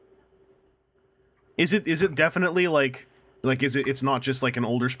 Is it definitely it's not just like an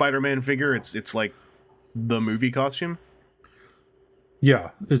older Spider-Man figure? It's like the movie costume?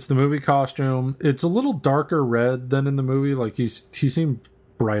 Yeah, it's the movie costume. It's a little darker red than in the movie. Like he seemed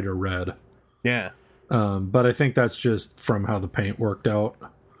brighter red. Yeah. But I think that's just from how the paint worked out.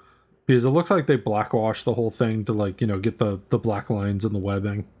 Because it looks like they blackwashed the whole thing to get the black lines and the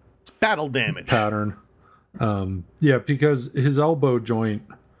webbing. It's battle damage pattern. Yeah, because his elbow joint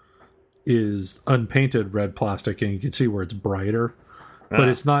is unpainted red plastic, and you can see where it's brighter. But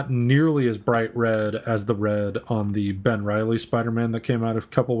it's not nearly as bright red as the red on the Ben Reilly Spider-Man that came out a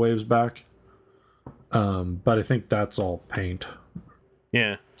couple waves back. But I think that's all paint.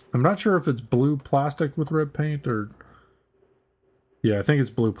 Yeah. I'm not sure if it's blue plastic with red paint or... Yeah, I think it's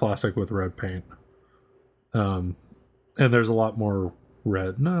blue plastic with red paint. And there's a lot more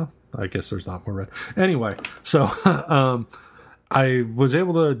red. No, I guess there's not more red. Anyway, so I was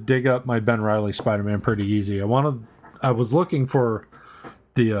able to dig up my Ben Reilly Spider-Man pretty easy. I was looking for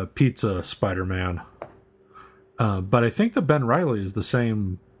the pizza Spider-Man, but I think the Ben Reilly is the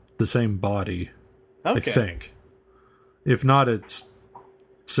same body. Okay. I think, if not, it's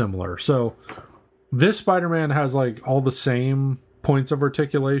similar. So this Spider-Man has all the same points of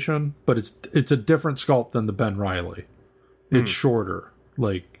articulation, but it's a different sculpt than the Ben Reilly. It's shorter,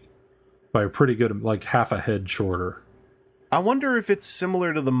 by a pretty good, half a head shorter. I wonder if it's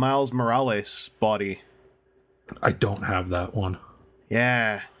similar to the Miles Morales body. I don't have that one.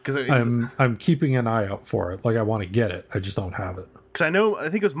 Yeah, because I'm keeping an eye out for it. I want to get it. I just don't have it. Because I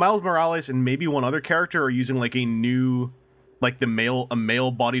think it was Miles Morales and maybe one other character are using a new, a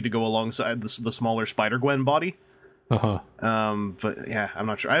male body to go alongside the smaller Spider-Gwen body. But yeah, I'm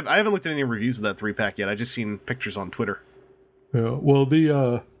not sure. I haven't looked at any reviews of that 3-pack yet. I just seen pictures on Twitter. Yeah. Well,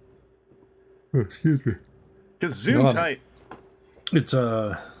 excuse me. Just zoom tight. It's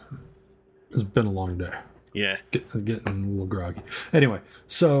been a long day. Yeah. Getting a little groggy. Anyway,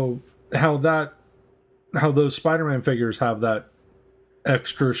 so how those Spider-Man figures have that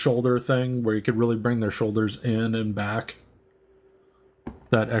extra shoulder thing where you could really bring their shoulders in and back.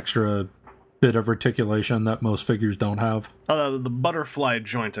 That extra bit of articulation that most figures don't have. Oh, the butterfly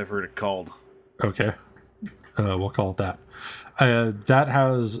joint, I've heard it called. Okay. We'll call it that. That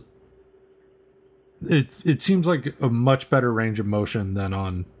has... It seems like a much better range of motion than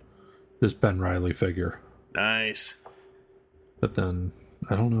on this Ben Reilly figure. Nice. But then,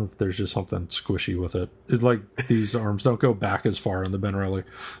 I don't know if there's just something squishy with it. Like these arms don't go back as far in the Benelli.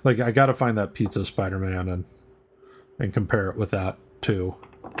 Like I got to find that pizza Spider-Man and compare it with that too.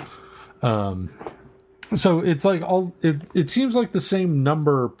 So it's like it seems like the same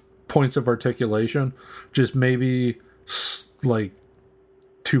number points of articulation, just maybe like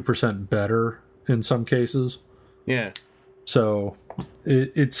 2% better in some cases. Yeah. So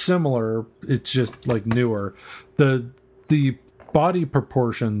it's similar. It's just like newer. The body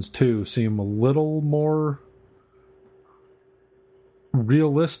proportions too seem a little more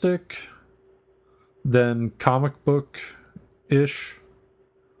realistic than comic book ish.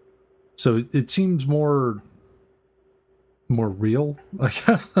 So it seems more real, I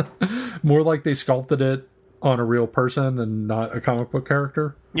guess. More like they sculpted it on a real person and not a comic book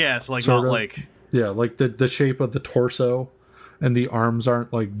character. Yeah, it's like not like... Yeah, like the shape of the torso and the arms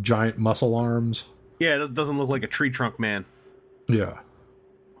aren't like giant muscle arms. Yeah, it doesn't look like a tree trunk man. Yeah.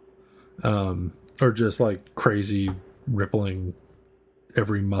 Or just like crazy rippling,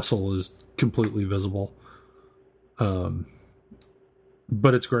 every muscle is completely visible.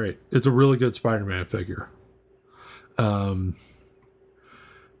 But it's great. It's a really good Spider-Man figure. Then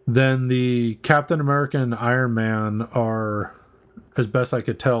the Captain America and Iron Man are, as best I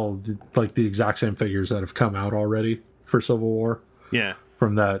could tell, like the exact same figures that have come out already for Civil War. Yeah.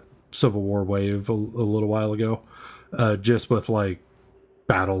 From that Civil War wave a little while ago. Just with like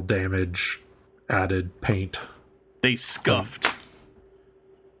battle damage added paint. They scuffed.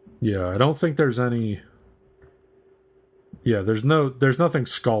 Yeah, I don't think there's any... Yeah, there's nothing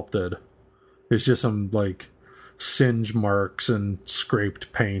sculpted. It's just some like singe marks and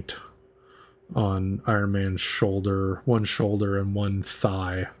scraped paint on Iron Man's shoulder, one shoulder and one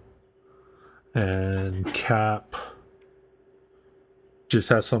thigh. And Cap just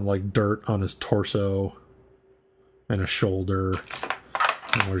has some like dirt on his torso and a shoulder.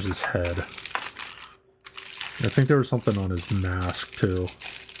 And where's his head? I think there was something on his mask too.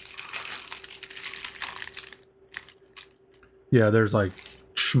 Yeah, there's like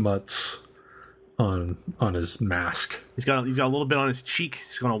schmutz on his mask. He's got a little bit on his cheek.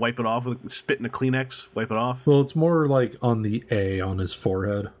 He's gonna wipe it off with spit in a Kleenex. Wipe it off. Well, it's more like on the A on his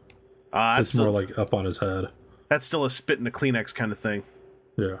forehead. It's more like up on his head. That's still a spit in a Kleenex kind of thing.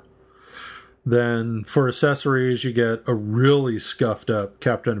 Yeah. Then for accessories, you get a really scuffed up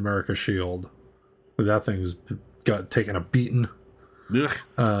Captain America shield. That thing's got taken a beating.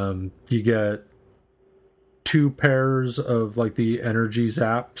 Ugh. You get 2 pairs of like the energy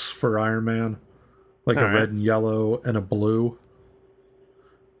zaps for Iron Man, like a red and yellow and a blue.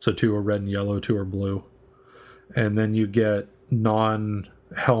 So 2 are red and yellow, 2 are blue. And then you get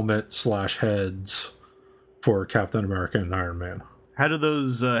non-helmet / heads for Captain America and Iron Man. How do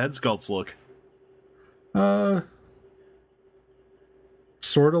those head sculpts look?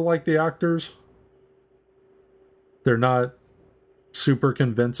 Sort of like the actors. They're not super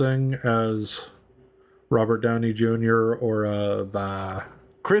convincing as Robert Downey Jr. or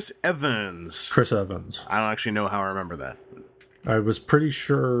Chris Evans. Chris Evans. I don't actually know how I remember that. I was pretty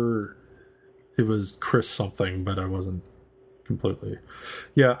sure it was Chris something, but I wasn't completely.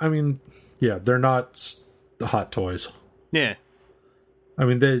 Yeah, I mean, yeah, they're not hot toys. Yeah. I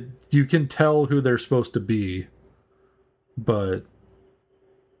mean, you can tell who they're supposed to be, but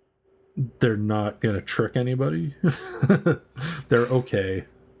they're not going to trick anybody. They're okay.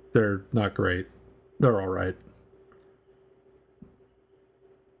 They're not great. They're all right.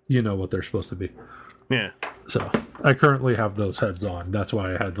 You know what they're supposed to be. Yeah. So I currently have those heads on. That's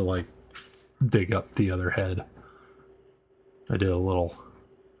why I had to like dig up the other head. I did a little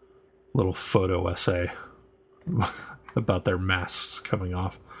photo essay about their masks coming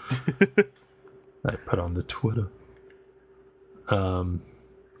off. I put on the Twitter.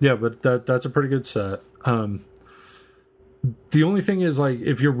 Yeah, but that's a pretty good set. The only thing is, like,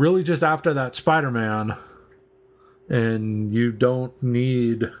 if you're really just after that Spider-Man and you don't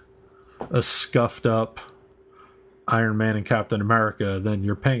need a scuffed up Iron Man and Captain America, then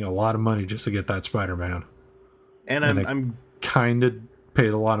you're paying a lot of money just to get that Spider-Man. And I'm kind of paid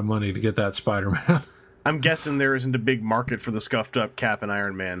a lot of money to get that Spider-Man. I'm guessing there isn't a big market for the scuffed up Cap and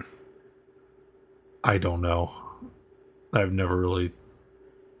Iron Man. I don't know. I've never really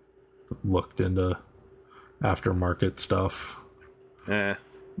looked into aftermarket stuff.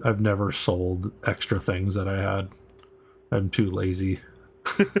 I've never sold extra things that I had. I'm too lazy.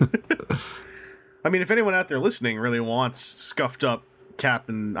 I mean, if anyone out there listening really wants scuffed up Cap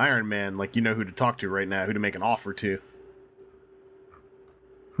and Iron Man, like, you know who to talk to right now, who to make an offer to.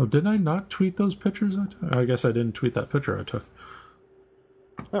 Oh, did I not tweet those pictures? I guess I didn't tweet that picture I took.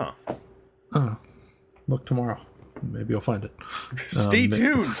 Oh. Oh. Look tomorrow. Maybe you'll find it. Stay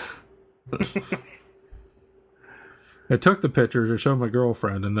tuned. I took the pictures. I showed my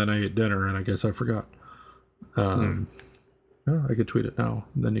girlfriend, and then I ate dinner, and I guess I forgot. Yeah, I could tweet it now.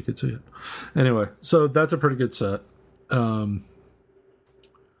 Then you could see it. Anyway, so that's a pretty good set.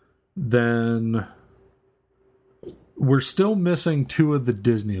 Then we're still missing 2 of the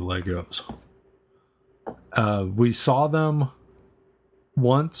Disney Legos. We saw them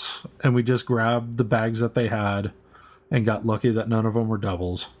once, and we just grabbed the bags that they had and got lucky that none of them were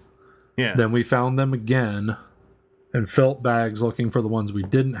doubles. Yeah. Then we found them again and felt bags looking for the ones we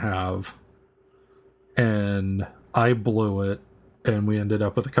didn't have. And I blew it, and we ended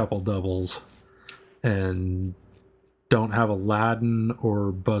up with a couple doubles and don't have Aladdin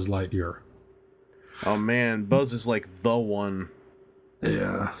or Buzz Lightyear. Oh man, Buzz is like the one.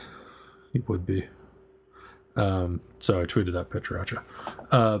 Yeah, he would be. So I tweeted that picture at you.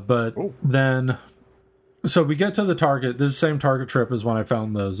 But then, so we get to the Target. This is the same Target trip as when I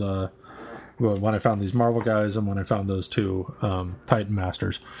found those, when I found these Marvel guys and when I found those 2 Titan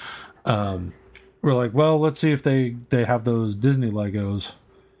Masters. We're like, well, let's see if they have those Disney Legos,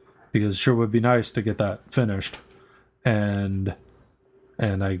 because it sure would be nice to get that finished. And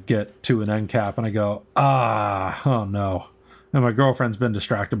I get to an end cap and I go, oh no. And my girlfriend's been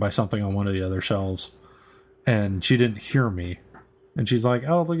distracted by something on one of the other shelves, and she didn't hear me. And she's like,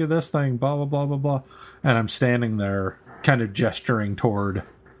 oh, look at this thing, blah, blah, blah, blah, blah. And I'm standing there kind of gesturing toward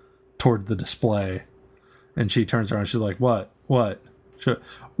the display. And she turns around, she's like, what? What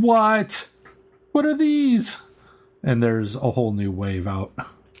are these? And there's a whole new wave out.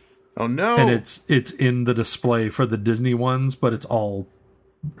 Oh no. And it's in the display for the Disney ones, but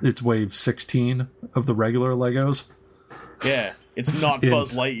it's wave 16 of the regular Legos. Yeah, it's not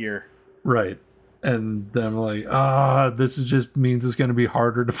Buzz Lightyear. Right. And then I'm like, this just means it's going to be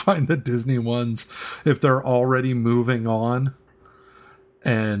harder to find the Disney ones if they're already moving on.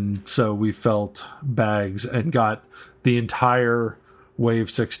 And so we felt bags and got the entire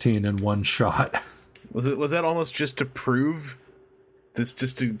wave 16 in one shot. Was that almost just to prove this,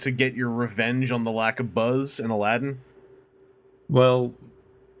 just to get your revenge on the lack of Buzz and Aladdin? Well,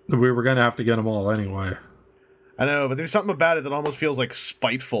 we were going to have to get them all anyway. I know, but there's something about it that almost feels like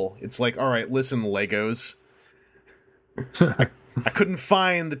spiteful. It's like, all right, listen, Legos. I couldn't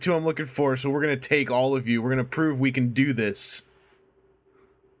find the 2 I'm looking for, so we're going to take all of you. We're going to prove we can do this.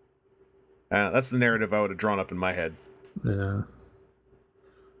 That's the narrative I would have drawn up in my head. Yeah.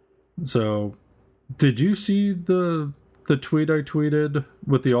 So, did you see the tweet I tweeted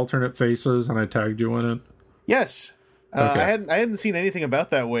with the alternate faces and I tagged you in it? Yes. Okay. I hadn't seen anything about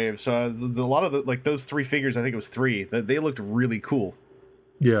that wave, so a lot of those 3 figures, I think it was 3, they looked really cool.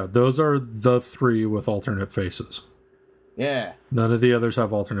 Yeah, those are the 3 with alternate faces. Yeah. None of the others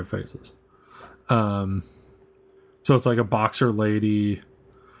have alternate faces. So it's like a boxer lady,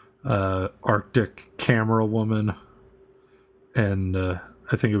 Arctic camera woman, and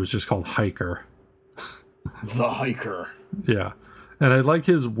I think it was just called Hiker. The Hiker. Yeah. And I like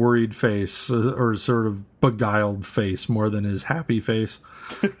his worried face, or sort of beguiled face, more than his happy face.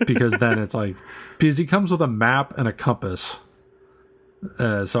 Because then it's like, because he comes with a map and a compass.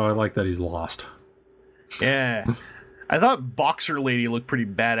 So I like that he's lost. Yeah. I thought Boxer Lady looked pretty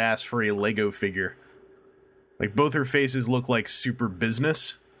badass for a Lego figure. Like, both her faces look like super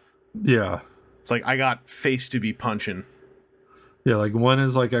business. Yeah. It's like, I got face to be punching. Yeah, like one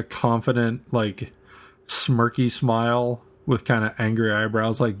is like a confident, like, smirky smile with kind of angry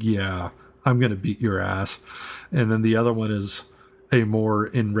eyebrows, like, yeah, I'm gonna beat your ass. And then the other one is a more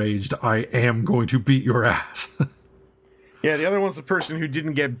enraged, I am going to beat your ass. Yeah, the other one's the person who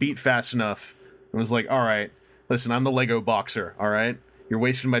didn't get beat fast enough and was like, alright, listen, I'm the Lego boxer, alright? You're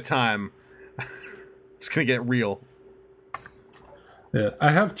wasting my time. It's gonna get real. Yeah, I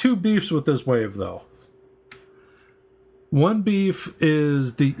have 2 beefs with this wave, though. One beef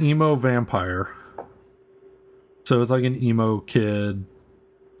is the emo vampire. So it's like an emo kid.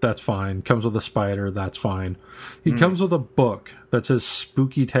 That's fine. Comes with a spider. That's fine. He comes with a book that says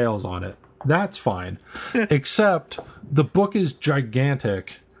Spooky Tales on it. That's fine. Except the book is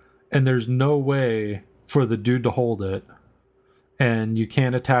gigantic and there's no way for the dude to hold it. And you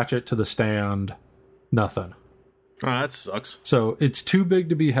can't attach it to the stand. Nothing. Oh, that sucks. So it's too big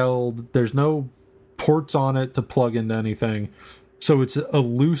to be held. There's no ports on it to plug into anything. So it's a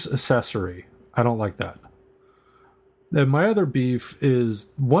loose accessory. I don't like that. And my other beef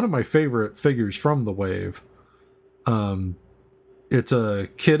is one of my favorite figures from the wave. It's a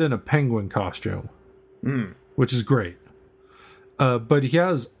kid in a penguin costume, which is great. But he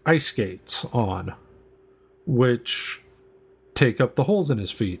has ice skates on, which take up the holes in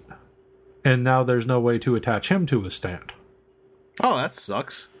his feet. and now there's no way to attach him to a stand. Oh, that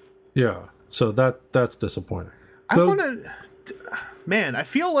sucks. Yeah, so that's disappointing. Man, I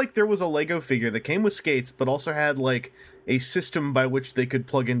feel like there was a Lego figure that came with skates, but also had, like, a system by which they could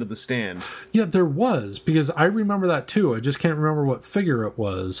plug into the stand. Yeah, there was, because I remember that too. I just can't remember what figure it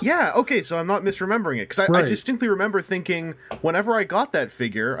was. Yeah, okay, so I'm not misremembering it. Because I distinctly remember thinking, whenever I got that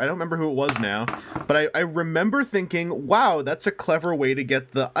figure, I don't remember who it was now, but I remember thinking, wow, that's a clever way to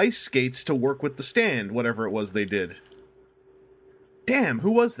get the ice skates to work with the stand, whatever it was they did. Damn,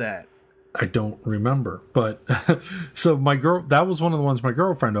 who was that? I don't remember, but so that was one of the ones my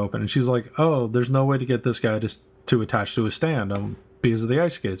girlfriend opened, and she's like, "Oh, there's no way to get this guy to attach to a stand because of the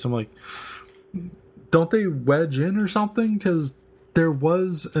ice skates." I'm like, "Don't they wedge in or something?" Because there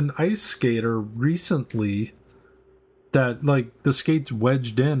was an ice skater recently that, like, the skates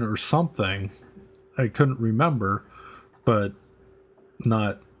wedged in or something. I couldn't remember, but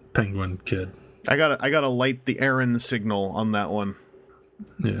not Penguin Kid. I gotta light the Aaron signal on that one.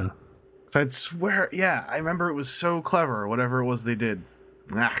 Yeah. I'd swear, yeah, I remember it was so clever, whatever it was they did.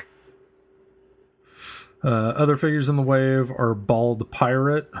 Other figures in the wave are Bald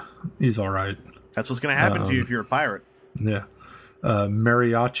Pirate. He's all right. That's what's going to happen to you if you're a pirate. Yeah.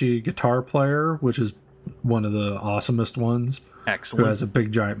 Mariachi Guitar Player, which is one of the awesomest ones. Excellent. Who has a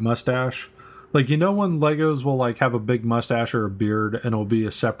big giant mustache. Like, you know when Legos will, like, have a big mustache or a beard and it'll be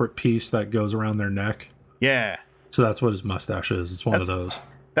a separate piece that goes around their neck? Yeah. So that's what his mustache is. It's one of those.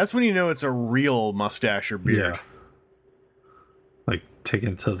 That's when you know it's a real mustache or beard. Yeah. Like, taken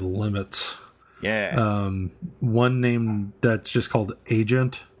it to the limits. Yeah. One name that's just called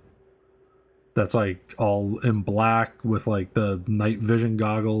Agent. That's, like, all in black with, like, the night vision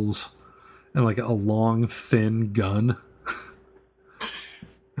goggles and, like, a long, thin gun.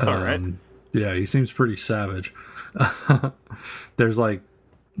 All right. Yeah, he seems pretty savage. There's, like,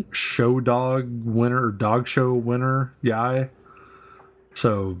 show dog winner or dog show winner guy.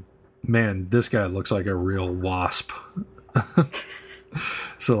 So, man, this guy looks like a real wasp.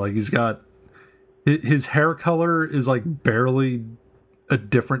 So, like, he's got... His hair color is, like, barely a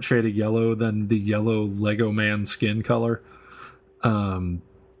different shade of yellow than the yellow Lego Man skin color.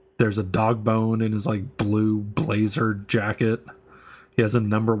 There's a dog bone in his, like, blue blazer jacket. He has a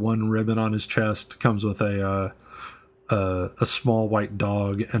 #1 ribbon on his chest. Comes with a small white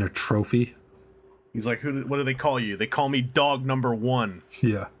dog and a trophy. He's like, what do they call you? They call me dog #1.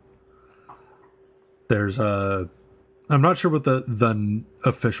 Yeah. There's I'm not sure what the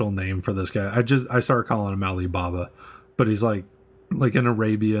official name for this guy. I started calling him Alibaba, but he's like an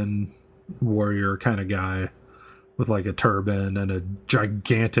Arabian warrior kind of guy with, like, a turban and a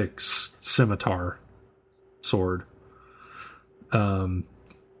gigantic scimitar sword.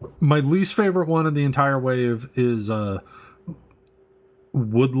 My least favorite one in the entire wave is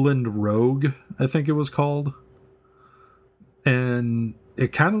Woodland Rogue, I think it was called. And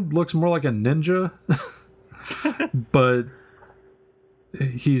it kind of looks more like a ninja, but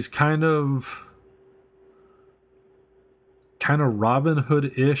he's kind of Robin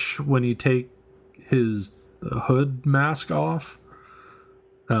Hood-ish when you take his hood mask off.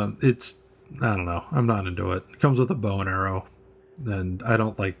 I don't know. I'm not into it. It comes with a bow and arrow, and I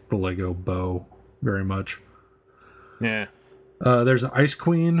don't like the Lego bow very much. Yeah. There's an Ice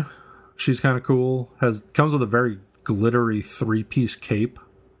Queen. She's kind of cool. Comes with a very glittery 3-piece cape.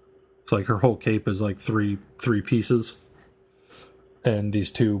 It's like her whole cape is like three pieces. And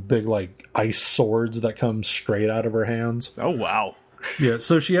these two big, like, ice swords that come straight out of her hands. Oh, wow. Yeah,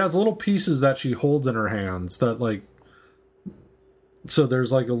 so she has little pieces that she holds in her hands that, like... So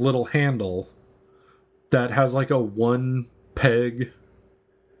there's, like, a little handle that has, like, a 1-peg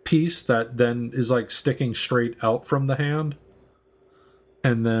piece that then is, like, sticking straight out from the hand.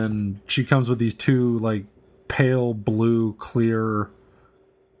 And then she comes with these two, like, pale blue, clear,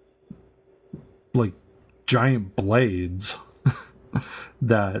 like, giant blades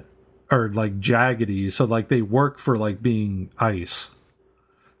that are, like, jaggedy. So, like, they work for, like, being ice.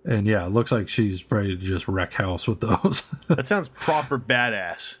 And yeah, it looks like she's ready to just wreck house with those. That sounds proper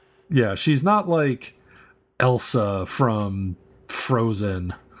badass. Yeah, she's not like Elsa from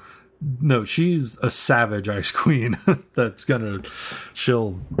Frozen. No, she's a savage ice queen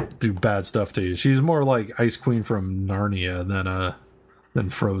she'll do bad stuff to you. She's more like Ice Queen from Narnia than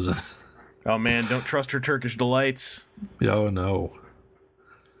Frozen. Oh man, don't trust her Turkish delights. Oh no.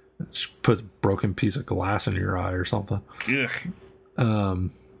 She puts a broken piece of glass in your eye or something. Ugh.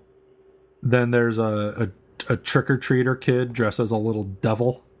 Then there's a trick-or-treater kid dressed as a little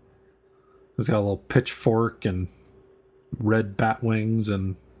devil. He's got a little pitchfork and red bat wings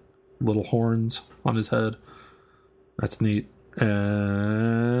and little horns on his head. That's neat.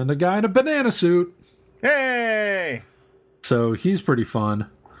 and a guy in a banana suit. Hey! So he's pretty fun.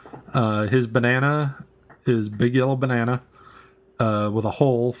 His banana is big yellow banana with a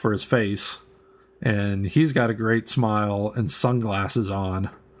hole for his face. And he's got a great smile and sunglasses on.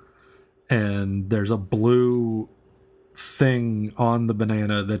 And there's a blue thing on the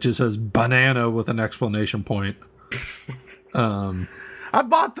banana that just says banana with an exclamation point. I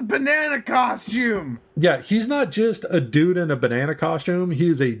bought the banana costume! Yeah, he's not just a dude in a banana costume.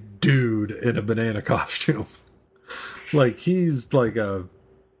 He's a dude in a banana costume. Like, he's like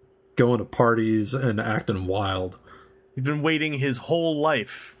going to parties and acting wild. He's been waiting his whole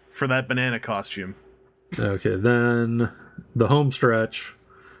life for that banana costume. Okay, then the home stretch,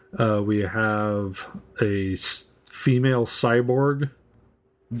 we have a female cyborg.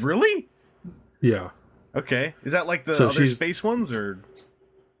 Really? Yeah. Okay. Is that like the other space ones, or?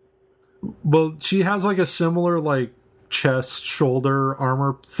 Well, she has like a similar like chest, shoulder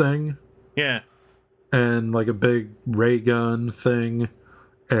armor thing. Yeah. And like a big ray gun thing,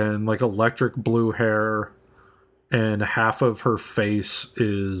 and like electric blue hair, and half of her face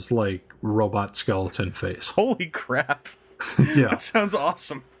is like robot skeleton face. Holy crap. Yeah. That sounds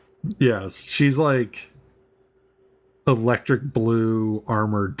awesome. Yes, she's like electric blue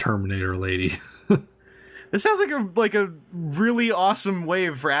armored Terminator lady. This sounds like a really awesome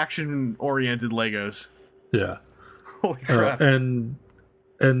wave for action oriented Legos. Yeah. Holy crap. And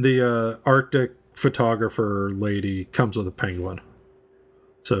the Arctic photographer lady comes with a penguin.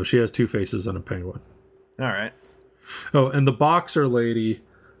 So she has two faces and a penguin. All right. Oh, and the boxer lady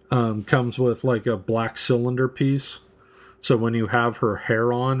comes with like a black cylinder piece. So when you have her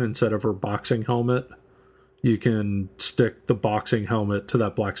hair on instead of her boxing helmet, you can stick the boxing helmet to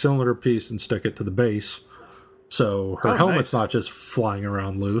that black cylinder piece and stick it to the base. So her helmet's not just flying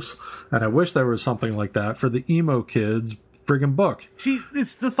around loose. And I wish there was something like that for the emo kids friggin' book. See,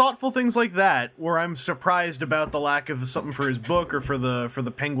 it's the thoughtful things like that where I'm surprised about the lack of something for his book or for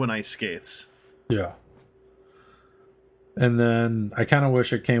the penguin ice skates. Yeah. And then I kind of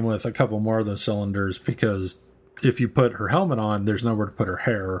wish it came with a couple more of those cylinders, because if you put her helmet on, there's nowhere to put her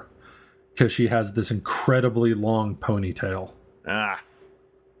hair, because she has this incredibly long ponytail. Ah.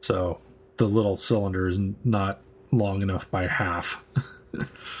 So the little cylinder is not long enough by half.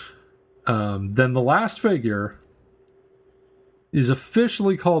 Then the last figure is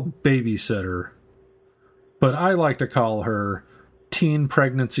officially called Babysitter, but I like to call her Teen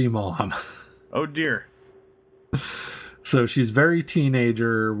Pregnancy Mom. Oh dear. So she's very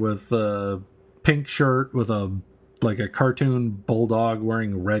teenager with a pink shirt with a cartoon bulldog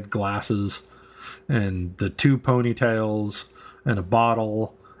wearing red glasses, and the two ponytails and a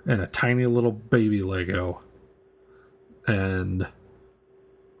bottle and a tiny little baby Lego. And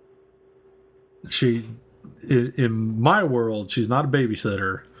she, in my world, she's not a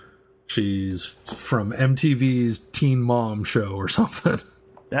babysitter. She's from MTV's Teen Mom show or something.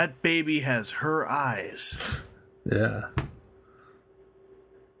 That baby has her eyes. Yeah.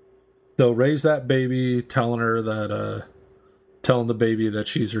 They'll raise that baby telling the baby that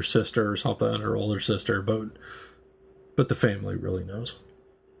she's her sister or something, her older sister, but the family really knows.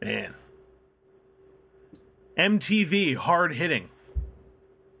 Man. MTV, hard hitting.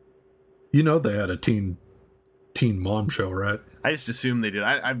 You know they had a teen mom show, right? I just assumed they did.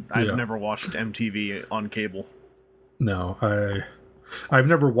 I've never watched MTV on cable. No, I've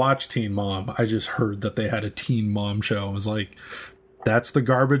never watched Teen Mom. I just heard that they had a Teen Mom show. I was like, that's the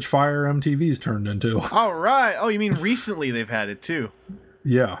garbage fire MTV's turned into. All right. Oh, you mean recently they've had it too?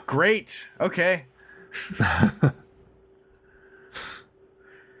 Yeah. Great. Okay.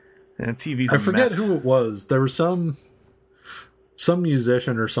 And TV's I forget who it was. There was some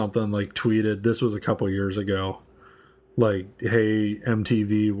musician or something like tweeted, this was a couple years ago, like, hey,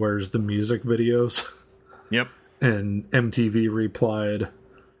 MTV, where's the music videos? Yep. And MTV replied,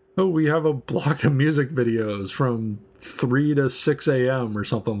 oh, we have a block of music videos from 3 to 6 a.m. or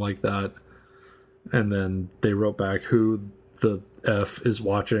something like that. And then they wrote back, who the F is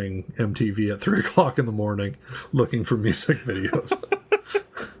watching MTV at 3 o'clock in the morning looking for music videos?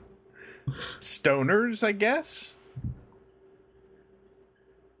 Stoners, I guess?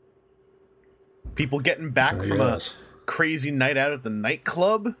 People getting back from a crazy night out at the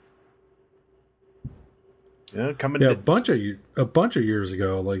nightclub? Yeah, a bunch of years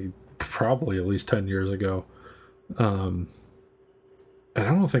ago, like probably at least 10 years ago. And I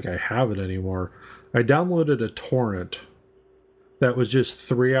don't think I have it anymore. I downloaded a torrent that was just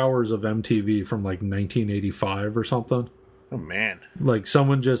 3 hours of MTV from like 1985 or something. Oh man. Like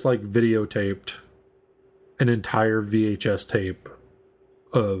someone just like videotaped an entire VHS tape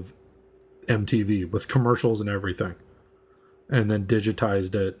of MTV with commercials and everything. and then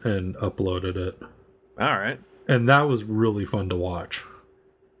digitized it and uploaded it. All right. And that was really fun to watch.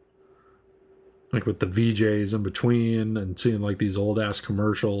 Like with the VJs in between and seeing like these old ass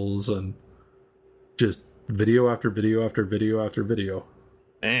commercials and just video after video after video after video.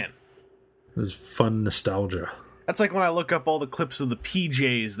 Man. It was fun nostalgia. That's like when I look up all the clips of the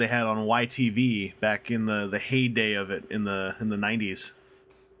PJs they had on YTV back in the heyday of it in the 90s.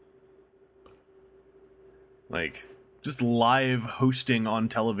 Like, just live hosting on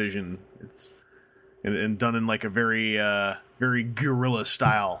television. It's and done in like a very very guerrilla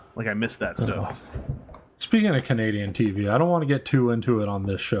style. Like, I miss that stuff. Speaking of Canadian TV, I don't want to get too into it on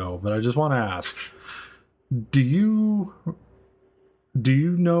this show, but I just want to ask, do you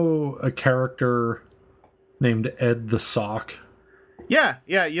know a character named Ed the Sock? Yeah.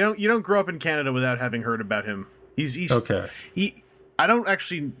 You don't grow up in Canada without having heard about him. He's okay. I don't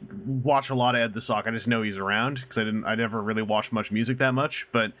actually watch a lot of Ed the Sock. I just know he's around because I never really watched much music that much.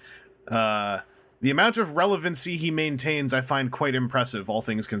 But the amount of relevancy he maintains, I find quite impressive, all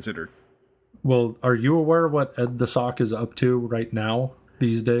things considered. Well, are you aware what Ed the Sock is up to right now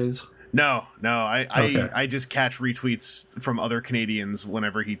these days? No. I just catch retweets from other Canadians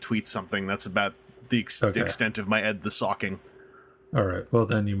whenever he tweets something. That's about the extent of my Ed the Socking. All right. Well,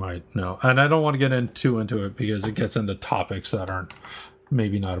 then you might know. And I don't want to get too into it because it gets into topics that aren't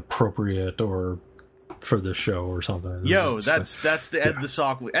maybe not appropriate or for this show or something. Yo, that's the Ed the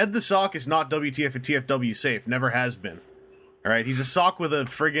Sock. Ed the Sock is not WTF and TFW safe. Never has been. All right. He's a sock with a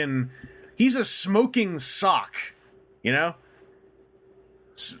friggin'... He's a smoking sock. You know?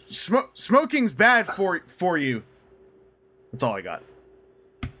 Smoking's bad for you. That's all I got.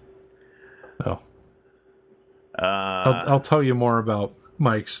 Oh. I'll tell you more about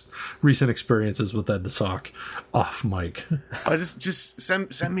Mike's recent experiences with Ed the Sock off mic. Just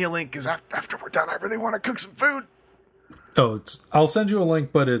send me a link because after we're done, I really want to cook some food. Oh, I'll send you a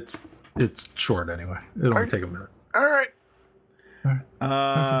link, but it's short anyway. It'll only take a minute. All right. Okay.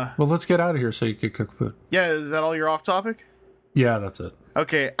 Well, let's get out of here so you can cook food. Yeah, is that all your off topic? Yeah, that's it.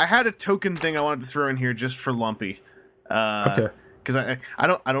 Okay, I had a token thing I wanted to throw in here just for Lumpy. Okay. Because I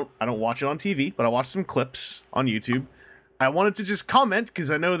don't watch it on TV, but I watch some clips on YouTube. I wanted to just comment because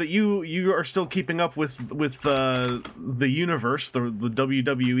I know that you are still keeping up with the universe, the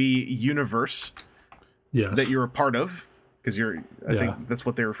WWE universe. Yes. That you're a part of, because I think that's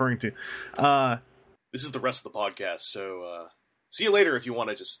what they're referring to. This is the rest of the podcast, so see you later if you want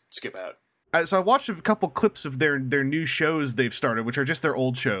to just skip out. So I watched a couple clips of their new shows they've started, which are just their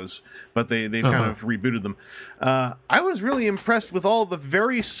old shows, but they've kind of rebooted them. I was really impressed with all the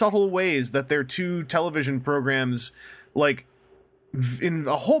very subtle ways that their two television programs, like, in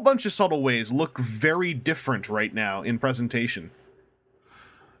a whole bunch of subtle ways, look very different right now in presentation.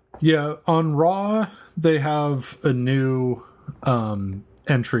 Yeah, on Raw, they have a new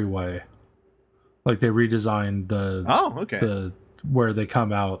entryway. Like, they redesigned the where they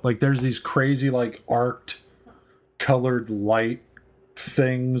come out. Like, there's these crazy, like, arced colored light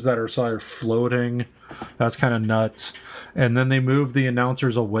things that are sort of floating. That's kind of nuts. And then they move the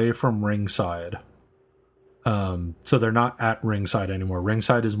announcers away from ringside. So they're not at ringside anymore.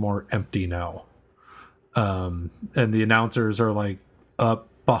 Ringside is more empty now. And the announcers are, like, up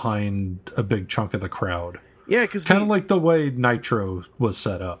behind a big chunk of the crowd. Yeah, because kind of like the way Nitro was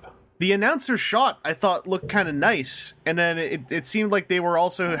set up. The announcer shot, I thought, looked kind of nice, and then it seemed like they were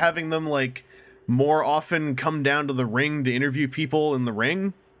also having them, like, more often come down to the ring to interview people in the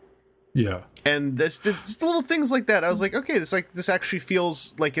ring. Yeah. And just little things like that. I was like, okay, this actually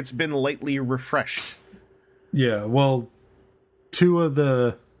feels like it's been lightly refreshed. Yeah, well, two of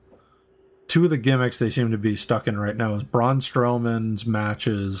the gimmicks they seem to be stuck in right now is Braun Strowman's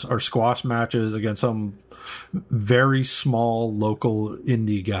matches or squash matches against some very small local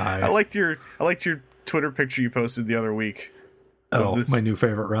indie guy. I liked your Twitter picture you posted the other week. Oh, my new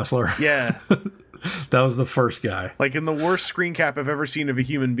favorite wrestler. Yeah. That was the first guy. Like, in the worst screen cap I've ever seen of a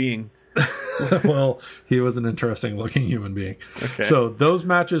human being. Well, he was an interesting looking human being. Okay. So those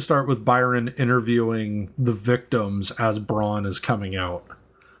matches start with Byron interviewing the victims as Braun is coming out.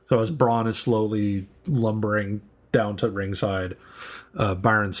 So as Braun is slowly lumbering down to ringside,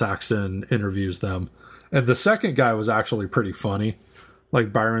 Byron Saxton interviews them. And the second guy was actually pretty funny.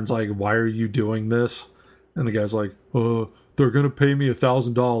 Like, Byron's like, "Why are you doing this?" And the guy's like, "They're gonna pay me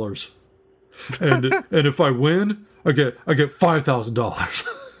 $1,000, and if I win, I get $5,000."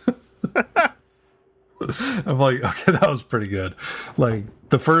 I'm like, okay, that was pretty good. Like,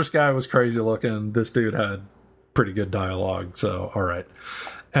 the first guy was crazy looking. This dude had pretty good dialogue. So, all right.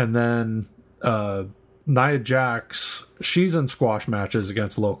 And then Nia Jax, she's in squash matches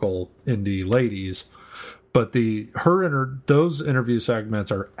against local indie ladies, But those interview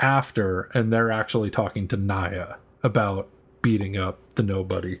segments are after, and they're actually talking to Nia about beating up the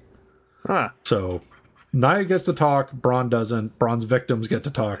Nobody. Huh. So Nia gets to talk, Braun doesn't. Braun's victims get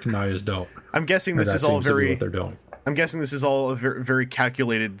to talk, Nia's don't. I'm guessing this is all very. What they're doing. I'm guessing this is all a very, very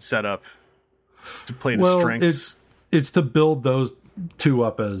calculated setup to play to strengths. It's to build those two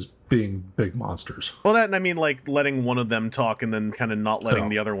up as being big monsters. Well, that, I mean, like letting one of them talk and then kind of not letting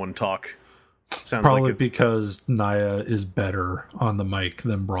the other one talk. Sounds probably like because Nia is better on the mic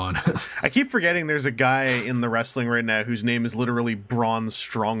than Braun is. I keep forgetting there's a guy in the wrestling right now whose name is literally Braun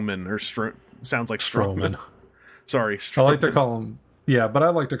Strowman, or sounds like Strowman. Sorry, Strowman. I like to call him. Yeah, but I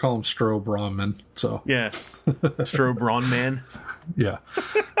like to call him Stro Braunman. So yeah, Stro Braun Man. Yeah.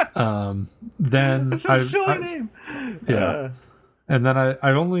 Then that's a silly name. Yeah. And then I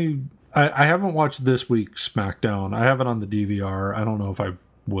haven't watched this week's SmackDown. I have it on the DVR. I don't know if I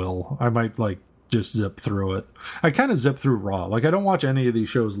will. I might just zip through it. I kind of zip through Raw. I don't watch any of these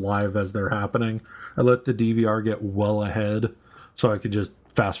shows live as they're happening. I let the DVR get well ahead so I could just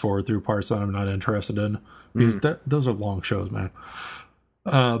fast forward through parts that I'm not interested in, because those are long shows, man.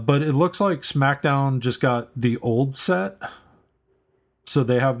 But it looks like SmackDown just got the old set, so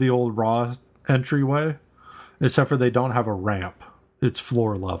they have the old Raw entryway, except for they don't have a ramp. It's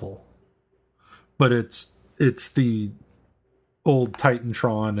floor level, but it's the old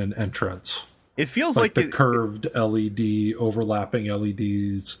Titantron and entrance. It feels like the curved LED, overlapping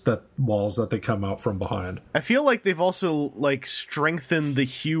LEDs, walls that they come out from behind. I feel like they've also strengthened the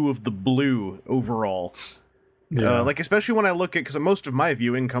hue of the blue overall. Yeah. Especially when I look at, because most of my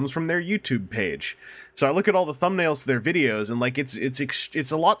viewing comes from their YouTube page, so I look at all the thumbnails to their videos, and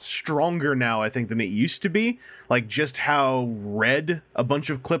it's a lot stronger now, I think, than it used to be. Just how red a bunch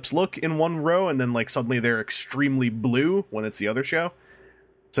of clips look in one row, and then suddenly they're extremely blue when it's the other show.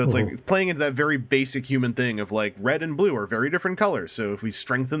 So it's it's playing into that very basic human thing of red and blue are very different colors. So if we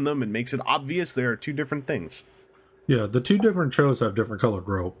strengthen them, it makes it obvious there are two different things. Yeah, the two different shows have different colored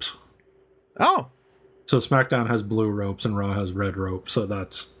ropes. Oh. So SmackDown has blue ropes and Raw has red ropes, so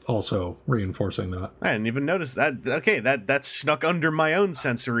that's also reinforcing that. I didn't even notice that. Okay, that snuck under my own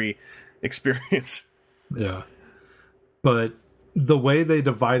sensory experience. Yeah. But the way they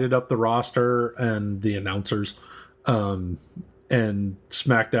divided up the roster and the announcers, and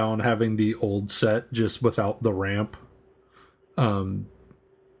SmackDown having the old set just without the ramp,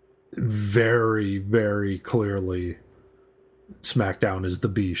 very, very clearly SmackDown is the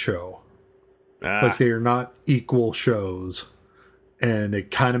B show. They are not equal shows, and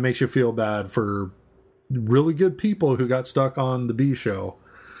it kind of makes you feel bad for really good people who got stuck on the B show.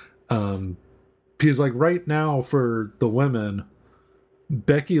 Because right now for the women,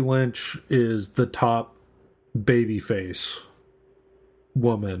 Becky Lynch is the top babyface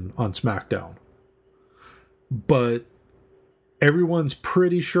woman on SmackDown, but everyone's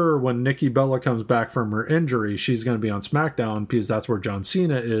pretty sure when Nikki Bella comes back from her injury, she's going to be on SmackDown because that's where John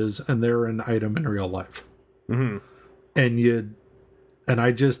Cena is, and they're an item in real life. Mm-hmm. And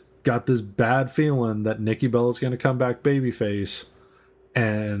I just got this bad feeling that Nikki Bella's going to come back babyface,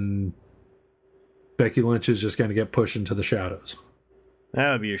 and Becky Lynch is just going to get pushed into the shadows.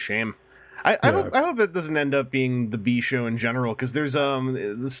 That would be a shame. I hope it doesn't end up being the B show in general, because there's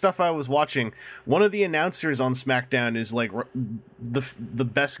the stuff I was watching. One of the announcers on SmackDown is the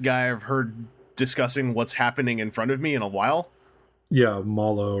best guy I've heard discussing what's happening in front of me in a while. Yeah,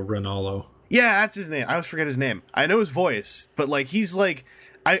 Malo Ronaldo. Yeah, that's his name. I always forget his name. I know his voice, but he's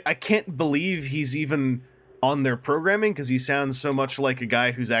I can't believe he's even on their programming, because he sounds so much like a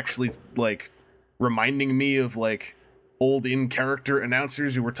guy who's actually reminding me of old in-character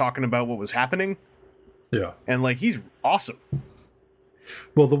announcers who were talking about what was happening. Yeah. And he's awesome.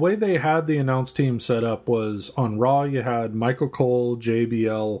 Well, the way they had the announce team set up was on Raw you had Michael Cole,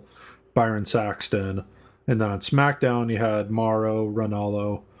 JBL, Byron Saxton, and then on SmackDown you had Mauro,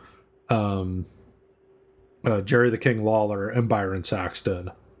 Ranallo, Jerry the King Lawler, and Byron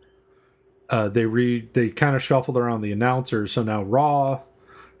Saxton. They kind of shuffled around the announcers, so now Raw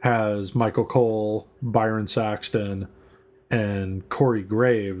has Michael Cole, Byron Saxton, and Corey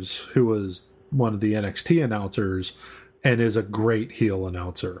Graves, who was one of the NXT announcers and is a great heel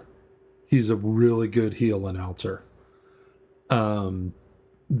announcer. He's a really good heel announcer. Then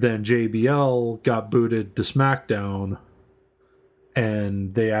JBL got booted to SmackDown,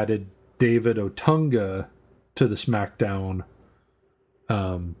 and they added David Otunga to the SmackDown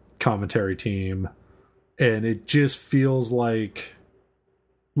commentary team, and it just feels like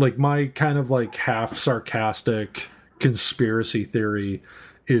my kind of half sarcastic conspiracy theory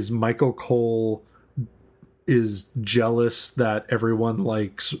is Michael Cole is jealous that everyone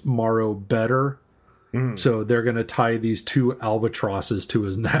likes Mauro better, So they're going to tie these 2 albatrosses to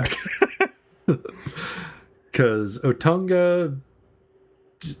his neck. Because Otunga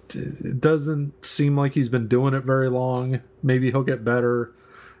doesn't seem like he's been doing it very long. Maybe he'll get better.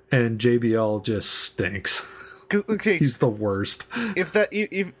 And JBL just stinks. Okay, he's the worst.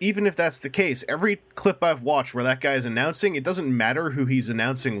 Even if that's the case, every clip I've watched where that guy's announcing, it doesn't matter who he's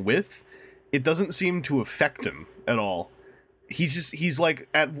announcing with. It doesn't seem to affect him at all. He's like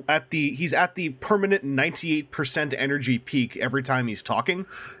at the permanent 98% energy peak every time he's talking.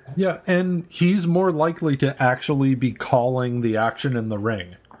 Yeah, and he's more likely to actually be calling the action in the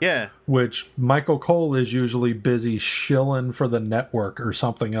ring. Yeah. Which Michael Cole is usually busy shilling for the network or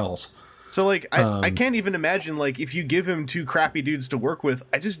something else. So, like, I can't even imagine, like, if you give him 2 crappy dudes to work with,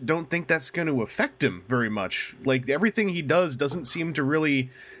 I just don't think that's going to affect him very much. Like, everything he does doesn't seem to really...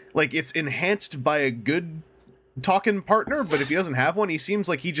 Like, it's enhanced by a good talking partner, but if he doesn't have one, he seems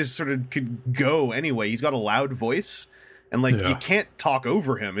like he just sort of could go anyway. He's got a loud voice, and, like, you can't talk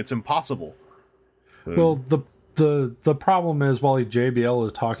over him. It's impossible. Well, the problem is, while JBL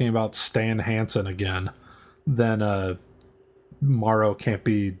is talking about Stan Hansen again, then Morrow can't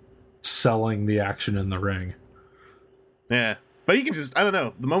be selling the action in the ring. Yeah, but he can just, I don't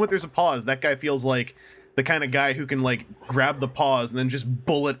know, the moment there's a pause, that guy feels like the kind of guy who can, like, grab the pause and then just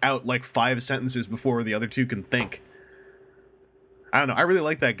bullet out, like, 5 sentences before the other 2 can think. I don't know, I really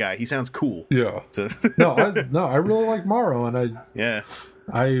like that guy. He sounds cool. Yeah. So I really like Morrow, and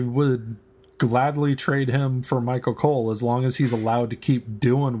I would gladly trade him for Michael Cole as long as he's allowed to keep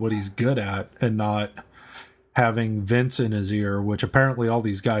doing what he's good at and not having Vince in his ear, which apparently all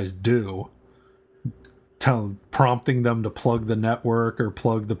these guys do, prompting them to plug the network or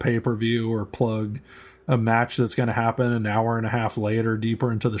plug the pay-per-view or plug a match that's going to happen an hour and a half later,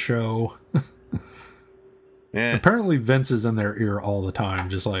 deeper into the show. Yeah. Apparently Vince is in their ear all the time,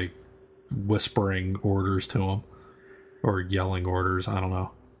 just like whispering orders to them or yelling orders. I don't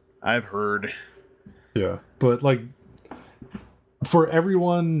know. I've heard. Yeah. But, like, for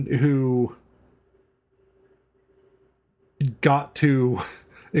everyone who got to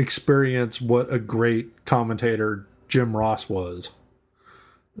experience what a great commentator Jim Ross was,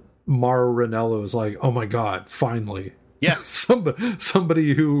 Mauro Ranallo is like, oh my god, finally. Yeah.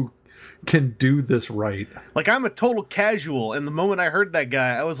 somebody who can do this right. Like, I'm a total casual, and the moment I heard that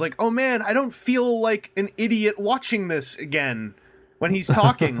guy, I was like, oh man, I don't feel like an idiot watching this again when he's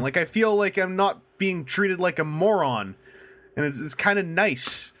talking. Like, I feel like I'm not being treated like a moron, and it's kind of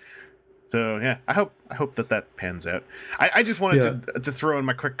nice. So yeah, I hope that pans out. I just wanted to throw in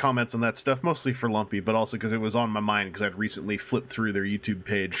my quick comments on that stuff, mostly for Lumpy, but also because it was on my mind because I'd recently flipped through their YouTube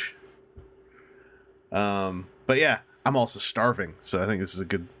page. But yeah, I'm also starving, so I think this is a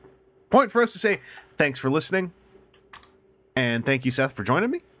good point for us to say thanks for listening, and thank you, Seth, for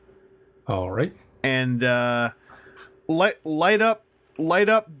joining me. All right, and light up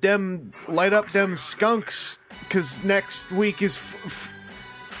them skunks, because next week is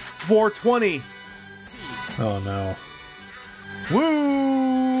 420. Oh no.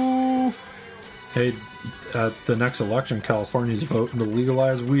 Woo! Hey, at the next election, California's voting to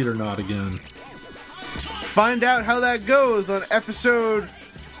legalize weed or not again. Find out how that goes on episode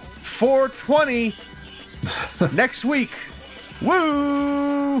 420 next week.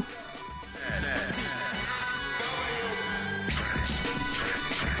 Woo!